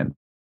coming in.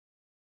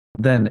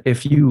 Then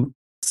if you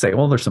say,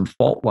 well, there's some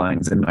fault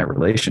lines in my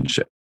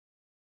relationship,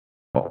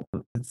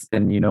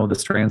 and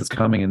this transit's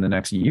coming in the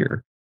next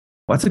year,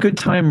 well, that's a good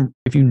time.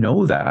 If you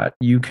know that,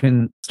 you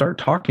can start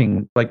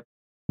talking like,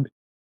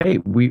 hey,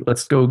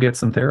 let's go get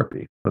some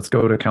therapy. Let's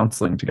go to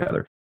counseling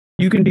together.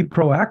 You can be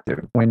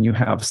proactive when you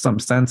have some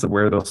sense of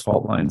where those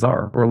fault lines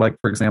are. Or like,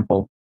 for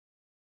example,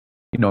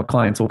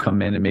 clients will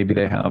come in and maybe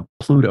they have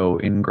Pluto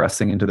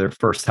ingressing into their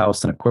first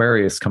house in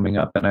Aquarius coming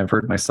up. And I've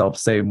heard myself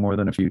say more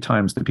than a few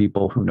times to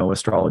people who know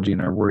astrology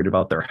and are worried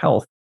about their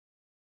health,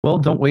 well,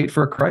 don't wait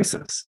for a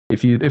crisis.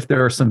 If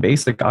there are some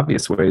basic,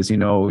 obvious ways,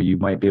 you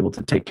might be able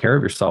to take care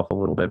of yourself a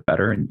little bit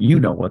better, and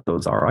what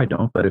those are. I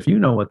don't, but if you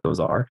know what those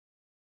are,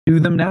 do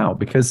them now,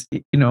 because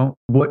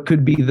what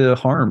could be the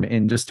harm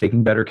in just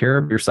taking better care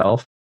of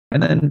yourself?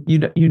 And then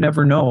you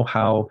never know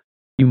how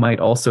you might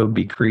also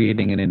be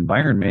creating an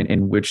environment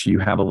in which you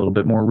have a little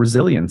bit more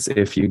resilience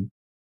if you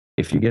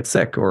get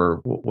sick or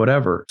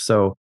whatever.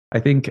 So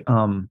I think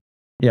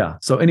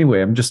so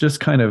anyway, I'm just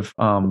kind of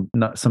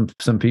not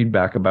some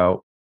feedback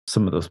about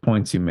some of those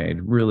points you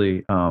made.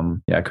 Really,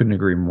 I couldn't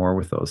agree more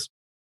with those.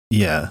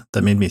 Yeah,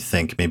 that made me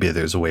think maybe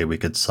there's a way we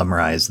could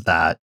summarize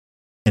that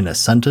in a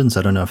sentence.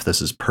 I don't know if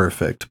this is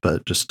perfect,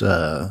 but just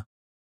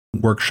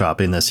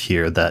workshopping this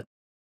here, that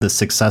the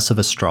success of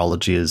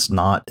astrology is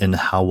not in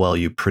how well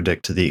you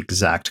predict the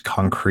exact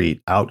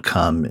concrete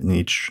outcome in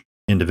each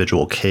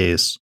individual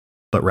case,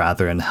 but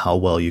rather in how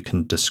well you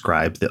can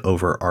describe the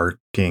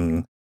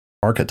overarching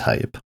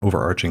archetype.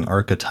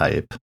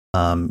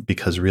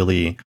 Because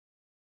really,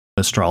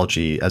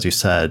 astrology, as you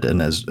said,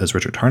 and as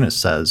Richard Harness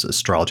says,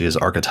 astrology is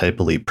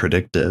archetypally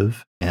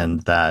predictive,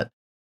 and that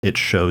it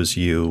shows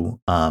you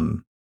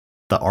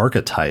the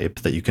archetype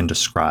that you can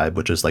describe,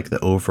 which is like the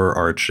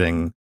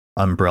overarching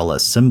umbrella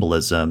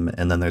symbolism.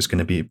 And then there's going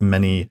to be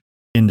many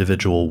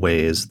individual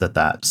ways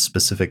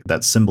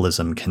that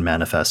symbolism can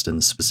manifest in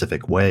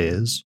specific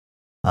ways,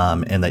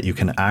 and that you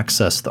can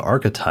access the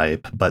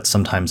archetype, but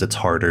sometimes it's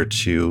harder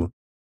to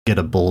get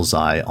a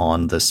bullseye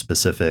on the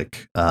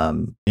specific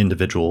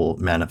individual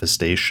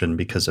manifestation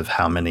because of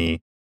how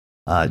many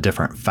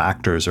different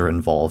factors are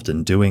involved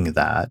in doing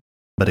that.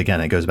 But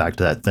again, it goes back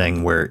to that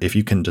thing where if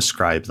you can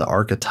describe the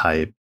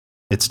archetype,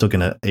 it's still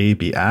going to A,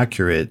 be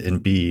accurate,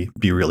 and B,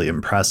 be really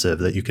impressive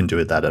that you can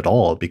do that at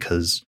all.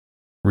 Because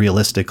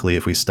realistically,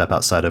 if we step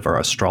outside of our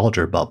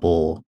astrologer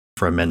bubble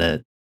for a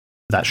minute,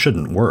 that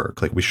shouldn't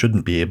work. Like we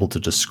shouldn't be able to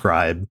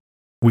describe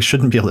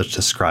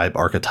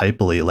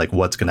archetypally like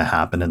what's going to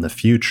happen in the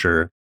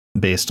future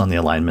based on the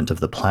alignment of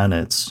the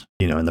planets,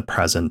 in the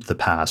present, the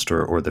past,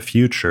 or the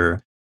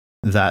future.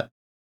 That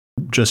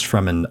just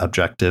from an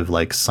objective,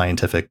 like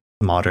scientific,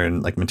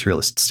 modern, like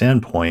materialist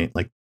standpoint,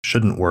 like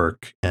shouldn't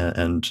work.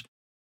 And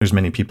there's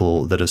many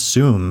people that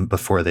assume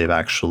before they've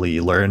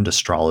actually learned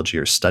astrology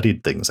or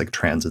studied things like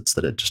transits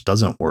that it just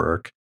doesn't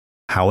work.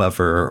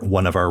 However,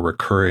 one of our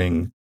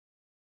recurring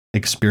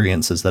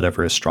experiences that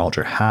every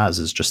astrologer has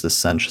is just this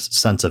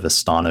sense of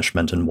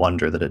astonishment and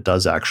wonder that it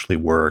does actually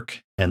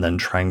work, and then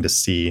trying to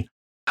see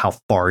how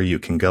far you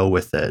can go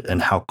with it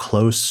and how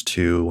close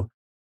to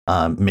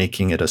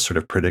making it a sort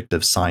of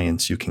predictive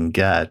science you can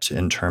get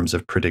in terms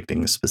of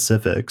predicting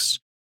specifics.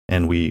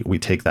 And we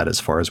take that as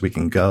far as we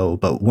can go.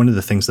 But one of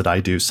the things that I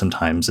do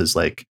sometimes is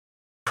like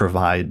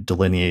provide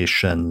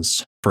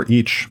delineations for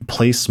each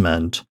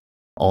placement.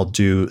 I'll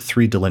do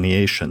 3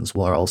 delineations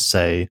where I'll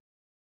say,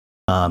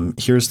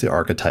 here's the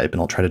archetype,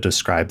 and I'll try to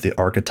describe the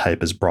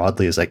archetype as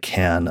broadly as I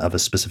can of a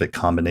specific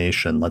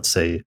combination. Let's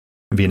say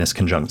Venus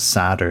conjunct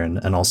Saturn,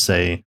 and I'll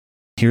say,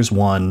 here's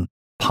one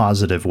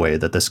positive way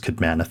that this could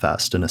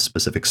manifest in a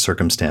specific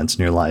circumstance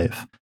in your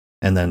life.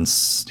 And then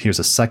here's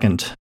a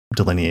second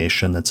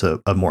delineation that's a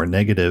more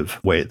negative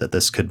way that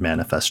this could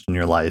manifest in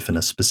your life in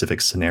a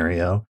specific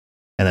scenario.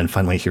 And then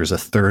finally, here's a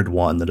third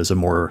one that is a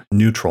more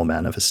neutral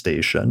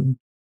manifestation.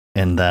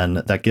 And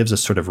then that gives a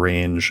sort of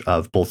range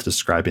of both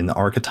describing the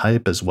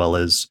archetype as well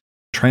as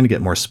trying to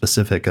get more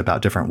specific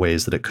about different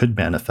ways that it could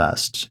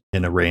manifest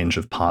in a range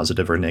of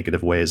positive or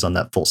negative ways on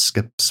that full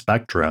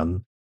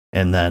spectrum.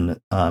 And then,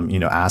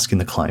 asking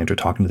the client or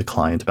talking to the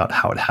client about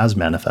how it has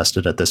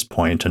manifested at this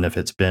point, and if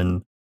it's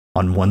been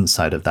on one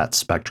side of that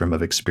spectrum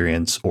of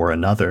experience or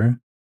another.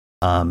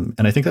 And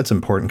I think that's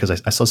important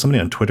because I saw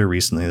somebody on Twitter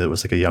recently that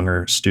was like a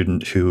younger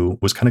student who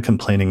was kind of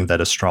complaining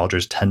that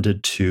astrologers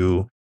tended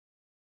to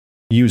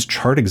use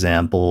chart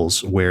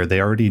examples where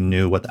they already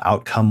knew what the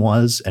outcome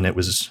was, and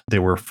they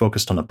were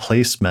focused on a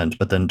placement,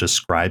 but then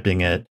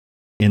describing it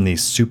in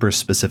these super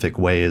specific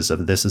ways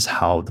of this is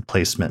how the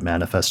placement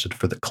manifested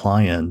for the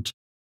client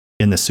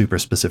in this super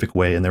specific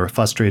way. And they were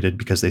frustrated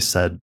because they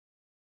said,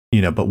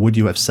 but would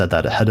you have said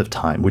that ahead of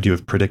time? Would you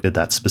have predicted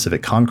that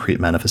specific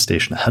concrete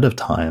manifestation ahead of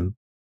time?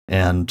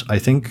 And I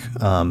think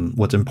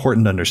what's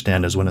important to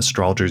understand is when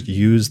astrologers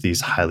use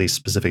these highly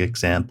specific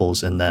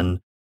examples and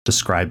then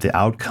describe the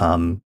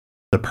outcome,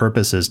 the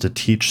purpose is to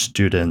teach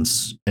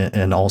students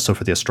and also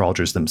for the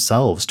astrologers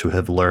themselves to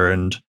have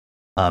learned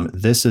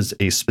this is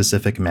a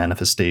specific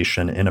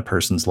manifestation in a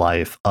person's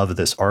life of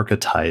this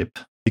archetype,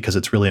 because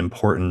it's really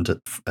important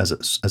as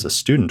a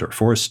student or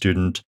for a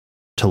student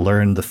to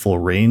learn the full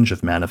range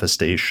of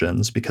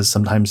manifestations, because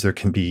sometimes there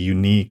can be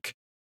unique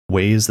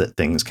ways that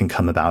things can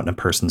come about in a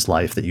person's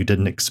life that you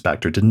didn't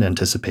expect or didn't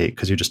anticipate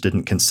because you just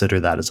didn't consider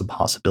that as a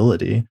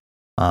possibility.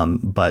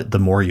 But the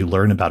more you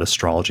learn about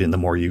astrology and the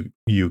more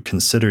you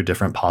consider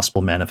different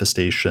possible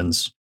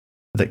manifestations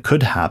that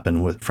could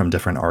happen from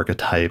different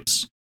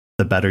archetypes,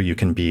 the better you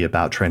can be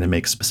about trying to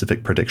make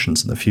specific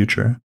predictions in the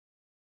future.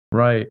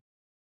 Right.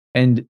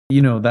 And,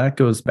 that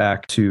goes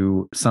back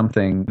to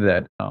something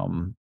that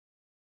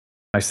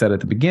I said at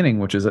the beginning,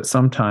 which is that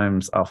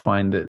sometimes I'll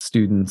find that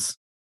students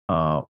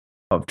of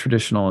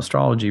traditional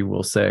astrology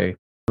will say,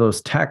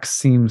 those texts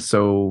seem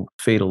so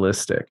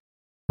fatalistic.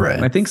 Right.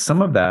 And I think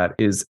some of that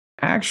is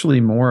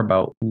actually more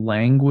about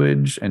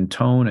language and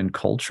tone and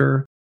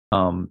culture.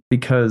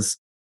 Because,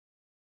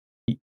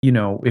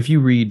 if you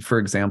read, for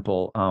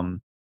example,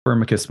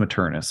 Firmicus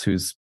Maternus,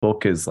 whose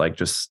book is like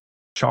just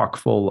chock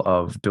full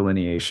of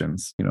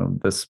delineations,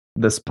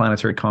 this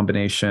planetary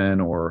combination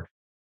or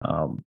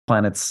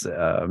planets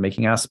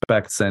making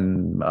aspects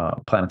and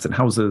planets in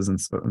houses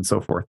and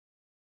so forth.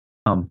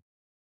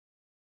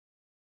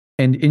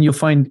 And you'll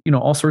find,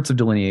 all sorts of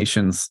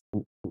delineations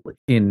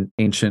in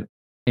ancient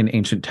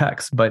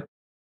texts. But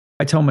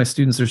I tell my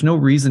students there's no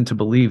reason to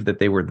believe that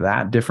they were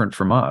that different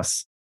from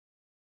us,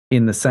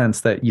 in the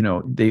sense that,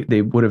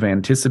 they would have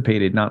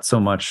anticipated not so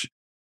much.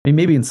 I mean,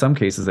 maybe in some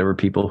cases there were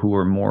people who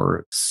were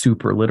more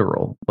super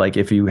literal. Like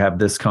if you have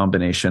this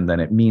combination, then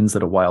it means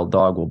that a wild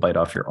dog will bite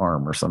off your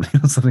arm or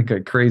something, something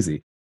like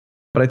crazy.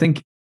 But I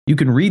think you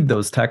can read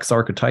those texts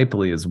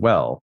archetypally as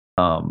well.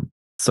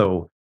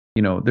 So,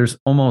 there's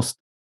almost,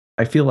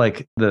 I feel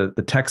like the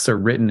texts are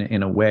written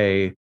in a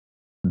way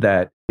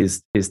that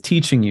is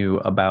teaching you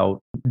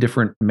about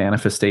different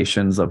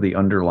manifestations of the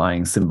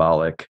underlying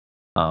symbolic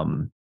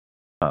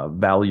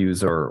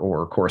values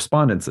or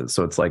correspondences.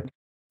 So it's like,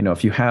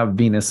 if you have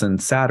Venus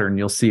and Saturn,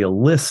 you'll see a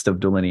list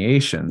of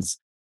delineations.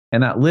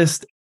 And that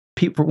list,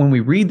 people, when we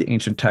read the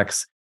ancient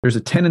texts, there's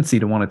a tendency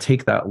to want to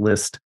take that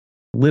list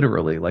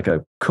literally, like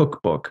a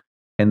cookbook.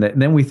 And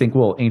then we think,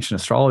 well,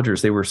 ancient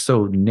astrologers, they were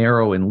so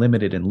narrow and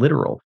limited and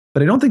literal.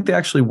 But I don't think they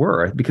actually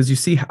were, because you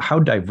see how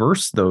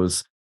diverse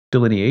those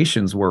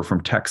delineations were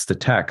from text to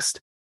text.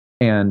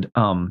 And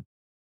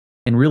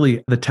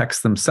really, the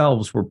texts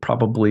themselves were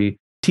probably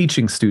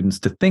teaching students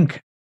to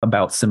think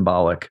about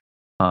symbolic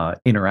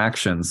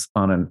interactions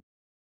on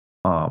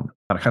a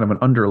kind of an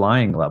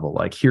underlying level.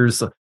 Like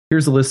here's a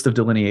list of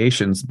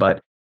delineations,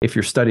 but if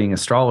you're studying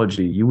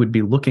astrology, you would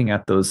be looking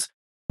at those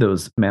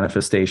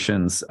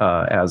manifestations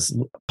as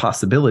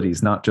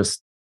possibilities, not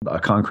just a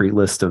concrete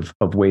list of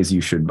ways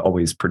you should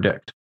always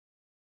predict.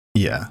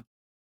 Yeah,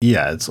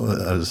 it's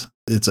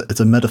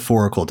a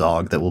metaphorical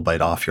dog that will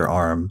bite off your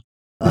arm,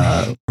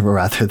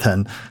 rather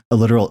than a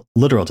literal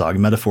dog.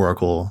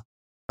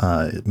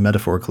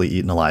 Metaphorically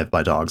eaten alive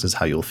by dogs is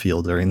how you'll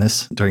feel during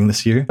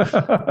this year.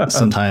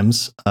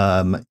 Sometimes,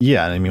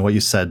 yeah. I mean, what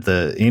you said,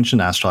 the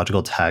ancient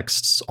astrological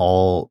texts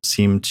all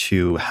seem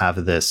to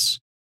have this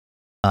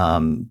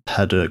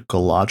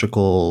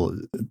pedagogical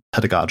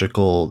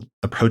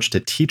approach to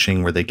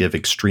teaching where they give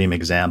extreme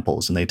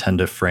examples, and they tend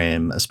to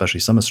frame, especially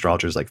some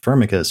astrologers like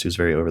Firmicus, who's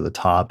very over the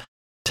top,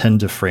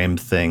 tend to frame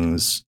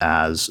things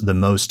as the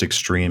most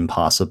extreme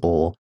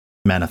possible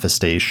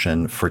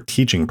manifestation for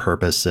teaching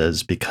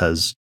purposes,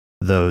 because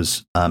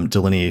those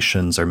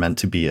delineations are meant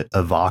to be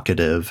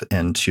evocative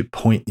and to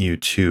point you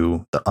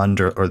to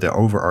the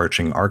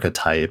overarching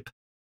archetype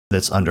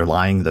that's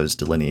underlying those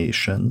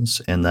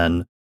delineations. And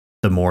then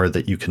the more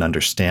that you can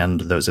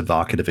understand those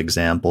evocative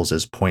examples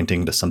as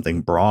pointing to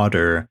something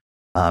broader,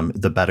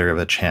 the better of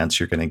a chance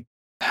you're going to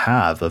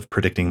have of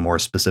predicting more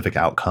specific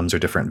outcomes or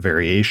different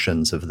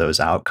variations of those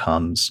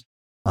outcomes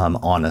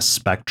on a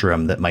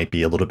spectrum that might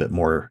be a little bit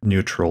more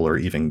neutral or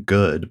even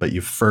good. But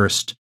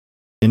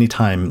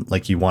anytime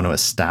like you want to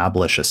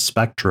establish a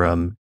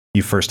spectrum,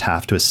 you first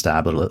have to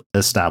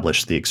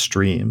establish the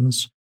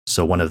extremes.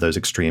 So one of those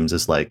extremes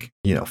is like,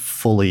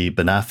 fully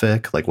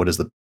benefic, like what is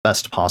the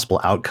best possible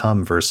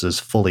outcome, versus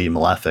fully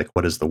malefic,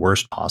 what is the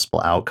worst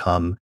possible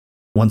outcome.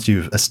 Once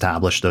you've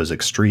established those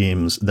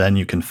extremes, then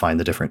you can find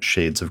the different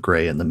shades of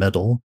gray in the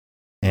middle.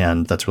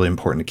 And that's really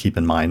important to keep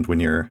in mind when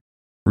you're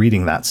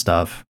reading that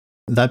stuff.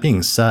 That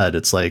being said,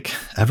 it's like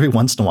every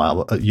once in a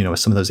while, with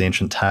some of those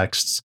ancient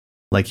texts,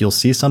 like you'll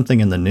see something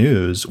in the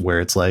news where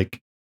it's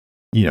like,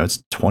 it's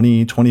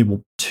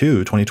 2022,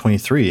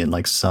 2023, and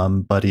like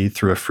somebody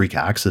through a freak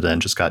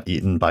accident just got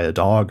eaten by a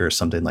dog or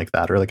something like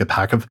that, or like a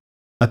pack of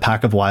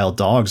wild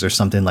dogs or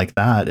something like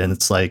that. And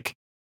it's like,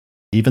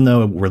 even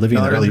though we're living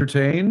in the early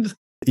entertained.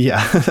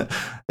 Yeah,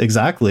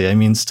 exactly. I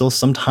mean, still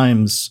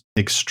sometimes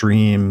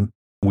extreme,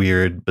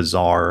 weird,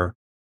 bizarre,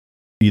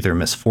 either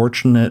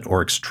misfortunate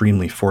or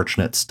extremely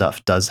fortunate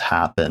stuff does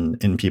happen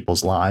in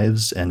people's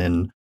lives and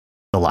in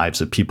the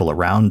lives of people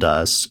around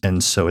us.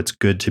 And so it's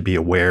good to be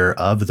aware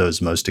of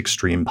those most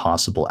extreme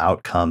possible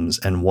outcomes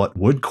and what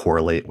would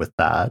correlate with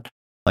that.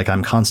 Like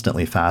I'm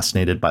constantly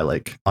fascinated by,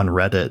 like, on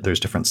Reddit, there's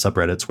different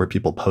subreddits where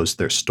people post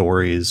their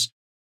stories,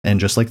 and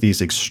just like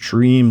these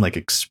extreme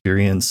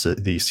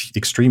these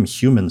extreme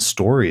human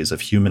stories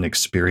of human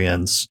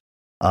experience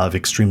of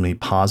extremely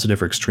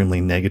positive or extremely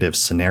negative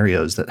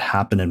scenarios that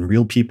happen in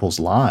real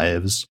people's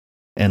lives.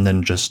 And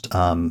then just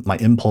my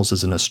impulse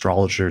as an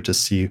astrologer to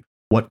see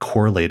what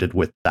correlated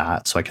with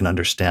that, so I can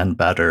understand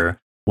better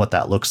what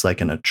that looks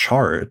like in a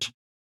chart,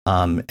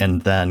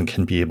 and then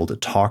can be able to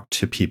talk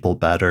to people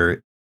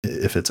better.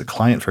 If it's a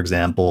client, for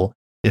example,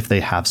 if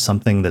they have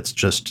something that's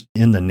just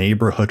in the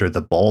neighborhood or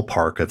the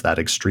ballpark of that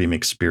extreme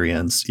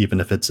experience, even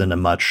if it's in a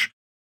much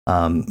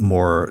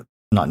more,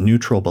 not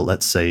neutral, but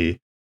let's say,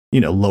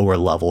 lower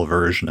level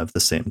version of the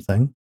same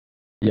thing.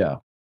 Yeah.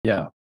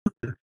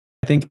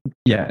 I think,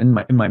 in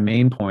my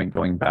main point,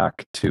 going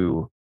back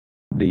to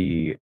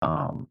the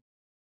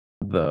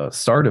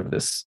start of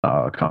this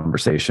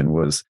conversation,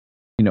 was,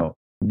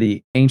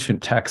 the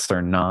ancient texts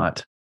are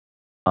not.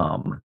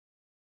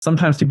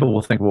 Sometimes people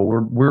will think, well,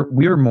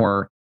 we're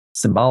more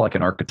symbolic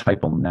and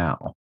archetypal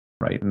now,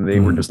 right? And they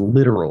were just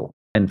literal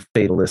and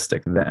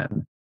fatalistic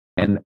then.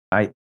 And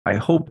I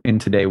hope in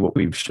today what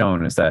we've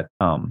shown is that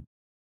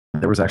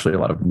there was actually a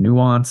lot of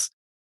nuance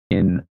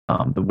in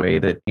the way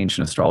that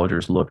ancient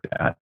astrologers looked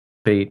at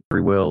fate,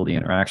 free will, the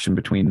interaction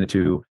between the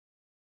two,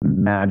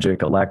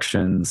 magic,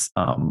 elections,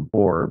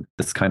 or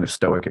this kind of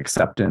stoic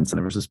acceptance. And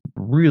there was this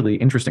really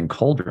interesting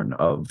cauldron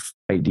of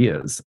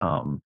ideas.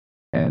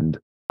 And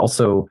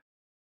also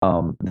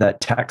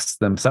that texts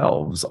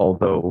themselves,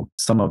 although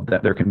some of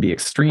that there can be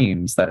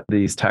extremes, that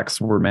these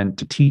texts were meant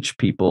to teach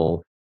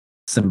people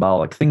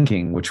symbolic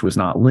thinking, which was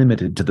not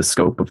limited to the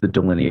scope of the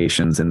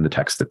delineations in the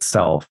text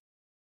itself.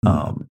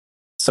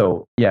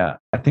 So yeah,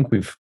 I think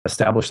we've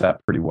established that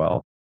pretty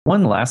well.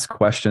 One last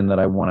question that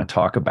I want to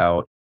talk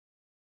about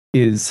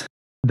is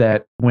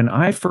that when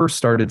I first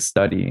started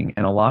studying,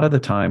 and a lot of the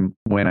time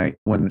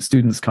when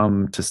students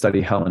come to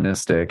study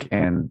Hellenistic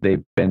and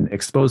they've been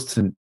exposed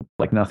to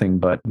like nothing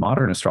but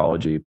modern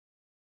astrology,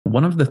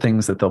 one of the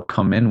things that they'll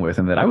come in with,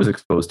 and that I was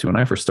exposed to when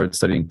I first started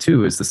studying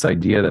too, is this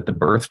idea that the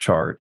birth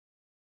chart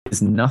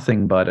is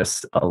nothing but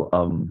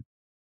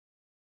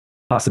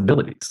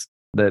possibilities.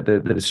 That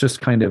it's just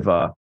kind of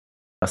a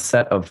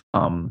set of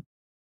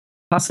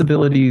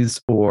possibilities,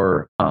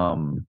 or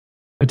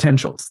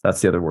Potentials.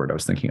 That's the other word I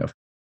was thinking of.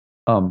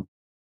 Um,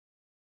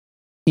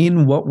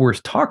 in what we're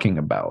talking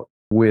about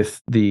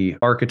with the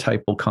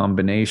archetypal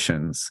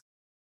combinations,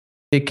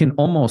 it can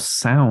almost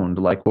sound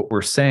like what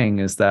we're saying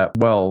is that,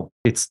 well,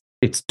 it's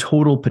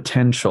total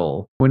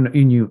potential.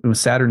 When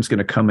Saturn's going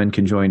to come and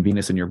conjoin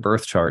Venus in your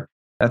birth chart,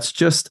 that's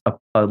just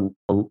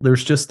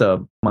there's just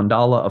a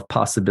mandala of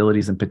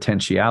possibilities and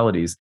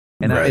potentialities,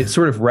 and Right. it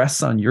sort of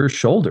rests on your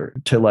shoulder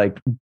to like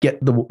get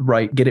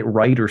it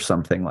right or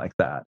something like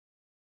that.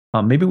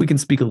 Maybe we can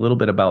speak a little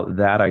bit about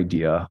that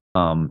idea,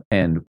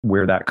 and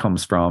where that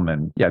comes from,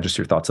 and yeah, just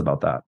your thoughts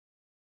about that.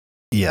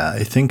 Yeah,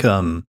 I think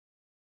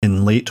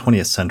in late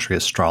 20th century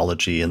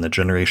astrology and the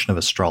generation of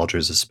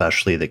astrologers,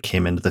 especially that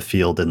came into the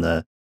field in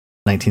the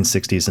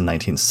 1960s and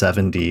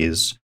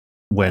 1970s,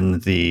 when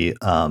the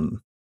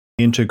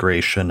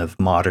integration of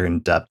modern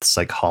depth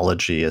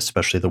psychology,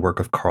 especially the work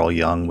of Carl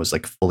Jung, was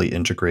like fully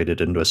integrated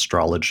into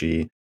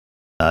astrology.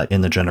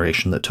 In the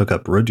generation that took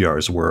up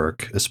Rudyard's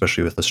work,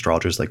 especially with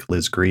astrologers like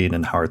Liz Green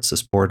and Howard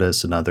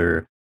Sisportis and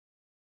other,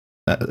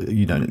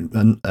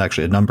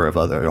 actually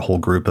a whole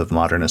group of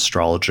modern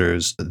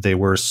astrologers,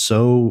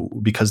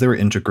 because they were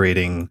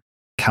integrating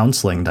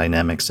counseling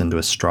dynamics into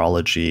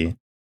astrology,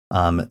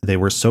 they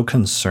were so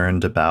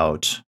concerned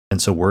about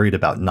and so worried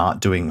about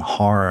not doing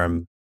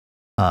harm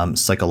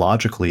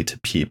psychologically to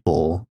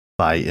people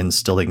by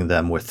instilling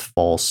them with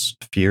false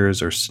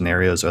fears or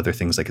scenarios or other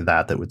things like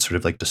that would sort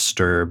of like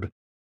disturb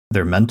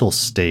their mental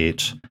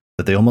state,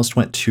 that they almost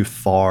went too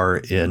far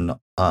in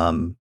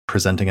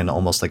presenting an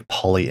almost like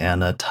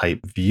Pollyanna type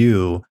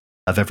view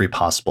of every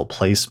possible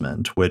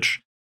placement,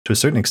 which to a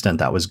certain extent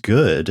that was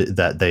good,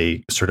 that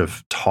they sort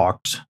of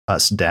talked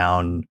us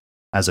down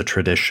as a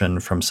tradition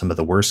from some of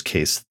the worst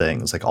case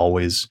things, like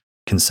always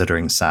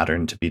considering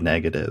Saturn to be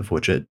negative,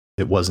 which it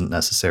wasn't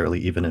necessarily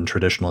even in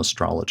traditional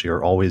astrology,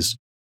 or always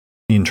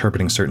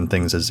interpreting certain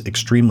things as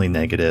extremely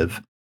negative.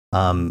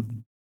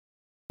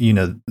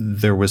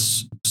 There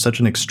was such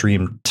an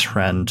extreme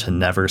trend to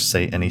never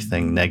say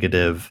anything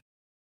negative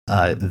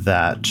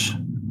that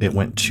it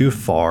went too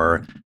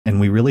far. And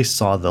we really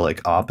saw the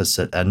like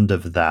opposite end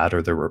of that,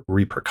 or the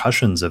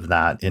repercussions of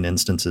that in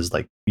instances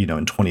like,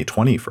 in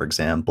 2020, for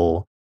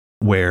example,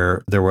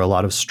 where there were a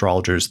lot of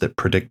astrologers that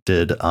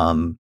predicted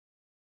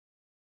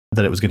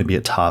that it was going to be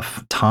a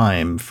tough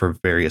time for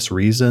various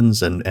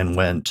reasons, and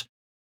went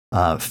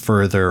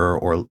further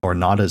or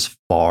not as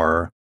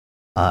far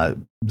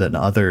than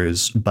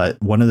others.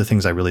 But one of the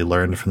things I really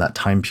learned from that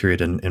time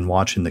period in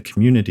watching the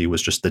community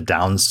was just the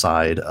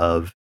downside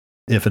of,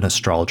 if an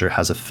astrologer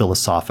has makes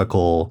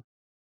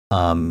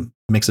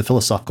a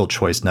philosophical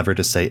choice never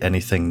to say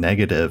anything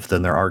negative,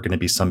 then there are going to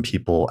be some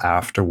people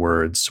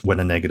afterwards, when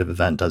a negative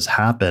event does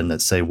happen,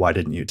 that say, why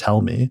didn't you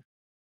tell me?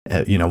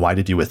 Why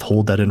did you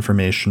withhold that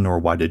information? Or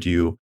why did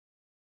you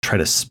try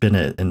to spin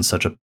it in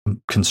such a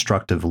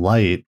constructive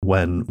light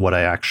when what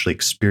I actually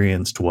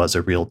experienced was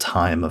a real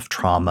time of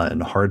trauma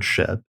and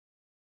hardship?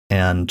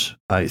 And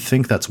I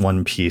think that's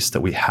one piece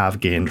that we have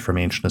gained from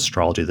ancient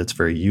astrology that's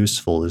very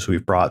useful, is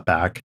we've brought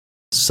back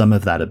some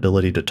of that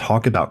ability to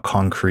talk about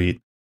concrete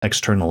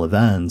external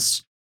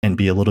events and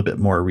be a little bit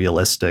more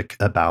realistic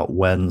about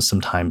when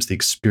sometimes the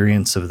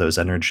experience of those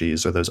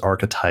energies or those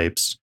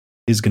archetypes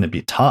is going to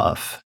be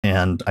tough.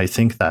 And I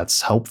think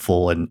that's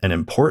helpful and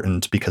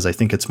important, because I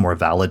think it's more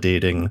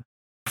validating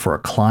for a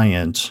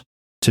client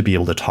to be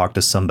able to talk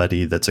to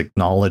somebody that's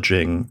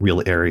acknowledging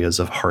real areas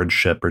of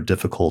hardship or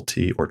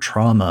difficulty or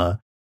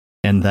trauma,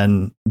 and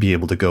then be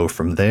able to go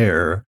from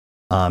there,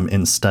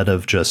 instead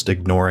of just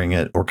ignoring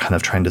it or kind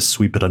of trying to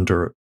sweep it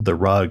under the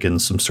rug in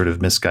some sort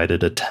of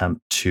misguided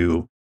attempt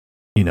to,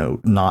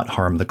 not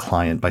harm the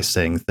client by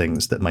saying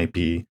things that might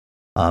be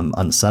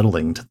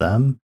unsettling to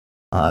them.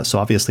 So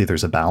obviously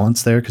there's a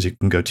balance there, because you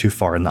can go too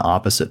far in the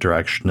opposite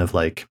direction of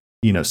like,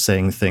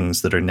 saying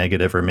things that are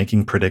negative or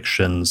making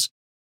predictions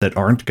that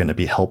aren't going to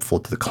be helpful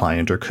to the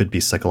client or could be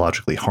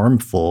psychologically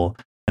harmful.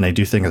 And I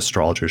do think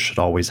astrologers should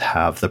always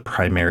have the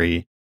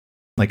primary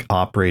like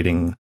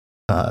operating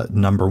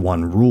number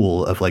one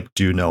rule of like,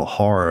 do no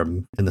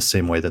harm, in the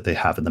same way that they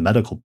have in the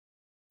medical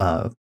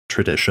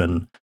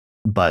tradition.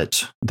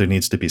 But there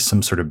needs to be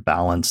some sort of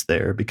balance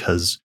there,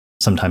 because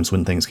sometimes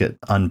when things get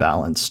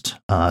unbalanced,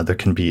 there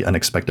can be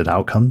unexpected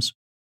outcomes.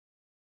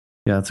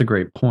 Yeah, that's a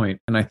great point.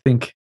 And I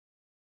think,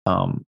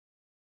 I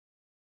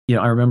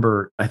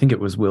remember, I think it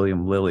was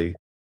William Lilly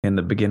in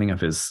the beginning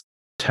of his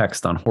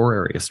text on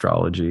horary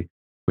astrology,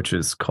 which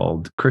is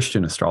called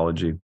Christian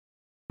Astrology.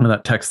 And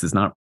that text is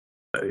not,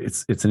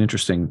 it's an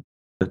interesting,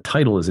 the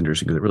title is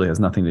interesting because it really has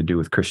nothing to do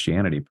with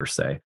Christianity per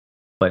se,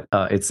 but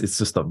it's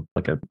just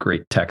like a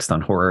great text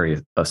on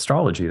horary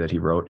astrology that he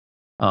wrote.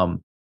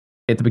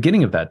 At the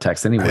beginning of that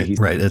text, anyway,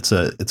 right. It's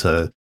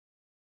a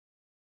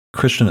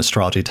Christian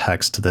astrology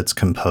text that's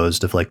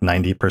composed of like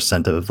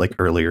 90% of like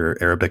earlier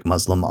Arabic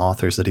Muslim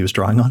authors that he was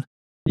drawing on.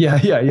 Yeah.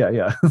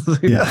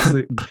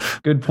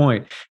 Good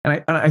point.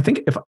 And I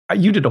think if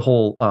you did a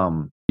whole,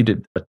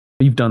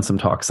 you've done some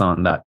talks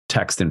on that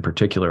text in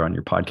particular on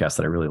your podcast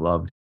that I really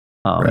loved.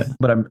 Right.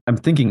 But I'm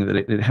thinking that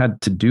it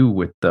had to do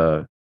with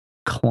the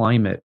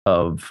climate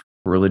of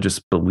religious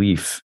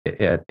belief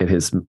at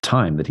his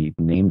time that he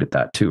named it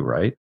that too,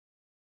 right?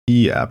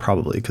 Yeah,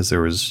 probably because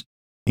there was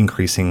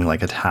increasing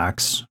like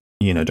attacks,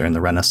 during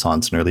the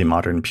Renaissance and early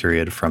modern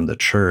period from the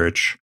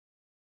church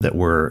that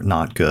were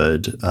not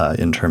good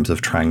in terms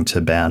of trying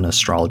to ban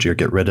astrology or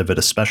get rid of it,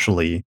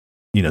 especially,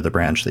 the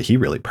branch that he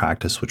really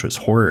practiced, which was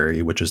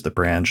horary, which is the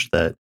branch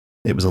that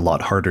it was a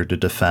lot harder to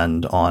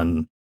defend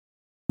on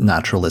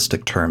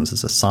naturalistic terms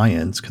as a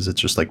science because it's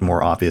just like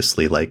more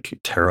obviously like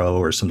tarot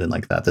or something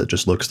like that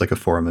just looks like a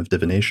form of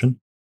divination.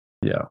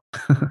 Yeah.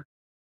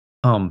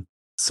 um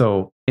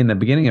so in the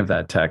beginning of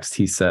that text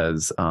he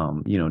says,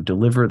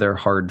 deliver their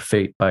hard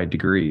fate by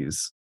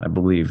degrees. I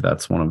believe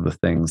that's one of the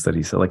things that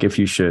he said, like if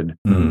you should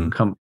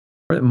come,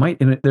 or it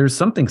might, and there's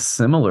something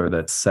similar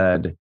that's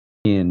said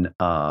in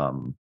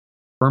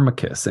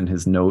Firmicus in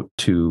his note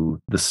to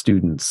the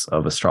students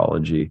of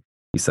astrology.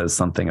 He says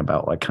something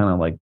about like kind of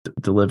like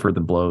deliver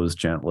the blows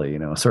gently,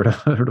 sort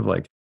of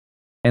like,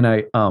 and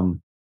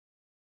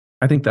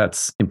I think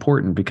that's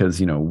important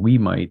because, we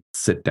might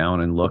sit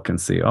down and look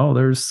and see, oh,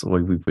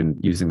 we've been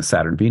using the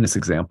Saturn Venus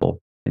example,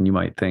 and you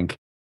might think,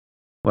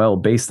 well,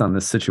 based on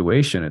this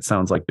situation, it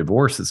sounds like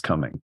divorce is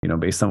coming,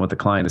 based on what the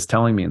client is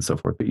telling me and so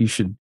forth. But you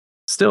should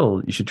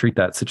treat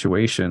that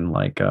situation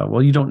like,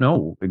 well, you don't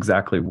know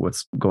exactly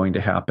what's going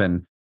to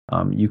happen.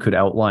 You could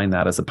outline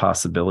that as a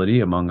possibility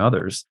among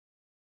others.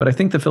 But I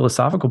think the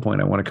philosophical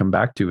point I want to come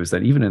back to is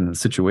that even in a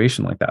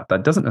situation like that,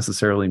 that doesn't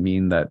necessarily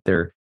mean that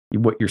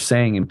what you're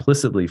saying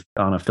implicitly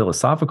on a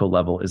philosophical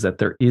level is that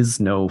there is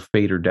no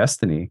fate or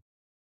destiny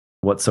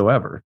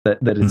whatsoever, that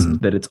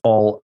it's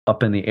all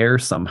up in the air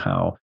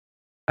somehow.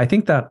 I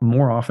think that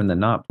more often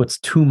than not puts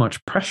too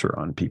much pressure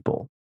on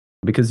people,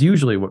 because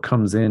usually what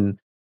comes in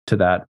to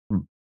that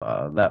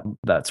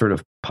sort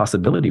of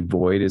possibility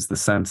void is the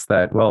sense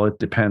that, well, it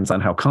depends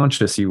on how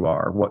conscious you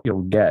are, what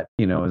you'll get,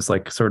 is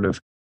like sort of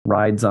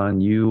rides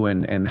on you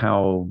and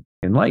how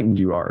enlightened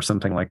you are,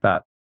 something like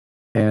that.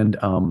 And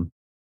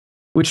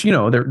which,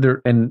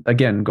 there and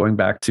again, going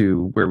back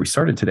to where we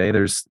started today,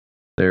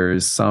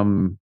 there's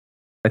some,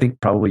 I think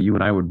probably you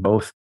and I would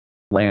both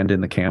land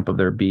in the camp of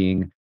there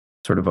being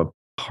sort of a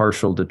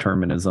partial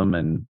determinism,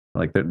 and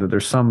like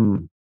there's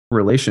some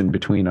relation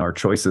between our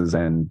choices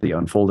and the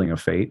unfolding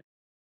of fate.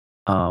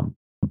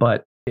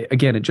 But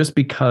again, just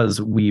because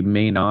we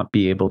may not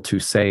be able to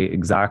say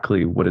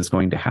exactly what is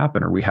going to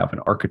happen, or we have an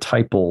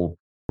archetypal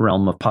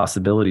realm of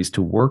possibilities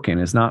to work in,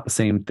 is not the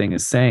same thing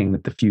as saying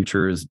that the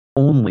future is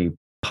only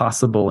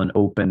possible and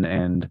open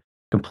and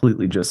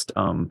completely just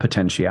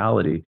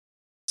potentiality.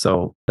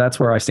 So that's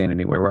where I stand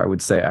anyway, where I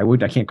would say I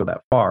can't go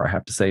that far. I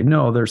have to say,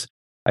 no,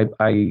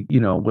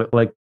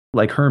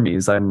 like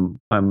Hermes,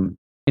 I'm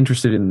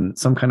interested in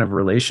some kind of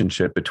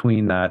relationship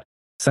between that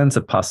sense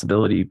of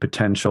possibility,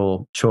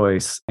 potential,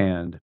 choice,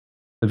 and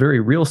the very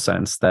real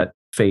sense that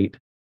fate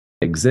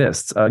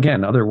exists.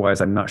 Again,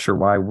 otherwise, I'm not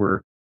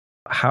sure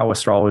how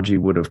astrology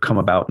would have come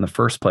about in the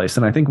first place.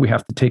 And I think we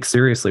have to take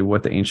seriously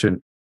what the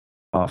ancient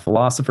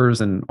philosophers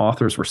and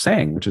authors were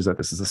saying, which is that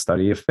this is a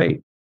study of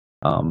fate.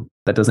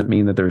 That doesn't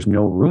mean that there's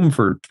no room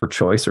for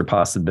choice or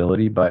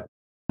possibility, but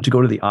to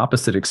go to the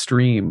opposite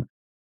extreme,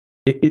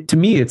 to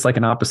me, it's like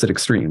an opposite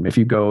extreme. If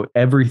you go,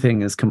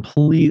 everything is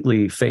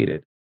completely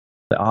fated,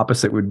 the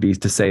opposite would be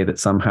to say that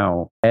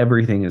somehow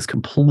everything is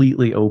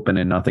completely open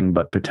and nothing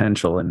but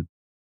potential. And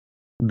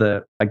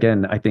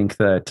again, I think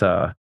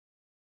that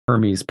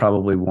Hermes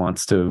probably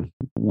wants to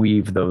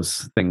weave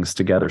those things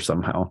together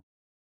somehow.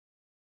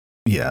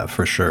 Yeah,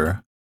 for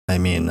sure. I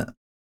mean,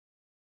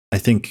 I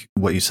think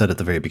what you said at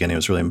the very beginning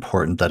was really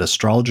important, that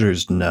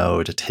astrologers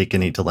know to take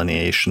any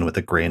delineation with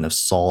a grain of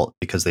salt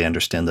because they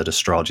understand that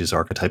astrology is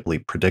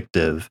archetypally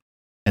predictive,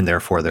 and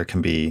therefore there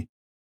can be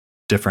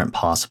different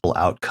possible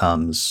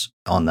outcomes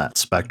on that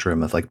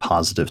spectrum of like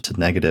positive to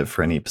negative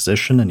for any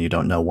position, and you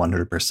don't know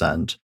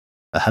 100%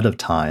 ahead of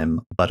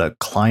time. But a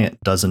client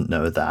doesn't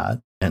know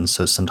that. And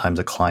so sometimes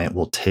a client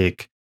will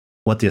take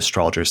what the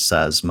astrologer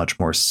says much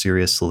more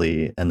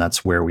seriously, and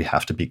that's where we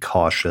have to be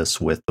cautious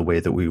with the way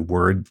that we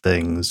word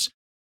things,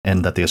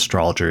 and that the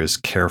astrologer is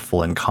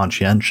careful and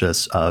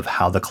conscientious of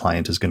how the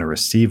client is going to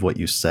receive what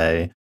you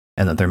say,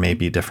 and that there may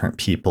be different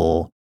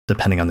people,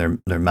 depending on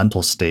their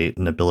mental state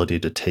and ability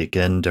to take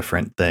in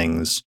different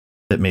things,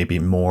 that may be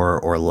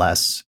more or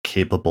less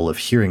capable of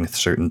hearing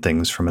certain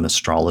things from an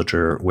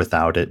astrologer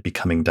without it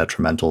becoming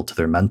detrimental to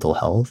their mental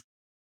health.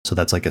 So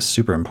that's like a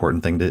super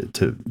important thing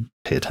to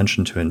pay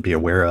attention to and be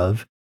aware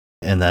of.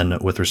 And then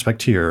with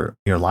respect to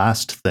your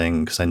last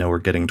thing, because I know we're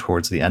getting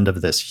towards the end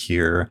of this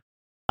here,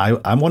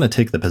 I want to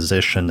take the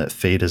position that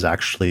fate is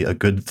actually a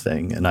good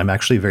thing. And I'm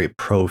actually very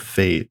pro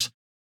fate,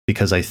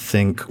 because I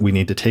think we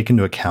need to take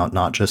into account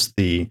not just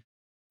the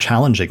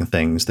challenging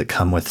things that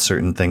come with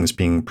certain things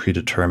being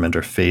predetermined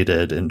or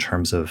fated in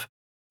terms of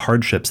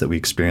hardships that we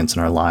experience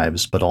in our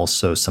lives, but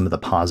also some of the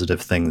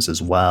positive things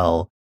as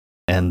well.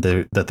 And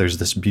that there's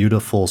this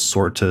beautiful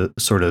sort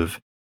of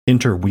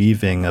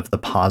interweaving of the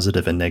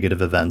positive and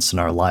negative events in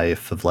our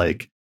life, of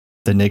like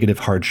the negative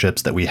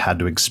hardships that we had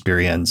to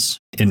experience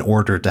in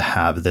order to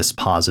have this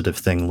positive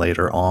thing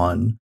later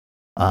on,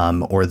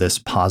 or this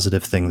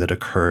positive thing that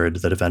occurred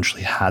that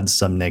eventually had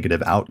some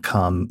negative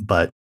outcome,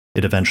 but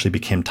it eventually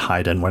became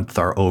tied in with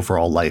our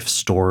overall life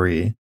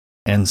story.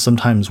 And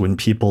sometimes when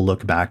people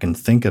look back and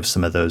think of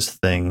some of those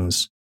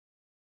things,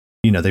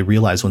 they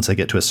realize once they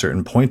get to a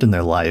certain point in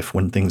their life,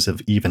 when things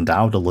have evened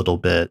out a little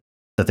bit,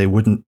 that they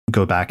wouldn't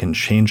go back and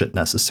change it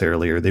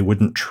necessarily, or they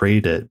wouldn't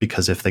trade it,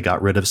 because if they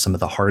got rid of some of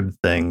the hard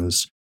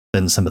things,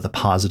 then some of the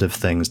positive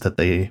things that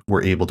they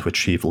were able to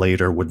achieve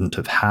later wouldn't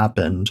have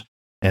happened.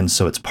 And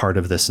so it's part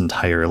of this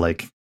entire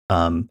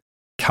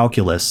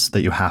calculus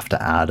that you have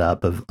to add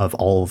up of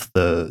all of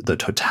the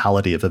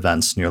totality of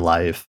events in your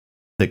life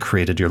that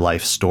created your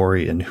life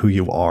story and who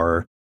you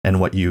are and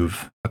what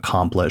you've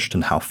accomplished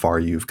and how far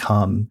you've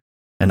come.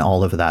 And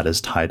all of that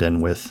is tied in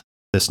with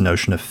this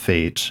notion of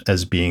fate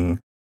as being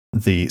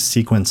the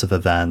sequence of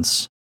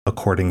events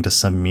according to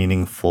some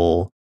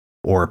meaningful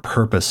or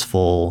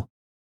purposeful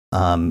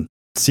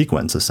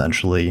sequence,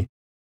 essentially.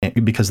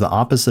 Because the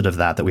opposite of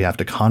that we have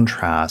to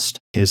contrast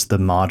is the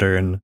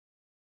modern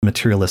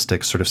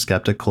materialistic sort of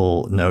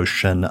skeptical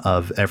notion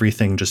of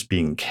everything just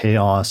being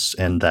chaos,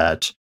 and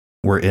that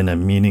we're in a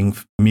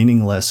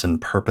meaningless and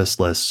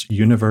purposeless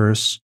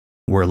universe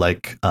where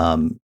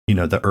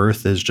the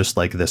earth is just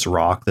like this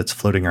rock that's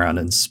floating around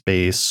in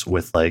space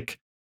with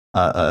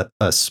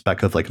a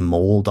speck of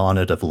mold on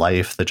it of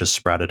life that just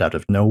sprouted out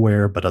of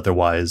nowhere, but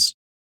otherwise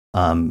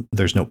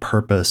there's no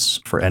purpose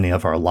for any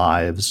of our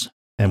lives,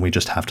 and we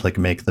just have to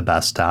make the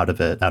best out of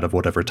it, out of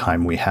whatever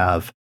time we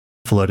have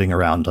floating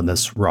around on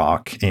this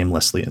rock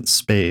aimlessly in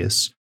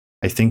space.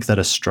 I think that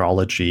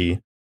astrology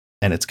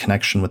and its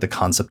connection with the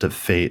concept of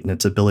fate and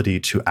its ability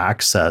to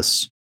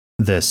access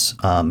this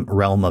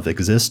realm of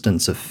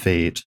existence of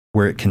fate,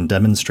 where it can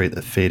demonstrate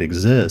that fate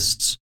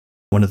exists,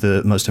 one of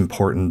the most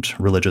important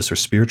religious or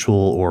spiritual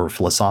or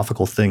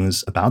philosophical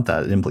things about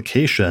that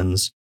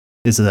implications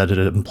is that it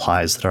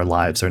implies that our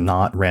lives are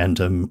not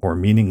random or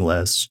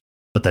meaningless,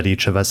 but that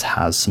each of us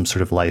has some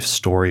sort of life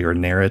story or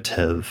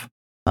narrative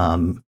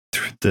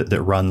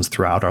that runs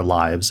throughout our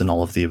lives and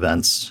all of the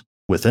events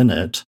within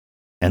it,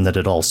 and that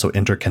it also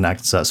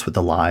interconnects us with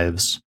the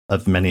lives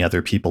of many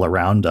other people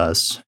around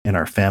us in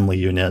our family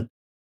unit,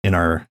 in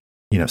our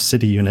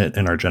city unit,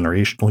 in our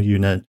generational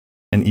unit,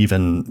 and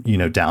even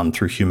down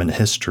through human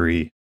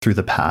history, through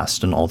the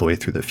past and all the way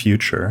through the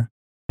future.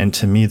 And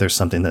to me, there's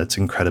something that's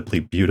incredibly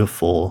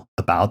beautiful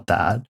about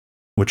that,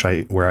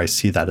 where I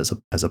see that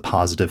as a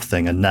positive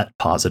thing, a net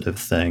positive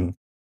thing,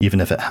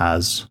 even if it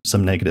has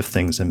some negative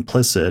things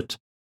implicit,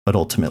 but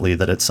ultimately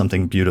that it's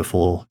something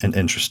beautiful and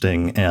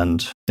interesting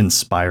and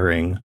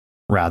inspiring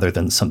rather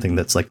than something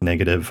that's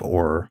negative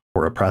or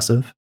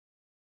oppressive.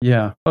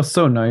 Yeah. Oh,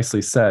 so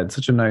nicely said.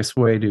 Such a nice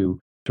way to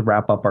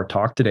wrap up our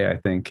talk today, I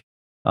think.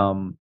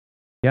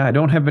 Yeah, I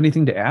don't have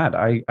anything to add.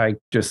 I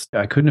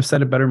couldn't have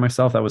said it better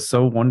myself. That was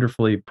so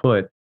wonderfully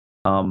put.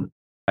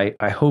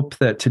 I hope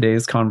that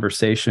today's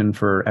conversation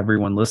for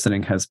everyone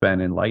listening has been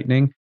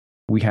enlightening.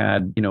 We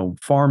had,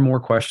 far more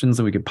questions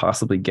than we could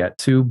possibly get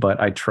to, but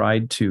I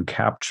tried to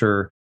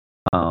capture,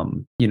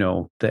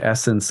 the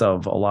essence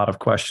of a lot of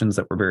questions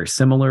that were very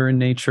similar in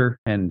nature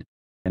and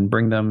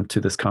bring them to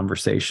this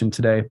conversation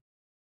today.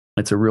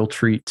 It's a real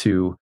treat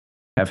to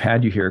have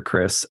had you here,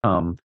 Chris.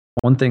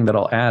 One thing that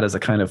I'll add as a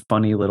kind of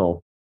funny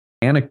little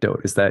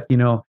anecdote is that,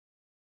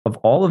 of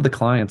all of the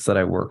clients that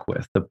I work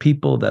with, the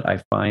people that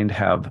I find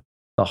have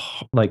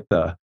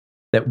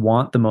that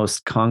want the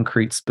most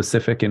concrete,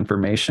 specific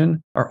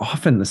information are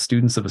often the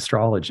students of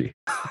astrology.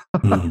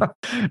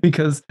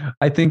 Because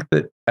I think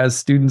that as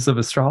students of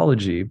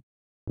astrology,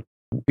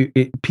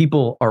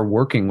 people are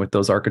working with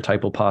those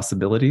archetypal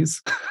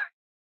possibilities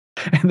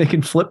and they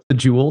can flip the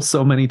jewel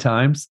so many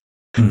times.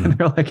 And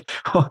they're like,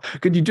 oh,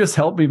 could you just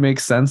help me make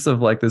sense of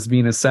this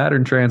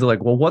Venus-Saturn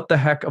transit? Well, what the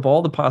heck of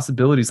all the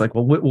possibilities?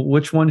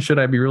 Which one should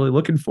I be really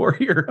looking for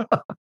here?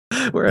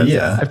 Whereas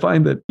I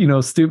find that,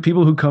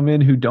 people who come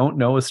in who don't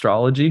know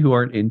astrology, who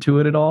aren't into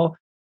it at all,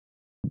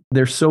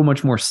 they're so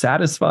much more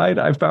satisfied,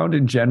 I've found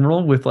in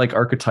general, with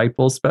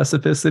archetypal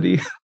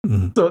specificity.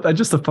 So that's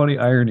just a funny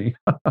irony.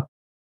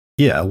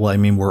 Yeah. Well, I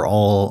mean, we're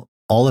all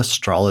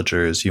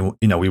astrologers.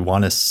 We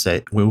want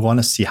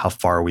to see how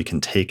far we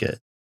can take it.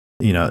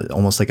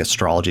 Almost like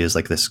astrology is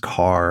this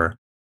car,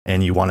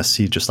 and you want to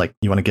see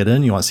you want to get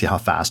in, you want to see how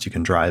fast you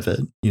can drive it.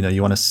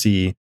 You want to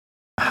see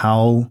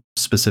how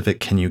specific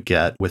can you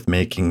get with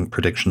making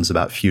predictions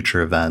about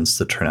future events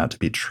that turn out to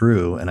be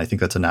true. And I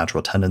think that's a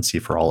natural tendency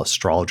for all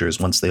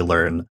astrologers once they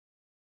learn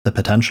the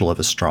potential of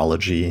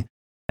astrology.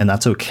 And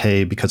that's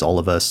okay, because all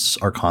of us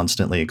are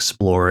constantly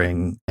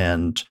exploring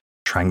and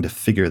trying to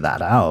figure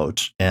that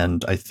out.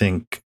 And I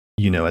think,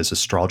 as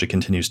astrology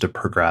continues to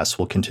progress,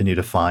 we'll continue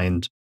to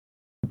find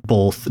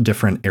both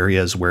different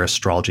areas where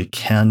astrology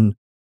can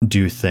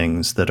do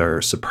things that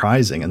are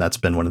surprising. And that's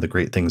been one of the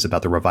great things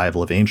about the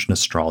revival of ancient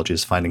astrology,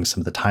 is finding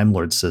some of the Time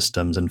Lord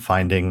systems and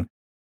finding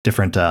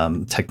different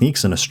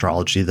techniques in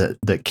astrology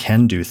that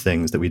can do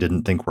things that we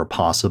didn't think were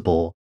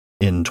possible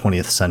in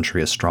 20th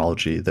century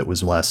astrology that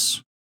was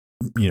less,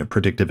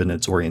 predictive in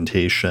its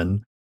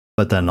orientation,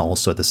 but then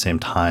also at the same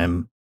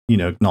time,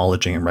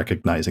 acknowledging and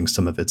recognizing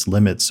some of its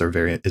limits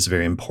is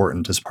very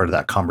important as part of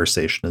that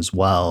conversation as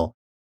well.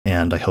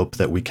 And I hope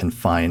that we can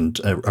find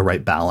a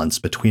right balance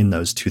between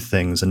those two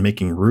things and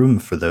making room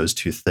for those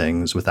two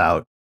things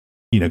without,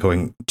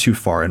 going too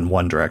far in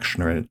one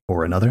direction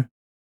or another.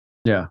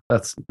 Yeah,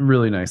 that's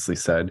really nicely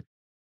said.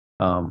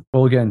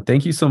 Well, again,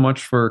 thank you so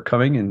much for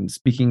coming and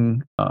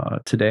speaking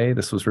today.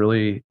 This was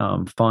really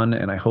fun,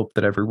 and I hope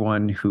that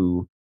everyone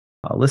who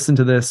listened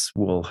to this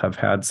will have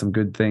had some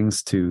good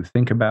things to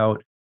think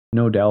about.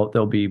 No doubt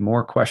there'll be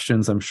more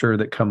questions, I'm sure,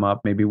 that come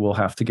up. Maybe we'll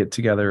have to get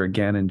together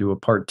again and do a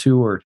part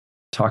 2 or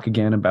talk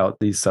again about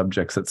these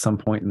subjects at some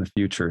point in the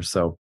future.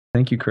 So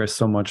thank you, Chris,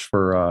 so much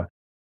for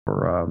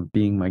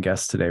being my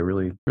guest today.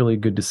 Really, really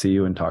good to see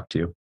you and talk to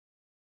you.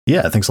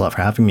 Yeah, thanks a lot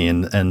for having me.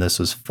 And this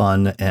was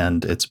fun.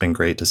 And it's been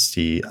great to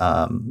see,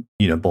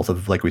 both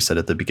of, like we said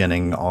at the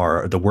beginning,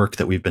 the work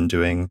that we've been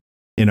doing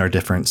in our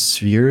different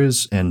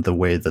spheres and the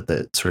way that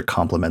that sort of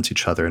complements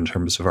each other in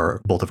terms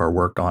of both of our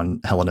work on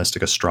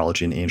Hellenistic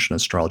astrology and ancient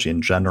astrology in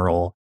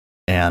general,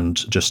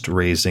 and just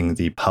raising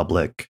the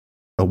public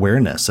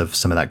awareness of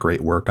some of that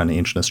great work on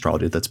ancient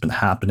astrology that's been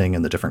happening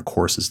and the different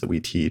courses that we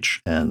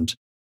teach and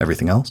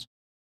everything else.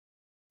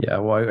 Yeah,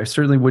 well, I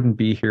certainly wouldn't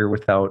be here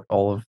without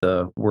all of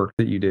the work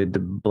that you did to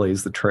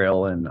blaze the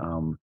trail and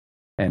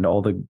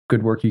all the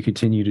good work you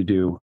continue to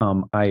do.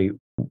 I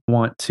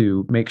want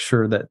to make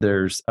sure that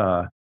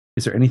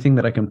is there anything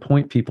that I can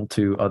point people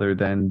to other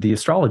than the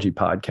Astrology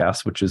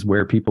podcast, which is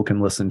where people can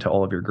listen to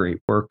all of your great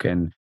work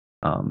and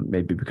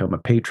maybe become a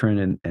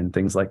patron and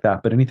things like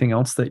that. But anything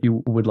else that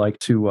you would like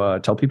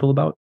to tell people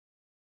about?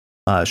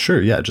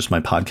 Sure. Yeah. Just my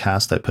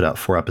podcast. I put out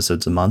 4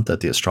 episodes a month at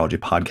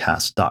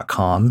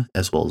theastrologypodcast.com,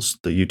 as well as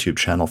the YouTube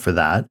channel for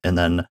that. And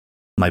then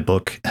my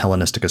book,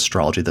 Hellenistic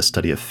Astrology, The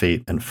Study of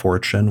Fate and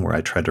Fortune, where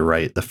I tried to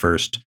write the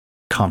first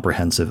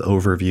comprehensive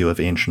overview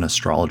of ancient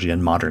astrology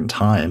in modern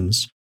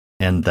times.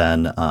 And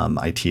then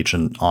I teach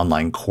an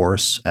online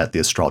course at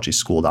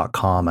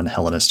theastrologyschool.com on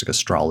Hellenistic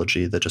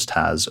astrology that just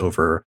has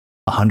over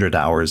 100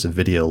 hours of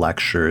video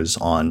lectures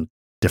on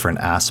different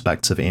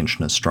aspects of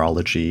ancient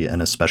astrology,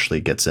 and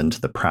especially gets into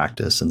the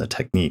practice and the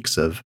techniques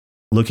of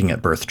looking at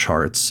birth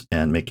charts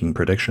and making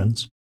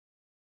predictions.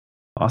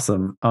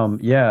 Awesome.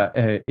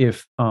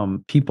 If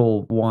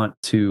people want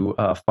to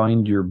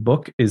find your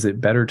book, is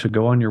it better to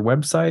go on your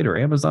website or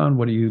Amazon?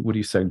 What do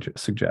you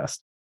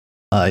suggest?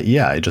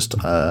 I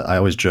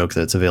always joke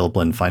that it's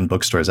available in fine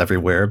bookstores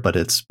everywhere, but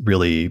it's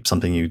really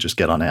something you just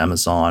get on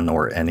Amazon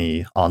or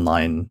any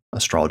online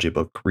astrology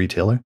book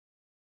retailer.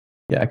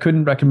 Yeah, I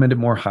couldn't recommend it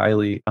more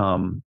highly.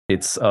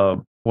 It's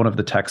one of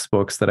the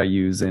textbooks that I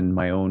use in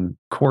my own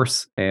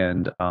course.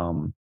 And,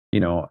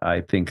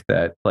 I think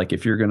that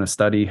if you're going to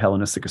study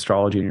Hellenistic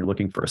astrology and you're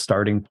looking for a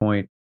starting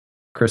point,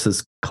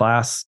 Chris's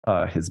class,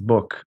 his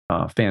book,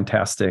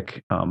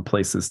 fantastic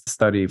places to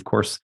study. Of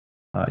course,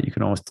 you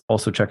can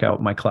also check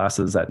out my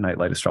classes at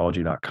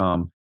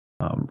nightlightastrology.com.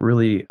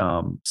 Really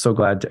so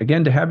glad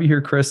to have you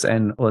here, Chris.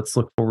 And let's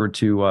look forward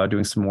to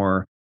doing some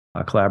more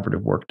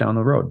collaborative work down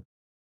the road.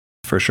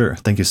 For sure.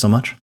 Thank you so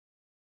much.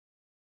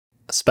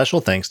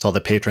 Special thanks to all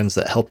the patrons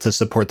that helped to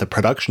support the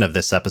production of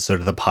this episode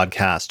of the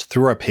podcast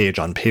through our page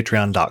on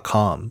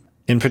patreon.com.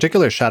 In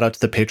particular, shout out to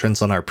the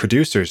patrons on our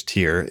producers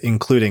tier,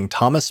 including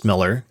Thomas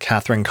Miller,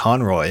 Catherine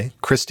Conroy,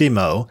 Christy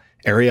Moe,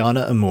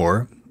 Ariana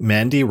Amour,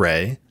 Mandy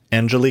Ray,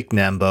 Angelique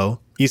Nambo,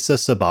 Issa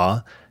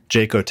Sabah,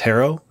 Jake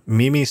Otero,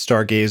 Mimi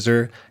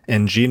Stargazer,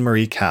 and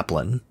Jean-Marie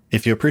Kaplan.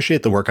 If you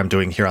appreciate the work I'm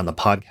doing here on the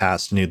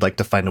podcast and you'd like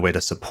to find a way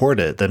to support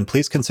it, then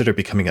please consider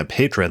becoming a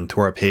patron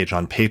through our page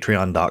on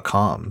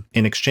patreon.com.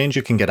 In exchange,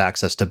 you can get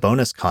access to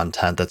bonus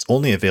content that's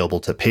only available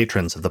to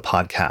patrons of the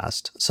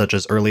podcast, such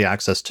as early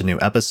access to new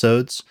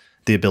episodes,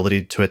 the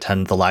ability to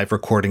attend the live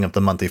recording of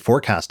the monthly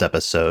forecast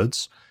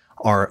episodes,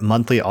 our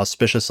monthly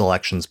auspicious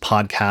elections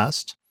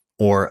podcast,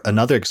 or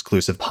another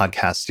exclusive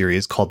podcast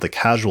series called the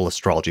Casual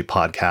Astrology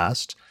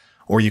Podcast,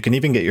 or you can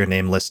even get your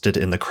name listed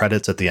in the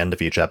credits at the end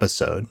of each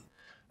episode.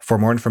 For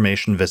more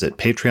information, visit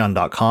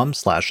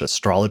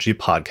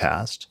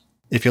patreon.com/astrologypodcast.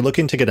 If you're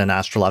looking to get an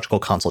astrological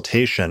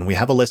consultation, we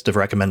have a list of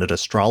recommended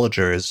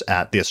astrologers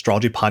at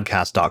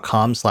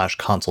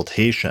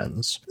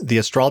theastrologypodcast.com/consultations. The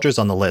astrologers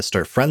on the list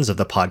are friends of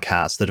the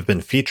podcast that have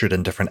been featured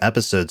in different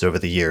episodes over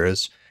the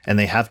years, and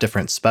they have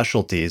different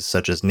specialties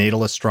such as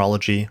natal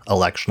astrology,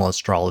 electional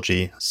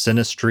astrology,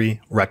 synastry,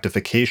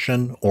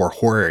 rectification, or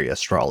horary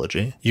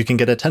astrology. You can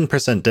get a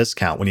 10%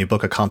 discount when you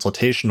book a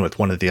consultation with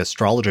one of the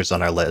astrologers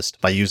on our list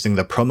by using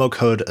the promo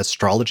code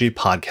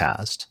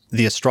AstrologyPodcast.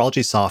 The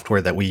astrology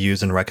software that we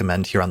use and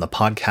recommend here on the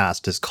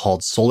podcast is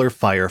called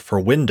SolarFire for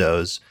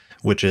Windows,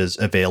 which is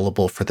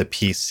available for the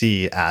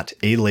PC at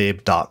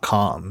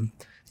alabe.com.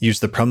 Use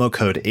the promo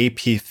code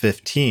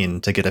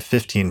AP15 to get a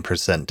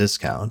 15%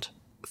 discount.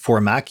 For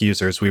Mac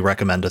users, we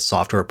recommend a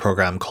software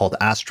program called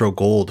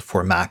AstroGold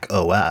for Mac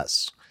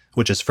OS,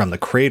 which is from the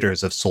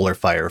creators of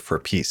SolarFire for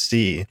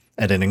PC,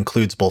 and it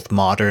includes both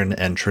modern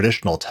and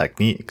traditional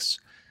techniques.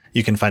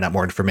 You can find out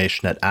more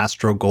information at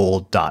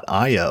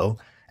astrogold.io,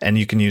 and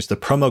you can use the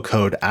promo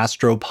code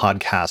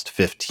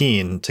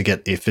ASTROPODCAST15 to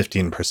get a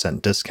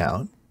 15%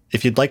 discount.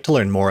 If you'd like to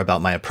learn more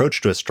about my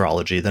approach to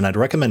astrology, then I'd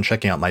recommend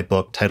checking out my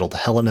book titled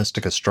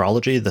Hellenistic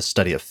Astrology, The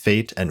Study of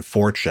Fate and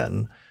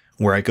Fortune,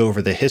 where I go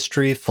over the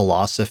history,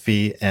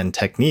 philosophy, and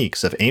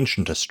techniques of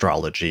ancient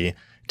astrology,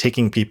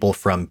 taking people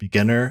from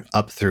beginner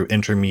up through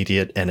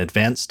intermediate and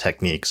advanced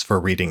techniques for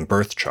reading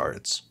birth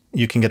charts.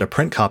 You can get a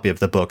print copy of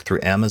the book through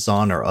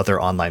Amazon or other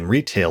online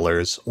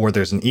retailers, or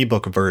there's an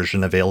ebook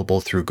version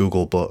available through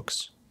Google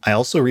Books. I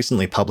also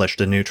recently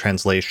published a new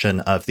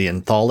translation of the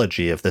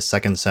anthology of the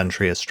 2nd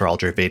century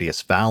astrologer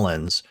Vedius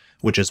Valens,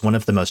 which is one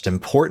of the most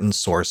important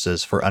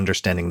sources for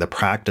understanding the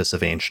practice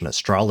of ancient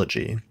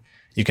astrology.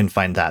 You can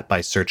find that by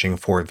searching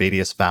for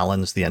Vedius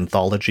Valens, the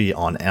anthology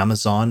on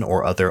Amazon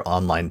or other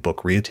online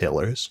book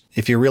retailers.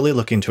 If you're really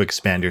looking to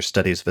expand your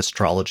studies of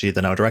astrology,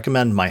 then I would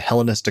recommend my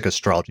Hellenistic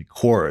Astrology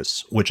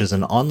course, which is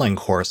an online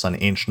course on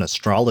ancient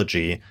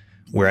astrology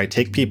where I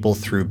take people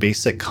through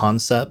basic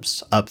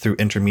concepts up through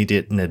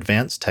intermediate and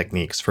advanced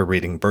techniques for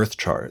reading birth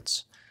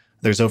charts.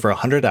 There's over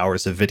 100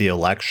 hours of video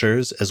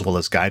lectures as well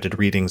as guided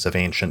readings of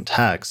ancient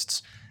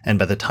texts, and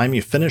by the time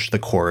you finish the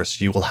course,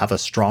 you will have a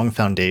strong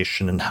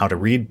foundation in how to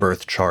read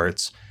birth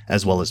charts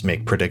as well as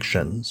make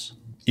predictions.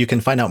 You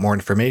can find out more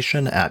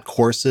information at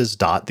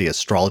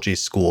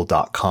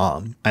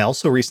courses.theastrologyschool.com. I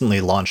also recently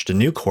launched a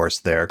new course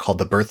there called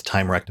the Birth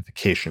Time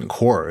Rectification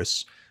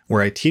course,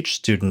 where I teach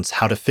students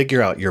how to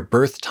figure out your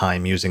birth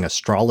time using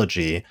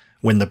astrology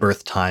when the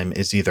birth time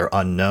is either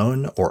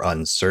unknown or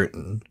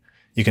uncertain.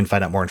 You can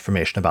find out more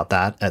information about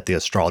that at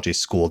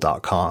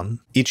theastrologyschool.com.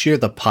 Each year,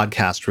 the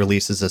podcast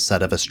releases a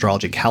set of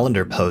astrology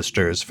calendar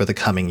posters for the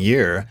coming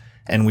year,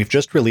 and we've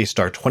just released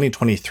our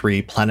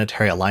 2023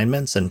 planetary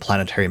alignments and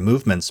planetary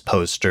movements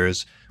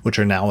posters, which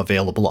are now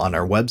available on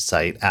our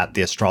website at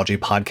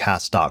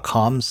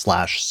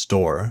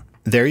theastrologypodcast.com/store.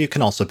 There you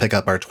can also pick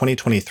up our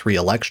 2023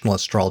 electional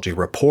astrology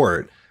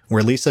report,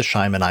 where Lisa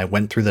Scheim and I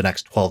went through the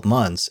next 12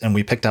 months and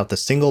we picked out the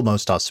single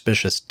most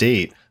auspicious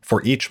date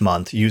for each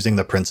month using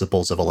the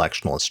principles of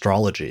electional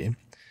astrology.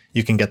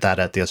 You can get that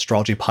at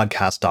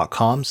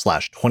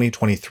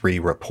theastrologypodcast.com/2023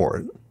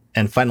 report.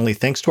 And finally,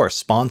 thanks to our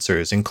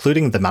sponsors,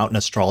 including the Mountain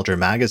Astrologer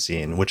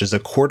magazine, which is a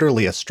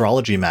quarterly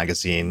astrology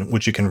magazine,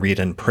 which you can read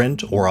in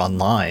print or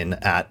online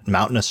at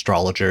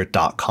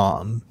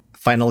mountainastrologer.com.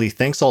 Finally,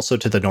 thanks also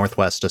to the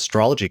Northwest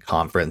Astrology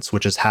Conference,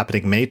 which is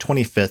happening May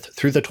 25th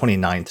through the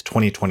 29th,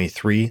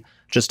 2023,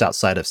 just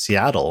outside of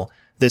Seattle.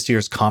 This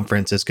year's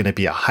conference is going to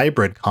be a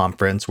hybrid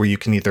conference where you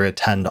can either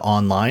attend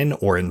online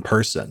or in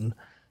person.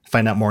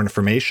 Find out more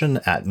information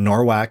at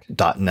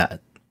norwac.net.